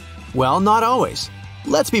 right? Well, not always.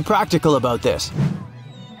 Let's be practical about this.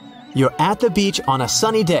 You're at the beach on a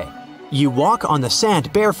sunny day. You walk on the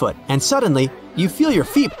sand barefoot and suddenly you feel your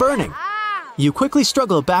feet burning. You quickly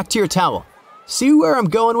struggle back to your towel. See where I'm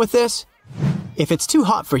going with this? If it's too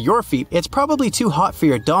hot for your feet, it's probably too hot for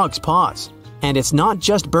your dog's paws. And it's not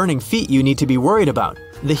just burning feet you need to be worried about.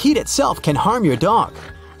 The heat itself can harm your dog.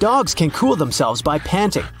 Dogs can cool themselves by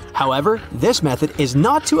panting. However, this method is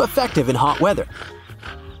not too effective in hot weather.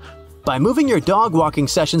 By moving your dog walking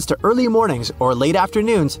sessions to early mornings or late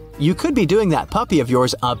afternoons, you could be doing that puppy of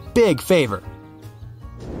yours a big favor.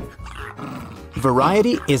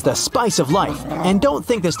 Variety is the spice of life, and don't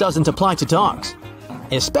think this doesn't apply to dogs.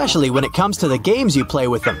 Especially when it comes to the games you play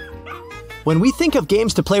with them. When we think of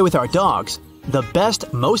games to play with our dogs, the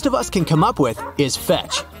best most of us can come up with is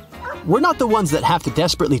fetch. We're not the ones that have to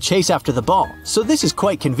desperately chase after the ball, so this is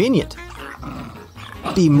quite convenient.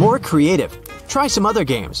 Be more creative. Try some other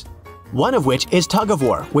games. One of which is tug of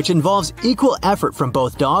war, which involves equal effort from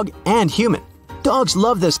both dog and human. Dogs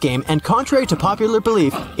love this game, and contrary to popular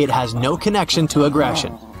belief, it has no connection to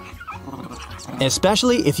aggression.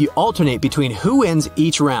 Especially if you alternate between who wins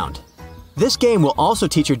each round. This game will also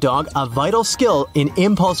teach your dog a vital skill in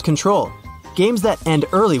impulse control. Games that end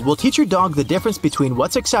early will teach your dog the difference between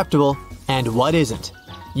what's acceptable and what isn't.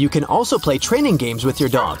 You can also play training games with your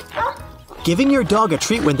dog. Giving your dog a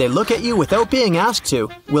treat when they look at you without being asked to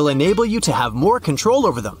will enable you to have more control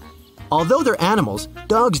over them. Although they're animals,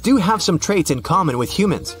 dogs do have some traits in common with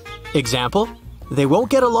humans. Example, they won't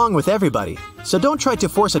get along with everybody, so don't try to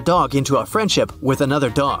force a dog into a friendship with another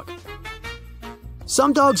dog.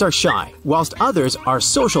 Some dogs are shy, whilst others are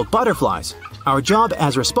social butterflies. Our job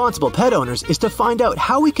as responsible pet owners is to find out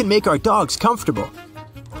how we can make our dogs comfortable.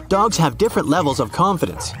 Dogs have different levels of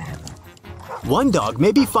confidence. One dog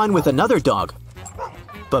may be fine with another dog,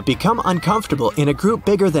 but become uncomfortable in a group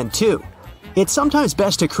bigger than 2. It's sometimes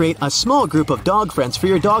best to create a small group of dog friends for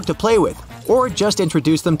your dog to play with, or just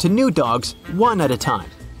introduce them to new dogs one at a time.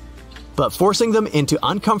 But forcing them into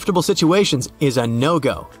uncomfortable situations is a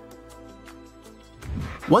no-go.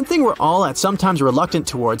 One thing we're all at sometimes reluctant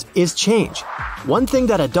towards is change. One thing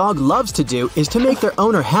that a dog loves to do is to make their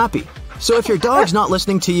owner happy. So if your dog's not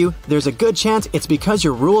listening to you, there's a good chance it's because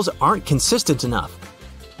your rules aren't consistent enough.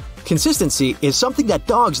 Consistency is something that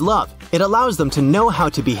dogs love. It allows them to know how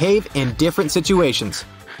to behave in different situations.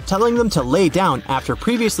 Telling them to lay down after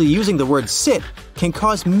previously using the word sit can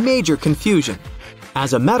cause major confusion.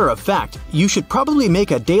 As a matter of fact, you should probably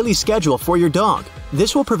make a daily schedule for your dog.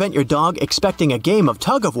 This will prevent your dog expecting a game of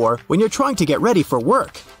tug-of-war when you're trying to get ready for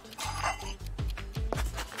work.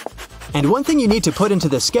 And one thing you need to put into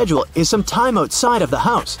this schedule is some time outside of the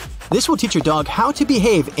house. This will teach your dog how to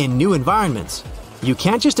behave in new environments. You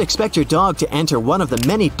can't just expect your dog to enter one of the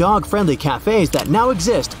many dog-friendly cafes that now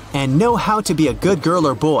exist and know how to be a good girl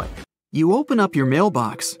or boy. You open up your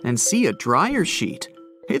mailbox and see a dryer sheet.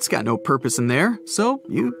 It's got no purpose in there, so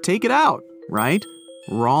you take it out, right?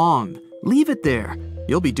 Wrong. Leave it there.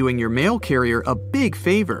 You'll be doing your mail carrier a big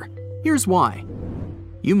favor. Here's why.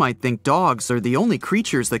 You might think dogs are the only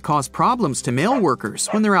creatures that cause problems to mail workers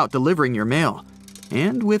when they're out delivering your mail.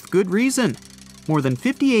 And with good reason. More than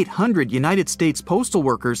 5,800 United States postal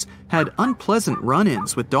workers had unpleasant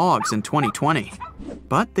run-ins with dogs in 2020.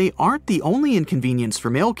 But they aren't the only inconvenience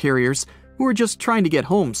for mail carriers who are just trying to get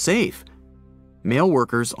home safe. Mail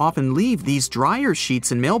workers often leave these dryer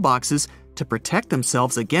sheets in mailboxes to protect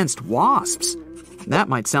themselves against wasps. That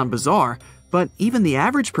might sound bizarre, but even the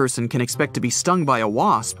average person can expect to be stung by a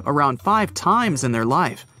wasp around 5 times in their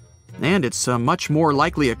life. And it's a much more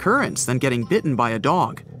likely occurrence than getting bitten by a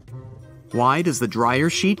dog. Why does the dryer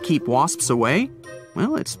sheet keep wasps away?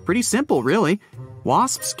 Well, it's pretty simple, really.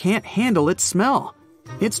 Wasps can't handle its smell.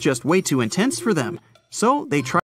 It's just way too intense for them, so they try